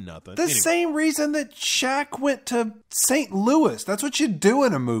mean nothing. The same reason that Shaq went to St. Louis. That's what you do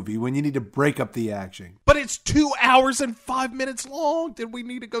in a movie when you need to break up the action. But it's 2 hours and 5 minutes long. Did we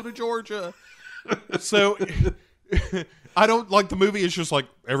need to go to Georgia? So I don't like the movie. It's just like,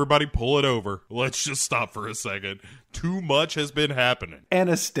 everybody pull it over. Let's just stop for a second. Too much has been happening.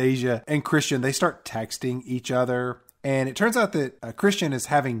 Anastasia and Christian, they start texting each other. And it turns out that Christian is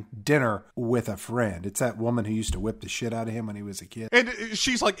having dinner with a friend. It's that woman who used to whip the shit out of him when he was a kid. And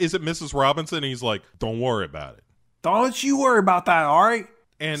she's like, "Is it Mrs. Robinson?" And he's like, "Don't worry about it. Don't you worry about that, all right?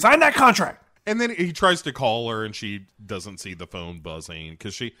 And sign that contract." And then he tries to call her, and she doesn't see the phone buzzing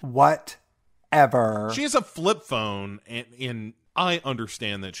because Whatever. She has a flip phone, and I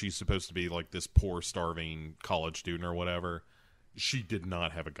understand that she's supposed to be like this poor, starving college student or whatever. She did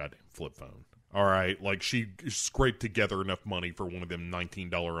not have a goddamn flip phone. All right, like she scraped together enough money for one of them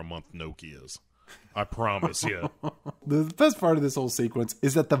 $19 a month Nokias. I promise you. The best part of this whole sequence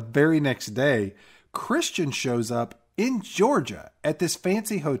is that the very next day, Christian shows up in Georgia at this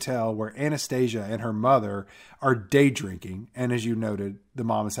fancy hotel where Anastasia and her mother are day drinking. And as you noted, the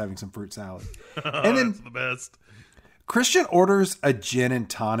mom is having some fruit salad. And then that's the best. Christian orders a gin and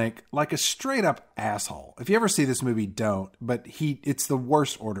tonic like a straight up asshole. If you ever see this movie, don't. But it's the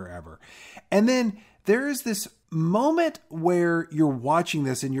worst order ever. And then there is this moment where you're watching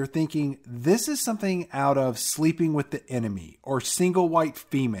this and you're thinking, this is something out of Sleeping with the Enemy or Single White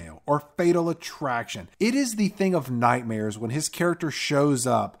Female or Fatal Attraction. It is the thing of nightmares when his character shows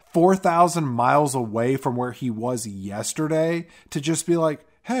up 4,000 miles away from where he was yesterday to just be like,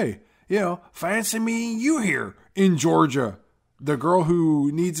 hey, fancy meeting you here in Georgia. The girl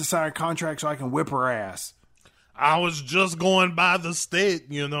who needs to sign a contract so I can whip her ass. I was just going by the state,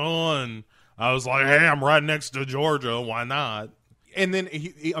 and I was like, hey, I'm right next to Georgia. Why not? And then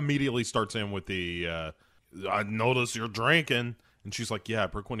he immediately starts in with the, I notice you're drinking. And she's like, yeah, I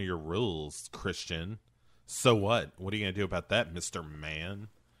broke one of your rules, Christian. So what? What are you going to do about that, Mr. Man?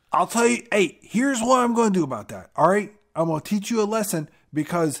 I'll tell you, hey, here's what I'm going to do about that. All right? I'm going to teach you a lesson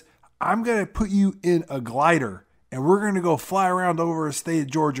because I'm going to put you in a glider and we're going to go fly around over the state of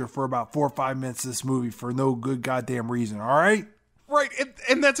Georgia for about 4 or 5 minutes this movie for no good goddamn reason. All right? Right,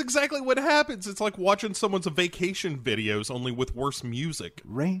 and that's exactly what happens. It's like watching someone's vacation videos, only with worse music.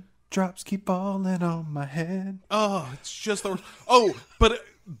 Raindrops keep falling on my head. Oh, it's just the worst. Oh, but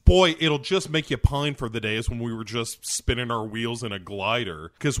boy, it'll just make you pine for the days when we were just spinning our wheels in a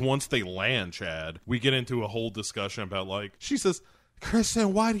glider. Because once they land, Chad, we get into a whole discussion about, like, she says,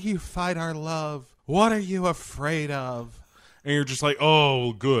 Kristen, why do you fight our love? What are you afraid of? And you're just like,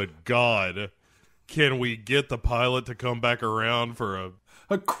 oh, good God. Can we get the pilot to come back around for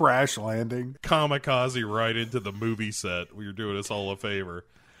a crash landing? Kamikaze right into the movie set. You're doing us all a favor.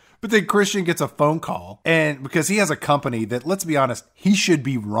 But then Christian gets a phone call, and because he has a company that, let's be honest, he should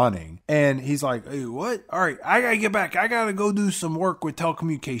be running. And he's like, hey, what? All right, I got to get back. I got to go do some work with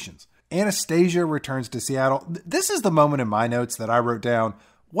telecommunications. Anastasia returns to Seattle. This is the moment in my notes that I wrote down.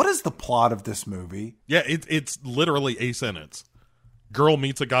 What is the plot of this movie? Yeah, it's literally a sentence. Girl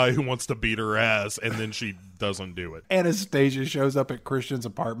meets a guy who wants to beat her ass, and then she doesn't do it. Anastasia shows up at Christian's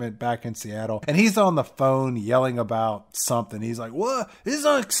apartment back in Seattle, and he's on the phone yelling about something. He's like, what? This is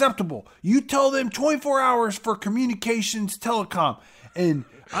unacceptable. You tell them 24 hours for communications telecom, and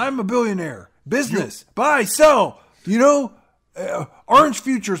I'm a billionaire. Business. Buy, sell, orange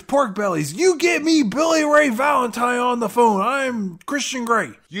futures, pork bellies. You get me Billy Ray Valentine on the phone. I'm Christian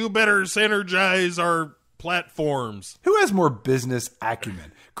Grey. You better synergize our platforms. Who has more business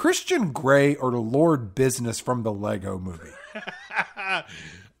acumen, Christian Grey or Lord Business from the Lego movie?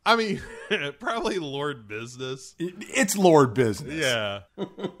 I mean, probably Lord Business. It's Lord Business. Yeah.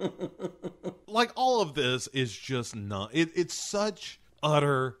 Like, all of this is just not, it's such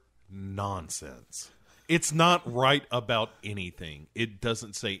utter nonsense. It's not right about anything. It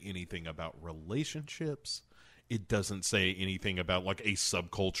doesn't say anything about relationships. It doesn't say anything about like a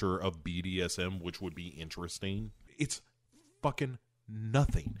subculture of BDSM, which would be interesting. It's fucking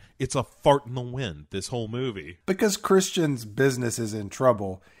nothing. It's a fart in the wind, this whole movie. Because Christian's business is in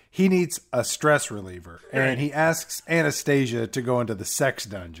trouble, he needs a stress reliever, and he asks Anastasia to go into the sex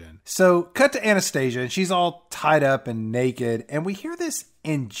dungeon. So, cut to Anastasia, and she's all tied up and naked, and we hear this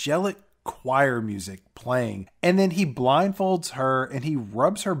angelic choir music playing, and then he blindfolds her, and he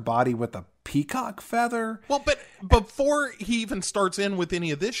rubs her body with a peacock feather. Well, but before he even starts in with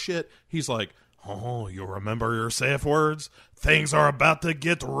any of this shit, he's like, oh, you remember your safe words? Things are about to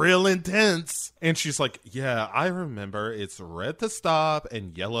get real intense. And she's like, yeah, I remember. It's red to stop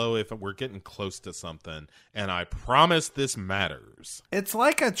and yellow if we're getting close to something. And I promise this matters. It's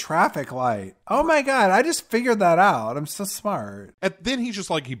like a traffic light. Oh my God, I just figured that out. I'm so smart. And then he's just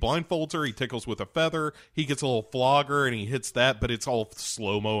like, he blindfolds her, he tickles with a feather, he gets a little flogger and he hits that, but it's all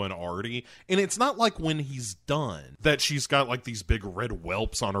slow-mo and arty. And it's not like when he's done that she's got like these big red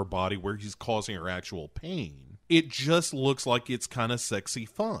whelps on her body where he's causing her actual pain. It just looks like it's kind of sexy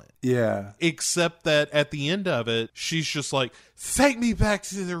fun. Yeah. Except that at the end of it, she's just like, take me back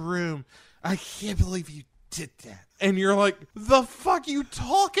to the room. I can't believe you did that. And you're like, the fuck you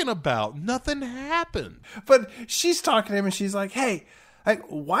talking about? Nothing happened. But she's talking to him and she's like, hey, like,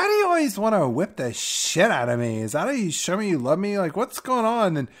 why do you always want to whip the shit out of me? Is that how you show me you love me? Like, what's going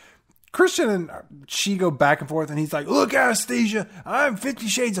on? And Christian and she go back and forth and he's like, look, Anastasia, I'm 50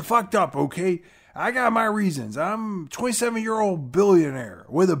 shades of fucked up, okay? I got my reasons. I'm a 27-year-old billionaire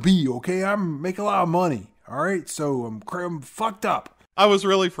with a B, okay? I'm making a lot of money, all right? So I'm fucked up. I was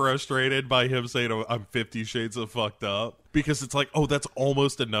really frustrated by him saying, oh, I'm 50 shades of fucked up. Because it's like, oh, that's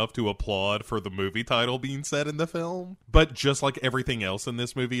almost enough to applaud for the movie title being said in the film. But just like everything else in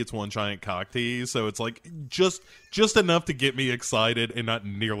this movie, it's one giant cock tease. So it's like just enough to get me excited and not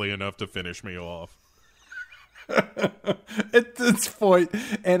nearly enough to finish me off. At this point,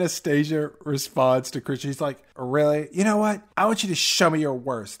 Anastasia responds to Christian. He's like, really? You know what? I want you to show me your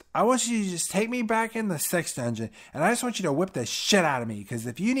worst. I want you to just take me back in the sex dungeon, and I just want you to whip the shit out of me. Because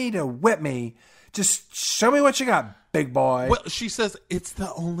if you need to whip me, just show me what you got, big boy. Well, she says, it's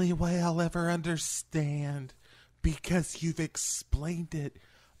the only way I'll ever understand. Because you've explained it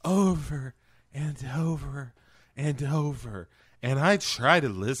over and over and over. And I try to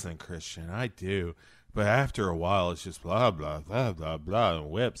listen, Christian. I do. But after a while, it's just blah, blah, blah, blah, blah, and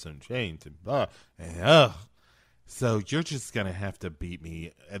whips and chains and blah. And ugh. So you're just going to have to beat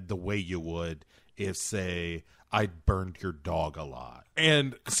me the way you would if, say, I burned your dog a lot.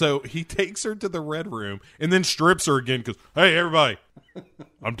 And so he takes her to the red room and then strips her again because, hey, everybody,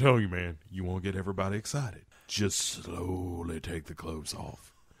 I'm telling you, man, you won't get everybody excited. Just slowly take the clothes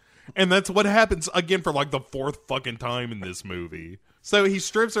off. And that's what happens again for like the fourth fucking time in this movie. So he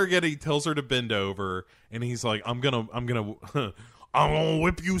strips her again, he tells her to bend over, and he's like, I'm gonna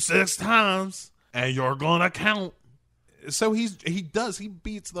whip you 6 times, and you're gonna count. So he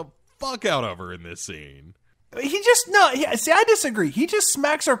beats the fuck out of her in this scene. See, I disagree. He just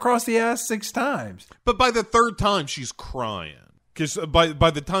smacks her across the ass 6 times. But by the 3rd time, she's crying. Because by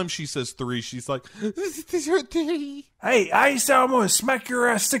the time she says 3, she's like, hey, I said I'm gonna smack your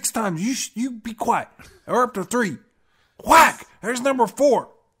ass 6 times. You be quiet. Or up to 3. Whack! There's number 4.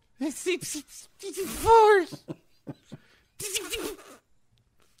 4.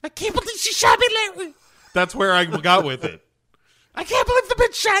 I can't believe she shot me, Larry. That's where I got with it. I can't believe the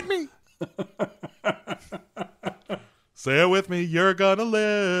bitch shot me. Say it with me. You're gonna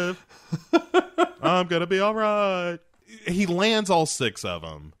live. I'm gonna be all right. He lands all 6 of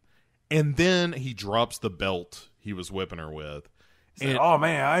them, and then he drops the belt he was whipping her with. And, oh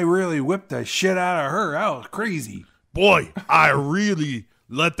man, I really whipped the shit out of her. That was crazy. Boy, I really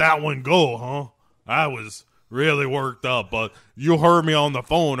let that one go, huh? I was really worked up, but you heard me on the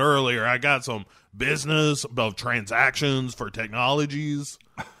phone earlier. I got some business about transactions for technologies.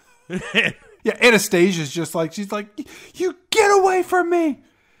 Yeah, Anastasia's just like, she's like, you get away from me.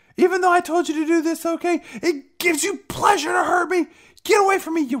 Even though I told you to do this, okay? It gives you pleasure to hurt me. Get away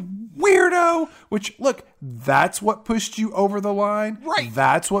from me, you weirdo. Which, look, that's what pushed you over the line. Right.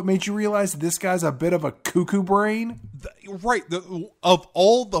 That's what made you realize this guy's a bit of a cuckoo brain. Right. Of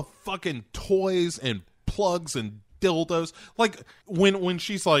all the fucking toys and plugs and dildos, like when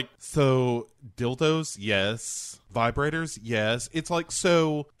she's like, so dildos, yes. Vibrators, yes. It's like,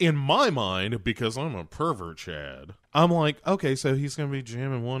 so in my mind, because I'm a pervert, Chad, I'm like, okay, so he's going to be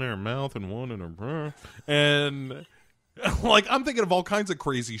jamming one in her mouth and one in her, and like, I'm thinking of all kinds of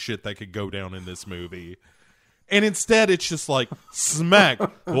crazy shit that could go down in this movie. And instead, it's just like, smack.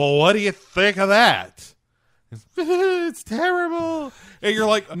 Well, what do you think of that? It's terrible. And you're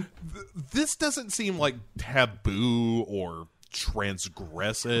like, this doesn't seem like taboo or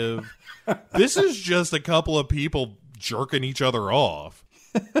transgressive. This is just a couple of people jerking each other off.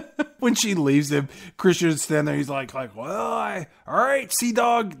 When she leaves him, Christian's standing there. He's like, well, all right, Sea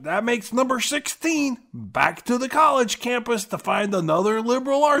Dog, that makes number 16. Back to the college campus to find another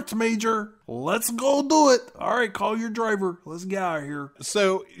liberal arts major. Let's go do it. All right, call your driver. Let's get out of here.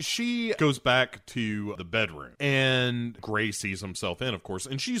 So she goes back to the bedroom, and Gray sees himself in, of course,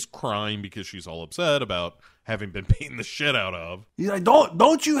 and she's crying because she's all upset about having been beaten the shit out of. He's like,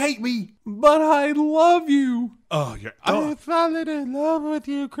 don't you hate me? But I love you. Oh, yeah. I've fallen in love with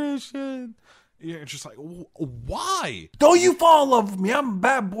you, Christian. Yeah, just like, why? Don't you fall in love with me? I'm a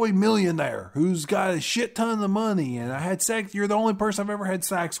bad boy millionaire who's got a shit ton of money, and I had sex. You're the only person I've ever had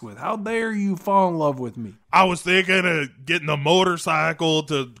sex with. How dare you fall in love with me? I was thinking of getting a motorcycle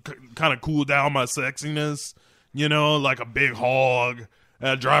to kind of cool down my sexiness, like a big hog.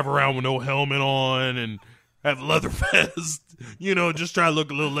 I'd drive around with no helmet on and have a leather vest, just try to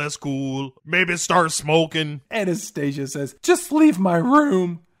look a little less cool. Maybe start smoking. Anastasia says, just leave my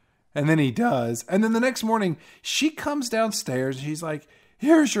room. And then he does. And then the next morning, she comes downstairs and she's like,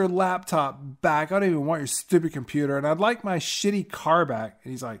 here's your laptop back. I don't even want your stupid computer. And I'd like my shitty car back.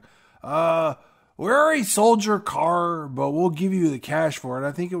 And he's like, we already sold your car, but we'll give you the cash for it.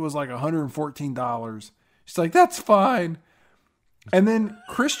 I think it was like $114. She's like, that's fine. And then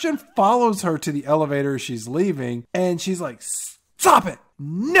Christian follows her to the elevator as she's leaving. And she's like, stop it.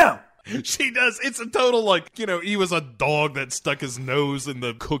 No. She does. It's a total he was a dog that stuck his nose in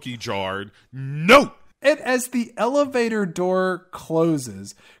the cookie jar. No! And as the elevator door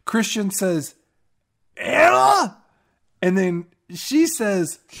closes, Christian says, Anna! And then she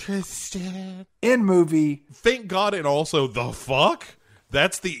says, Christian. In movie. Thank God, and also, the fuck?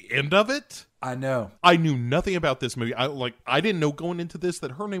 That's the end of it? I know. I knew nothing about this movie. I didn't know going into this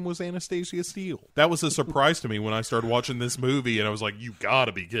that her name was Anastasia Steele. That was a surprise to me when I started watching this movie, and I was like, you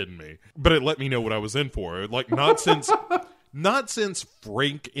gotta be kidding me. But it let me know what I was in for. Not since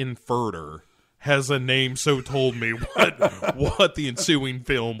Frank Infurter has a name so told me what the ensuing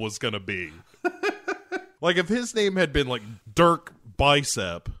film was gonna be. If his name had been Dirk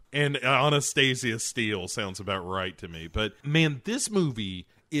Bicep and Anastasia Steele sounds about right to me. But man, this movie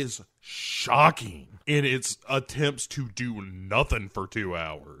is shocking in its attempts to do nothing for 2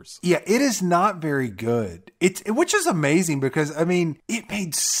 hours. Yeah, it is not very good. Which is amazing because, it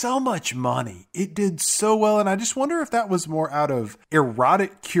made so much money. It did so well, and I just wonder if that was more out of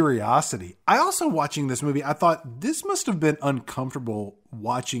erotic curiosity. I also, watching this movie, I thought this must have been uncomfortable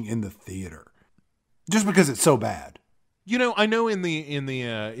watching in the theater. Just because it's so bad. I know in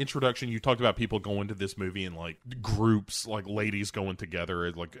the introduction you talked about people going to this movie in groups, ladies going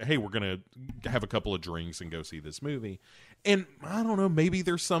together, hey, we're gonna have a couple of drinks and go see this movie. And I don't know, maybe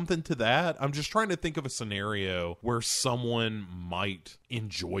there's something to that. I'm just trying to think of a scenario where someone might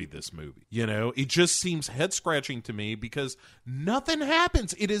enjoy this movie. It just seems head scratching to me because nothing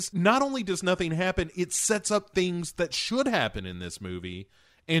happens. It is not only does nothing happen, it sets up things that should happen in this movie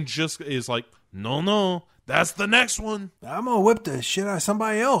and just is like, no. That's the next one. I'm going to whip the shit out of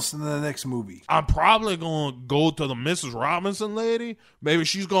somebody else in the next movie. I'm probably going to go to the Mrs. Robinson lady. Maybe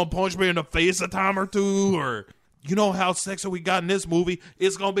she's going to punch me in the face a time or two. Or, how sexy we got in this movie?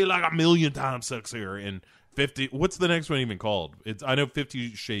 It's going to be like 1,000,000 times sexier. And 50, what's the next one even called? I know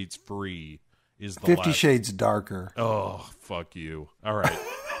 50 Shades Free is the 50 Shades Darker. Oh, fuck you. All right.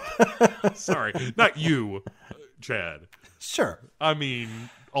 Sorry. Not you, Chad. Sure.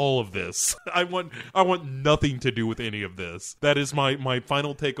 All of this. I want nothing to do with any of this. That is my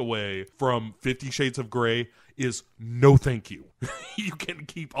final takeaway from 50 Shades of Grey is no thank you. You can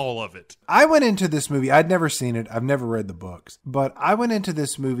keep all of it. I went into this movie, I'd never seen it, I've never read the books, but I went into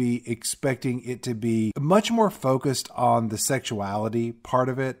this movie expecting it to be much more focused on the sexuality part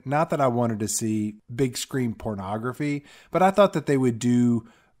of it. Not that I wanted to see big screen pornography, but I thought that they would do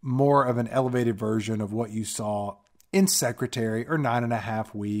more of an elevated version of what you saw in Secretary or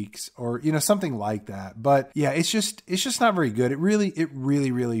 9.5 Weeks or, something like that. But yeah, it's just not very good. It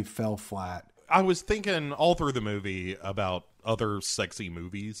really fell flat. I was thinking all through the movie about other sexy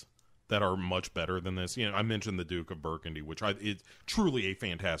movies that are much better than this. I mentioned The Duke of Burgundy, which it's truly a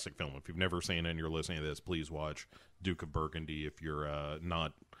fantastic film. If you've never seen it and you're listening to this, please watch Duke of Burgundy if you're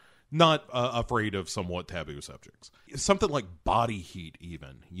not afraid of somewhat taboo subjects. Something like Body Heat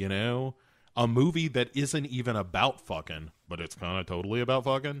even, a movie that isn't even about fucking, but it's kind of totally about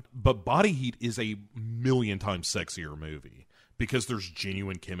fucking. But Body Heat is a 1,000,000 times sexier movie because there's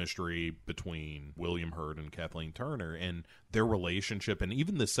genuine chemistry between William Hurt and Kathleen Turner, and their relationship, and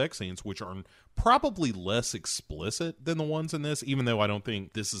even the sex scenes, which are probably less explicit than the ones in this, even though I don't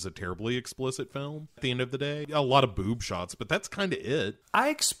think this is a terribly explicit film at the end of the day. A lot of boob shots, but that's kind of it. I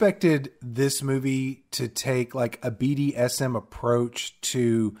expected this movie to take like a BDSM approach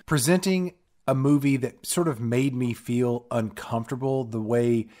to presenting a movie that sort of made me feel uncomfortable, the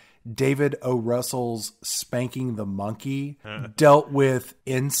way David O. Russell's Spanking the Monkey dealt with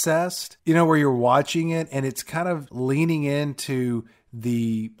incest, where you're watching it and it's kind of leaning into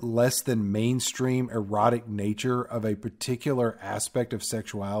the less than mainstream erotic nature of a particular aspect of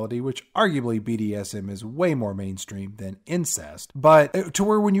sexuality, which arguably BDSM is way more mainstream than incest. But to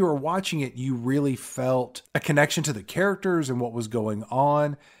where when you were watching it, you really felt a connection to the characters and what was going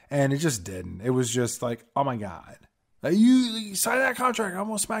on. And it just didn't. It was just like, oh my God. You sign that contract, I'm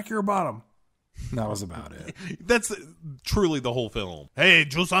going to smack your bottom. That was about it. That's truly the whole film. Hey,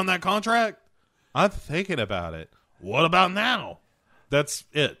 did you sign that contract? I'm thinking about it. What about now? That's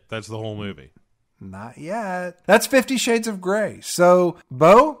it. That's the whole movie. Not yet. That's 50 Shades of Grey. So,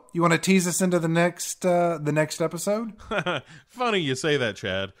 Bo, you want to tease us into the next episode? Funny you say that,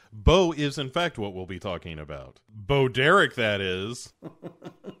 Chad. Bo is, in fact, what we'll be talking about. Bo Derek, that is.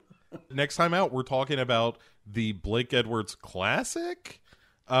 Next time out, we're talking about the Blake Edwards classic,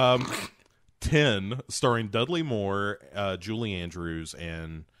 10, starring Dudley Moore, Julie Andrews,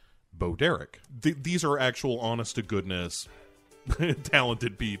 and Bo Derek. These are actual honest-to-goodness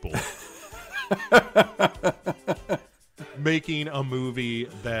talented people making a movie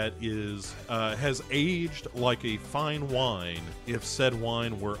that is has aged like a fine wine if said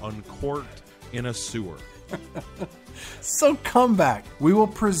wine were uncorked in a sewer. So come back. We will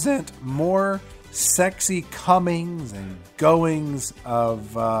present more sexy comings and goings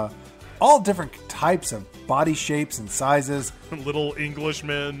of all different types of body shapes and sizes. Little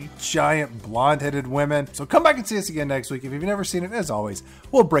Englishmen. Giant blonde-headed women. So come back and see us again next week. If you've never seen it, as always,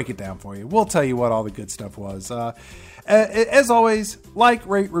 we'll break it down for you. We'll tell you what all the good stuff was. As always, like,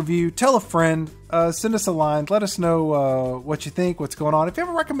 rate, review, tell a friend, send us a line, let us know what you think, what's going on. If you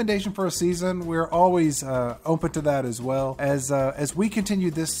have a recommendation for a season, we're always open to that as well. As we continue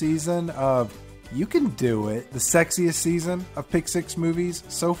this season of You Can Do It, the sexiest season of Pick Six movies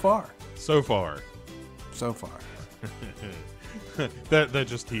so far. So far. That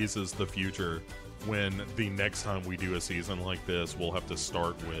just teases the future. When the next time we do a season like this, we'll have to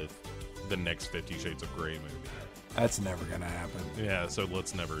start with the next 50 Shades of Grey movie. That's never going to happen. Yeah, so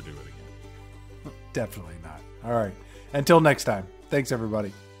let's never do it again. Definitely not. All right. Until next time. Thanks,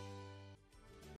 everybody.